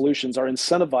 government solutions, are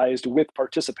incentivized with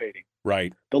participating.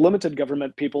 Right. The limited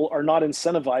government people are not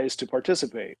incentivized to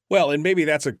participate. Well, and maybe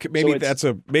that's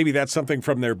something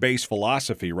from their base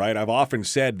philosophy, right? I've often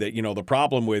said that, the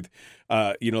problem with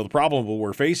the problem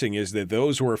we're facing is that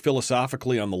those who are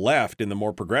philosophically on the left in the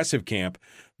more progressive camp,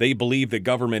 they believe that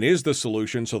government is the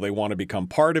solution, so they want to become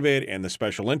part of it, and the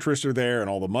special interests are there,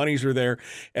 and all the monies are there.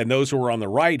 And those who are on the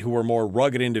right, who are more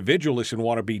rugged individualists and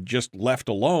want to be just left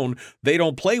alone, they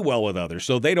don't play well with others,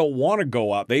 so they don't want to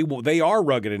go out. They are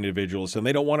rugged individualists. individualists, and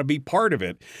they don't want to be part of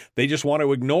it. They just want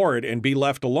to ignore it and be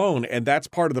left alone, and that's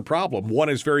part of the problem. One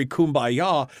is very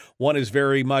kumbaya. One is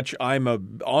very much I'm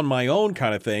on my own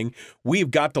kind of thing.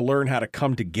 We've got to learn how to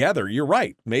come together. You're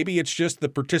right. Maybe it's just the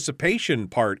participation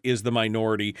part is the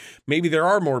minority. Maybe there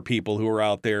are more people who are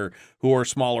out there who are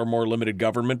smaller, more limited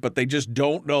government, but they just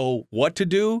don't know what to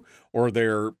do, or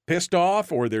they're pissed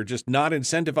off, or they're just not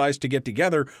incentivized to get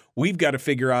together. We've got to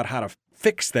figure out how to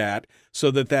fix that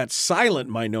so that that silent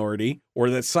minority,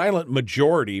 or that silent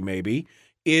majority maybe,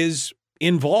 is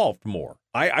involved more.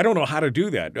 I don't know how to do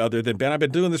that other than, Ben, I've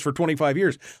been doing this for 25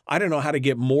 years. I don't know how to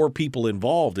get more people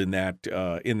involved in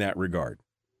that regard.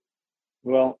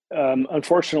 Well,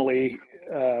 unfortunately,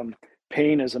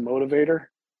 pain is a motivator,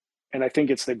 and I think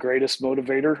it's the greatest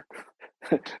motivator,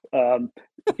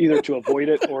 either to avoid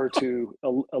it or to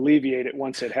alleviate it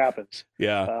once it happens.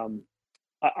 Yeah.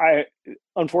 I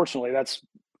unfortunately, that's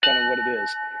kind of what it is.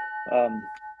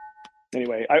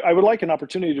 Anyway, I would like an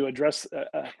opportunity to address,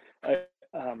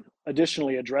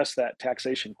 additionally address that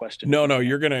taxation question. No,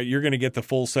 you're gonna get the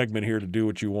full segment here to do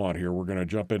what you want here. We're gonna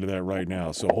jump into that right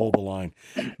now, so hold the line.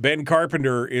 Ben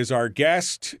Carpenter is our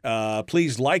guest.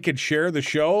 Please like and share the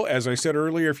show. As I said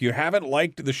earlier, if you haven't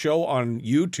liked the show on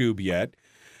YouTube yet,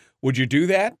 would you do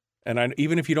that? And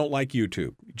even if you don't like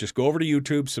YouTube, just go over to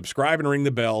YouTube, subscribe, and ring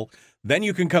the bell. Then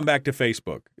you can come back to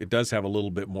Facebook. It does have a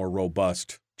little bit more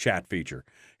robust chat feature.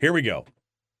 Here we go.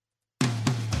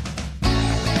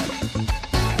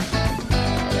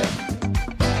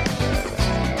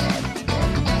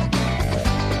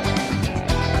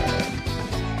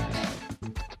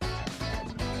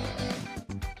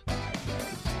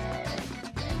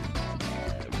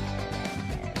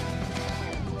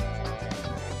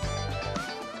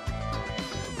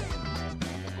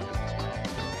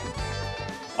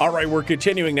 All right, we're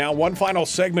continuing now. One final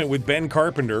segment with Ben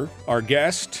Carpenter, our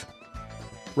guest,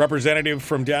 representative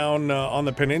from down on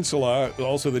the peninsula,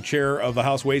 also the chair of the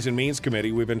House Ways and Means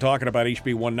Committee. We've been talking about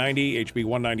HB 190, HB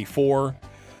 194.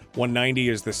 190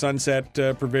 is the Sunset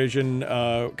Provision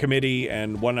Committee,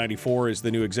 and 194 is the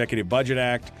new Executive Budget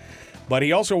Act. But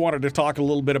he also wanted to talk a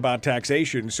little bit about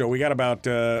taxation, so we got about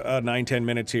 9-10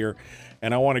 minutes here.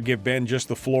 And I want to give Ben just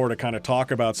the floor to kind of talk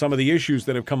about some of the issues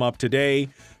that have come up today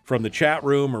from the chat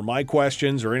room, or my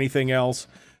questions, or anything else.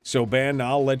 So Ben,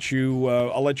 I'll let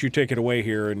you take it away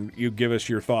here, and you give us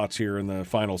your thoughts here in the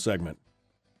final segment.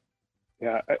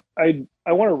 Yeah, I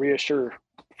want to reassure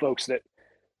folks that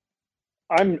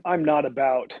I'm not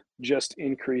about just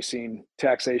increasing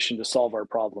taxation to solve our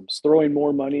problems. Throwing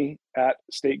more money at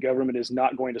state government is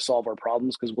not going to solve our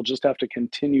problems, because we'll just have to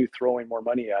continue throwing more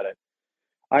money at it.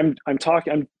 I'm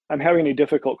having a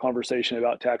difficult conversation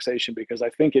about taxation because I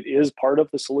think it is part of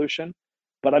the solution,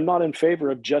 but I'm not in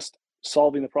favor of just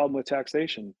solving the problem with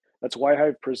taxation. That's why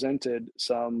I've presented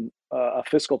a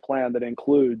fiscal plan that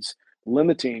includes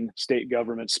limiting state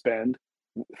government spend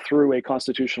through a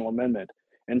constitutional amendment,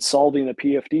 and solving the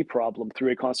PFD problem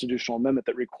through a constitutional amendment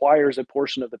that requires a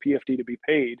portion of the PFD to be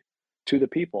paid to the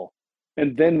people.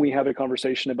 And then we have a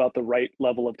conversation about the right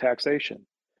level of taxation.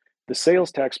 The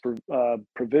sales tax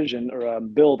provision or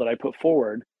bill that I put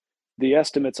forward, the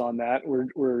estimates on that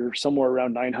were somewhere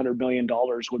around $900 million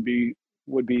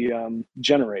would be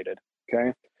generated.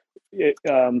 Okay,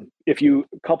 if you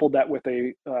coupled that with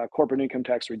a corporate income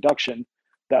tax reduction,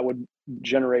 that would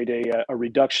generate a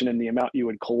reduction in the amount you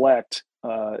would collect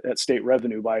at state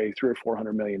revenue by $300 or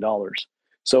 $400 million.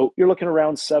 So you're looking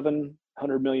around $700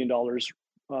 million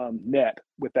net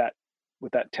with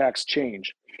that tax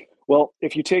change. Well,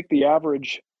 if you take the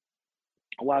average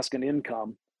Alaskan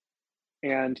income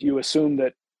and you assume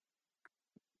that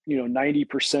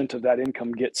 90% of that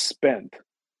income gets spent,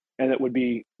 and it would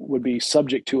be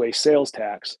subject to a sales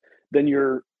tax, then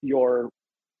your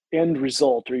end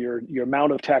result, or your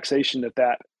amount of taxation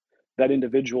that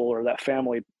individual or that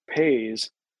family pays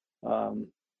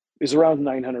is around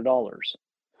 $900.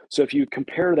 So if you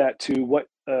compare that to what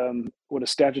a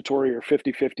statutory or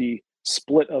 50-50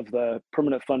 split of the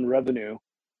permanent fund revenue,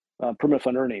 permanent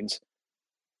fund earnings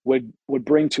would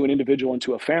bring to an individual and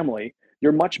to a family,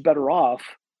 you're much better off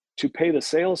to pay the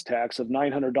sales tax of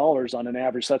 $900 on an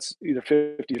average. That's either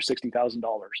 $50,000 or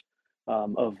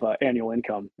 $60,000 of annual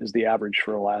income is the average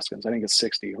for Alaskans. I think it's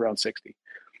around 60.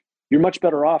 You're much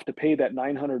better off to pay that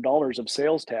 $900 of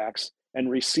sales tax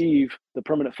and receive the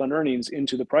permanent fund earnings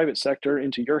into the private sector,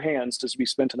 into your hands to be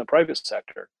spent in the private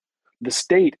sector. The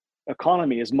state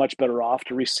economy is much better off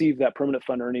to receive that permanent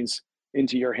fund earnings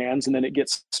into your hands, and then it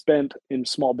gets spent in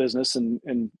small business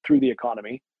and through the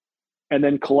economy, and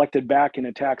then collected back in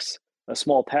a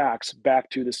small tax back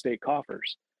to the state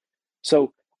coffers.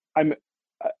 So I'm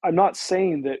not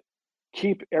saying that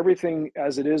keep everything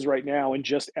as it is right now and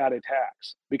just add a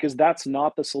tax, because that's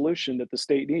not the solution that the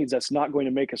state needs. That's not going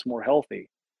to make us more healthy.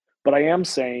 But I am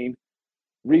saying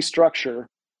restructure.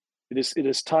 It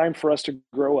is time for us to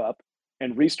grow up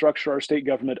and restructure our state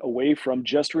government away from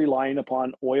just relying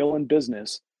upon oil and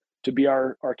business to be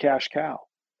our cash cow.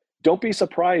 Don't be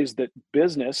surprised that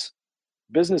business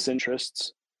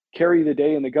interests carry the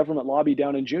day in the government lobby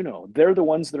down in Juneau. They're the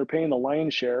ones that are paying the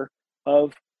lion's share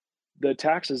of the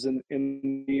taxes in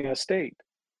the state.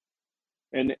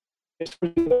 And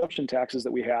consumption taxes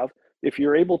that we have, if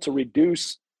you're able to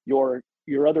reduce your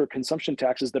other consumption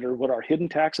taxes that are what our hidden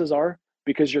taxes are,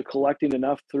 because you're collecting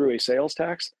enough through a sales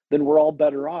tax, then we're all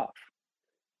better off.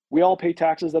 We all pay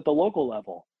taxes at the local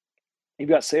level. You've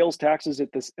got sales taxes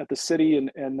at the city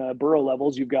and borough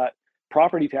levels. You've got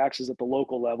property taxes at the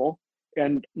local level.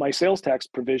 And my sales tax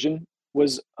provision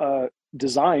was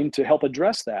designed to help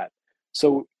address that.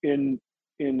 So in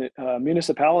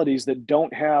municipalities that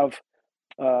don't have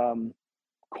oil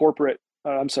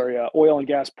and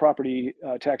gas property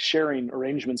tax sharing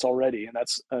arrangements already, and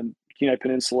that's Kenai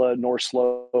Peninsula, North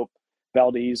Slope,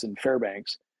 Valdez, and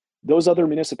Fairbanks. Those other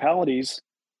municipalities,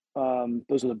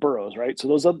 those are the boroughs, right? So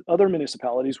those other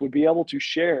municipalities would be able to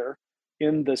share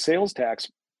in the sales tax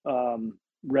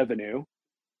revenue,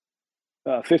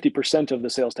 50% of the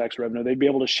sales tax revenue they'd be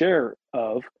able to share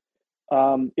of,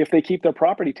 if they keep their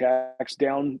property tax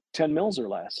down 10 mils or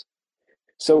less.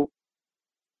 So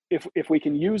if we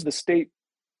can use the state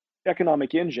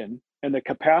economic engine and the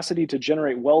capacity to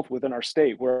generate wealth within our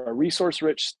state, we're a resource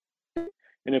rich,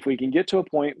 and if we can get to a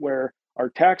point where our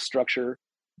tax structure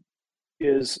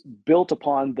is built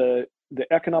upon the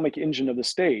economic engine of the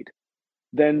state,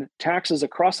 then taxes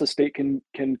across the state can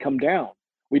come down.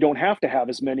 We don't have to have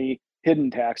as many hidden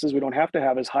taxes. We don't have to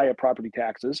have as high a property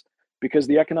taxes, because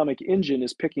the economic engine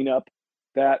is picking up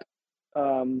that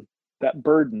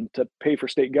burden to pay for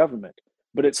state government.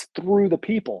 But it's through the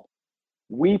people.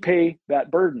 We pay that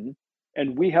burden,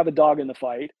 and we have a dog in the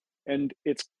fight. And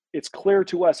it's clear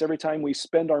to us every time we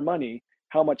spend our money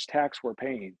how much tax we're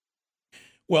paying.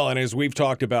 Well, and as we've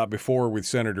talked about before with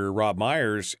Senator Rob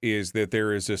Myers, is that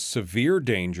there is a severe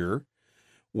danger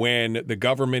when the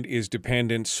government is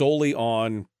dependent solely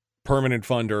on permanent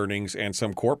fund earnings and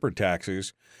some corporate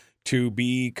taxes to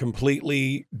be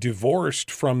completely divorced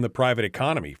from the private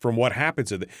economy, from what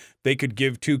happens. They could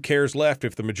give two cares left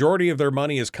if the majority of their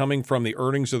money is coming from the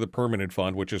earnings of the permanent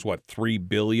fund, which is what, $3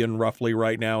 billion roughly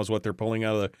right now is what they're pulling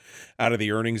out of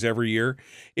the earnings every year.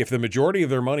 If the majority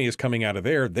of their money is coming out of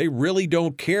there, they really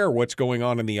don't care what's going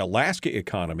on in the Alaska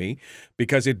economy,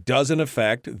 because it doesn't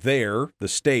affect the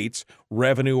state's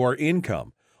revenue or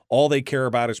income. All they care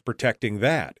about is protecting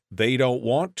that. They don't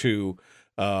want to.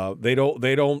 They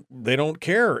don't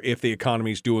care if the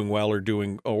economy's doing well or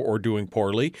doing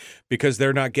poorly, because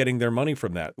they're not getting their money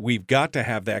from that. We've got to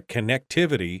have that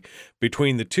connectivity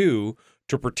between the two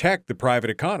to protect the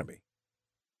private economy.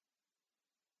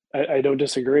 I don't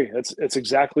disagree. It's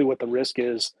exactly what the risk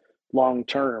is long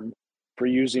term for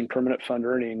using permanent fund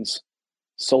earnings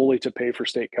solely to pay for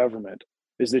state government,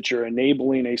 is that you're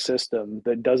enabling a system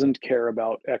that doesn't care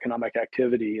about economic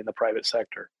activity in the private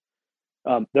sector.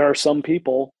 There are some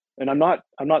people, and I'm not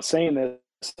saying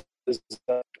this as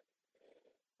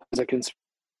a conspiracy.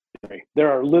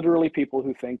 There are literally people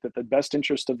who think that the best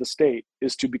interest of the state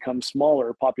is to become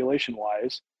smaller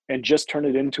population-wise and just turn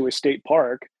it into a state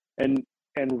park and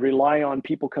rely on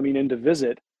people coming in to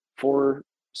visit for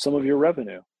some of your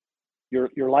revenue,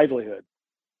 your livelihood.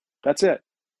 That's it.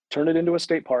 Turn it into a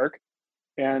state park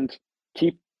and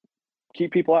keep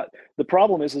people out. The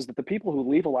problem is that the people who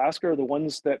leave Alaska are the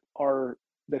ones that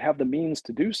have the means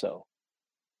to do so.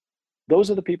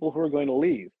 Those are the people who are going to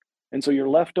leave. And so you're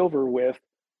left over with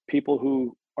people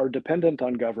who are dependent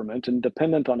on government and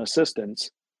dependent on assistance.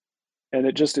 And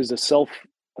it just is a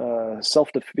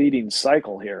self-defeating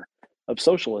cycle here of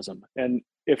socialism. And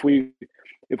if we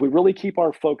really keep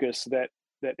our focus that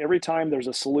every time there's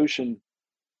a solution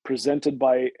presented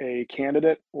by a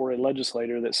candidate or a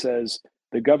legislator that says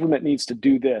the government needs to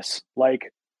do this,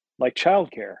 like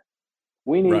childcare.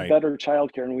 We need better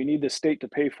childcare, and we need the state to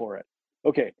pay for it.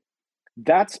 Okay,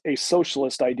 that's a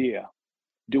socialist idea.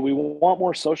 Do we want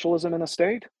more socialism in the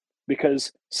state?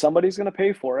 Because somebody's going to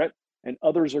pay for it, and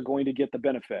others are going to get the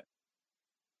benefit.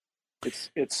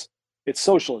 It's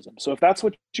socialism. So if that's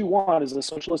what you want is a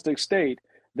socialistic state,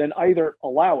 then either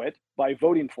allow it by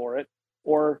voting for it,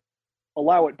 or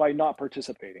allow it by not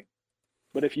participating.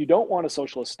 But if you don't want a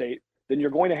socialist state, then you're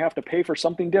going to have to pay for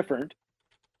something different,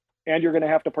 and you're going to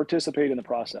have to participate in the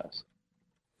process.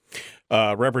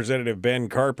 Representative Ben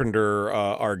Carpenter,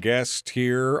 our guest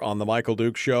here on the Michael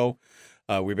Duke Show.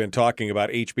 We've been talking about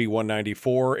HB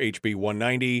 194, HB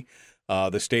 190,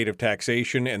 the state of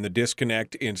taxation and the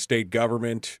disconnect in state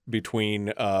government between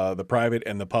the private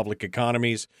and the public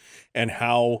economies and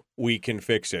how we can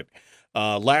fix it.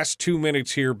 Last 2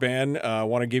 minutes here, Ben. I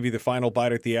want to give you the final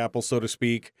bite at the apple, so to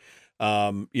speak.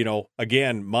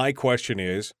 Again, my question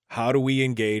is, how do we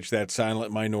engage that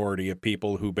silent minority of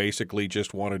people who basically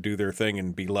just want to do their thing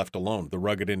and be left alone, the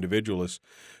rugged individualists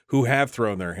who have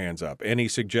thrown their hands up? Any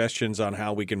suggestions on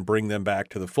how we can bring them back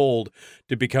to the fold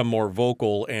to become more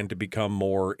vocal and to become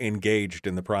more engaged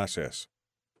in the process?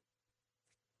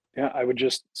 Yeah, I would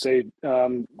just say,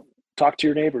 talk to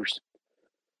your neighbors.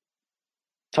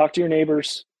 Talk to your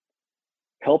neighbors,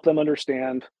 help them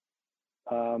understand.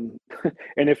 And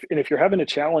if you're having a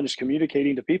challenge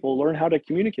communicating to people, learn how to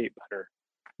communicate better.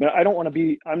 Now, I don't want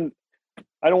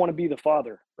to be the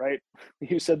father, right?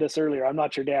 You said this earlier. I'm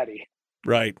not your daddy.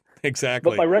 Right.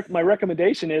 Exactly. But my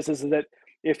recommendation is that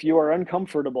if you are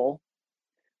uncomfortable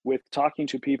with talking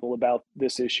to people about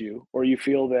this issue, or you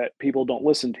feel that people don't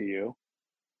listen to you,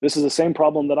 this is the same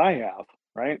problem that I have,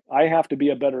 right? I have to be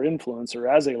a better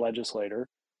influencer as a legislator.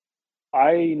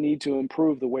 I need to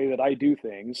improve the way that I do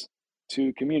things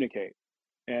to communicate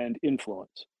and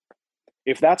influence.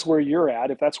 If that's where you're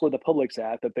at, if that's where the public's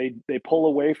at, that they pull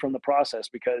away from the process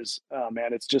because,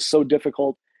 man, it's just so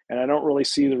difficult and I don't really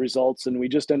see the results and we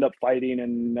just end up fighting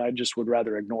and I just would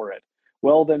rather ignore it.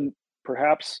 Well, then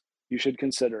perhaps you should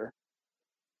consider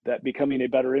that becoming a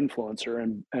better influencer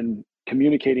and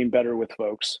communicating better with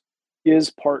folks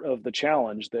is part of the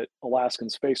challenge that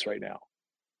Alaskans face right now.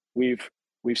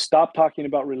 We've stopped talking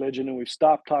about religion and we've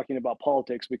stopped talking about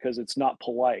politics because it's not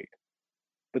polite.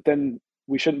 But then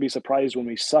we shouldn't be surprised when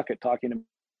we suck at talking about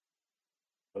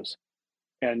those.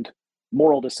 And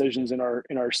moral decisions in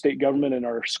our state government and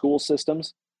our school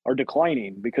systems are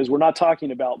declining because we're not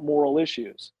talking about moral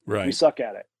issues. Right. We suck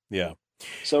at it. Yeah.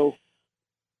 So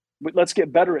let's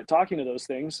get better at talking to those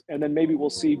things, and then maybe we'll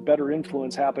see better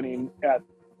influence happening at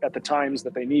the times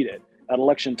that they need it, at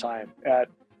election time, at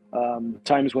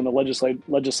times when the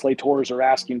legislators are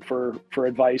asking for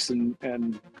advice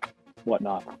and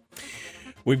whatnot.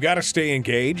 We've got to stay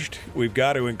engaged. We've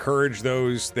got to encourage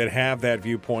those that have that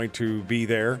viewpoint to be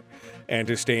there and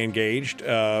to stay engaged.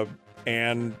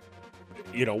 And,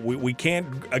 we can't,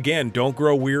 again, don't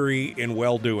grow weary in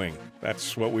well-doing.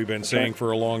 That's what we've been saying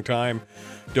for a long time.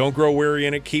 Don't grow weary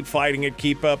in it. Keep fighting it.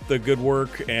 Keep up the good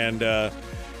work and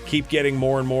keep getting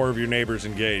more and more of your neighbors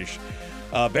engaged.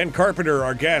 Ben Carpenter,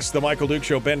 our guest, The Michael Duke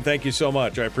Show. Ben, thank you so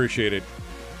much. I appreciate it.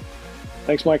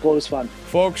 Thanks, Michael. It was fun.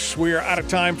 Folks, we are out of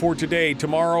time for today.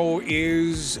 Tomorrow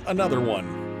is another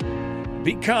one.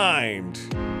 Be kind.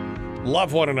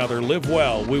 Love one another. Live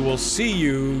well. We will see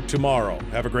you tomorrow.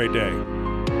 Have a great day.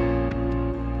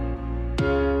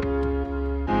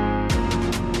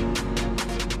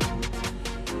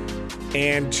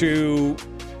 And to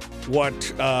what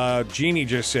Jeannie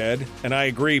just said, and I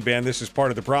agree, Ben, this is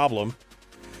part of the problem.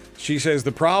 She says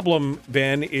the problem,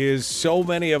 Ben, is so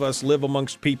many of us live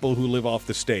amongst people who live off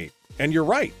the state. And you're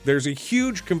right. There's a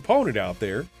huge component out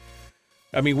there.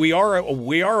 I mean, we are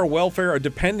a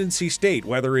dependency state,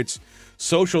 whether it's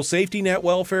social safety net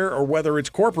welfare or whether it's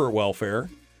corporate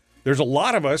welfare. There's a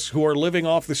lot of us who are living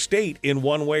off the state in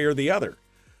one way or the other.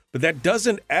 But that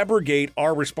doesn't abrogate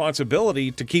our responsibility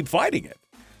to keep fighting it.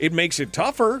 It makes it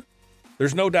tougher.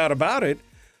 There's no doubt about it.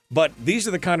 But these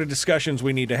are the kind of discussions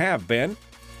we need to have, Ben.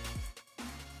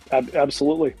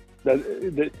 Absolutely.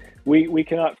 We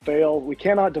cannot fail. We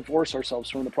cannot divorce ourselves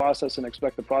from the process and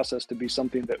expect the process to be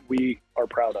something that we are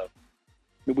proud of.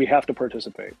 We have to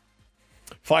participate.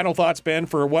 Final thoughts, Ben,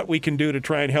 for what we can do to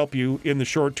try and help you in the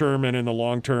short term and in the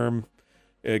long term.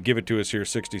 Give it to us here,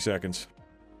 60 seconds.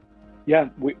 Yeah,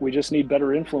 we just need better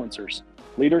influencers.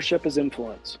 Leadership is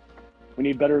influence. We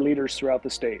need better leaders throughout the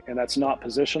state, and that's not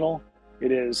positional.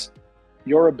 It is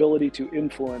your ability to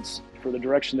influence for the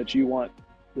direction that you want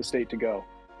the state to go.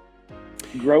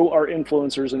 Grow our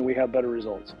influencers and we have better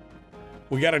results.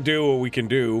 We got to do what we can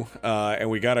do, and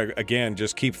we got to, again,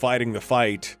 just keep fighting the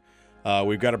fight.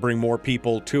 We've got to bring more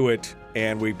people to it,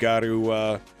 and we've got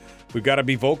to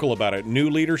be vocal about it. New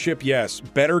leadership, yes.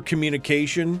 Better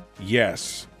communication,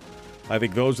 yes. I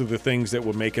think those are the things that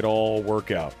would make it all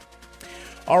work out.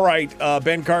 All right,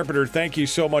 Ben Carpenter, thank you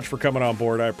so much for coming on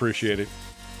board. I appreciate it.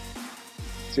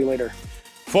 See you later.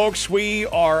 Folks, we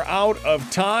are out of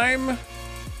time.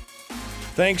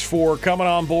 Thanks for coming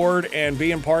on board and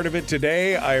being part of it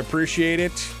today. I appreciate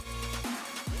it.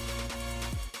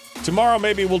 Tomorrow,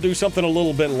 maybe we'll do something a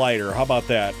little bit lighter. How about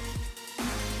that?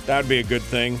 That'd be a good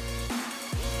thing.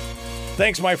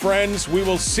 Thanks, my friends. We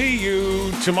will see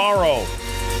you tomorrow.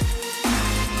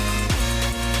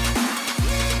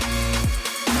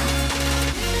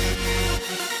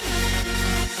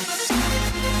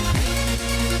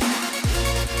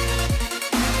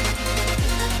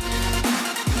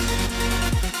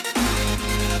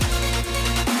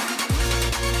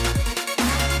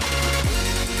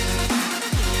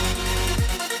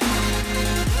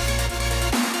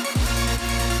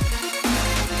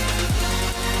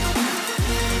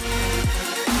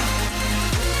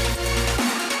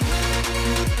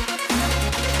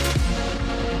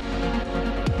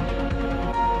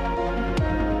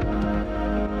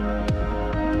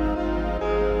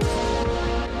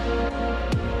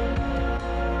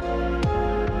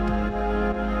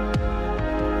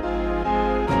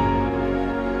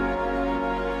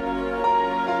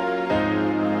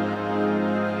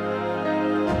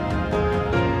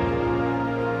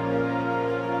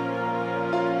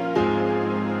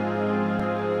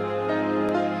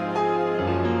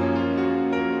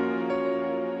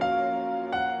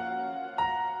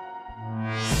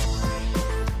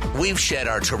 We've shed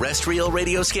our terrestrial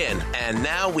radio skin, and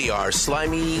now we are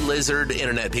slimy lizard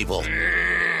internet people.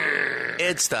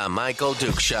 It's the Michael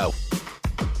Duke Show.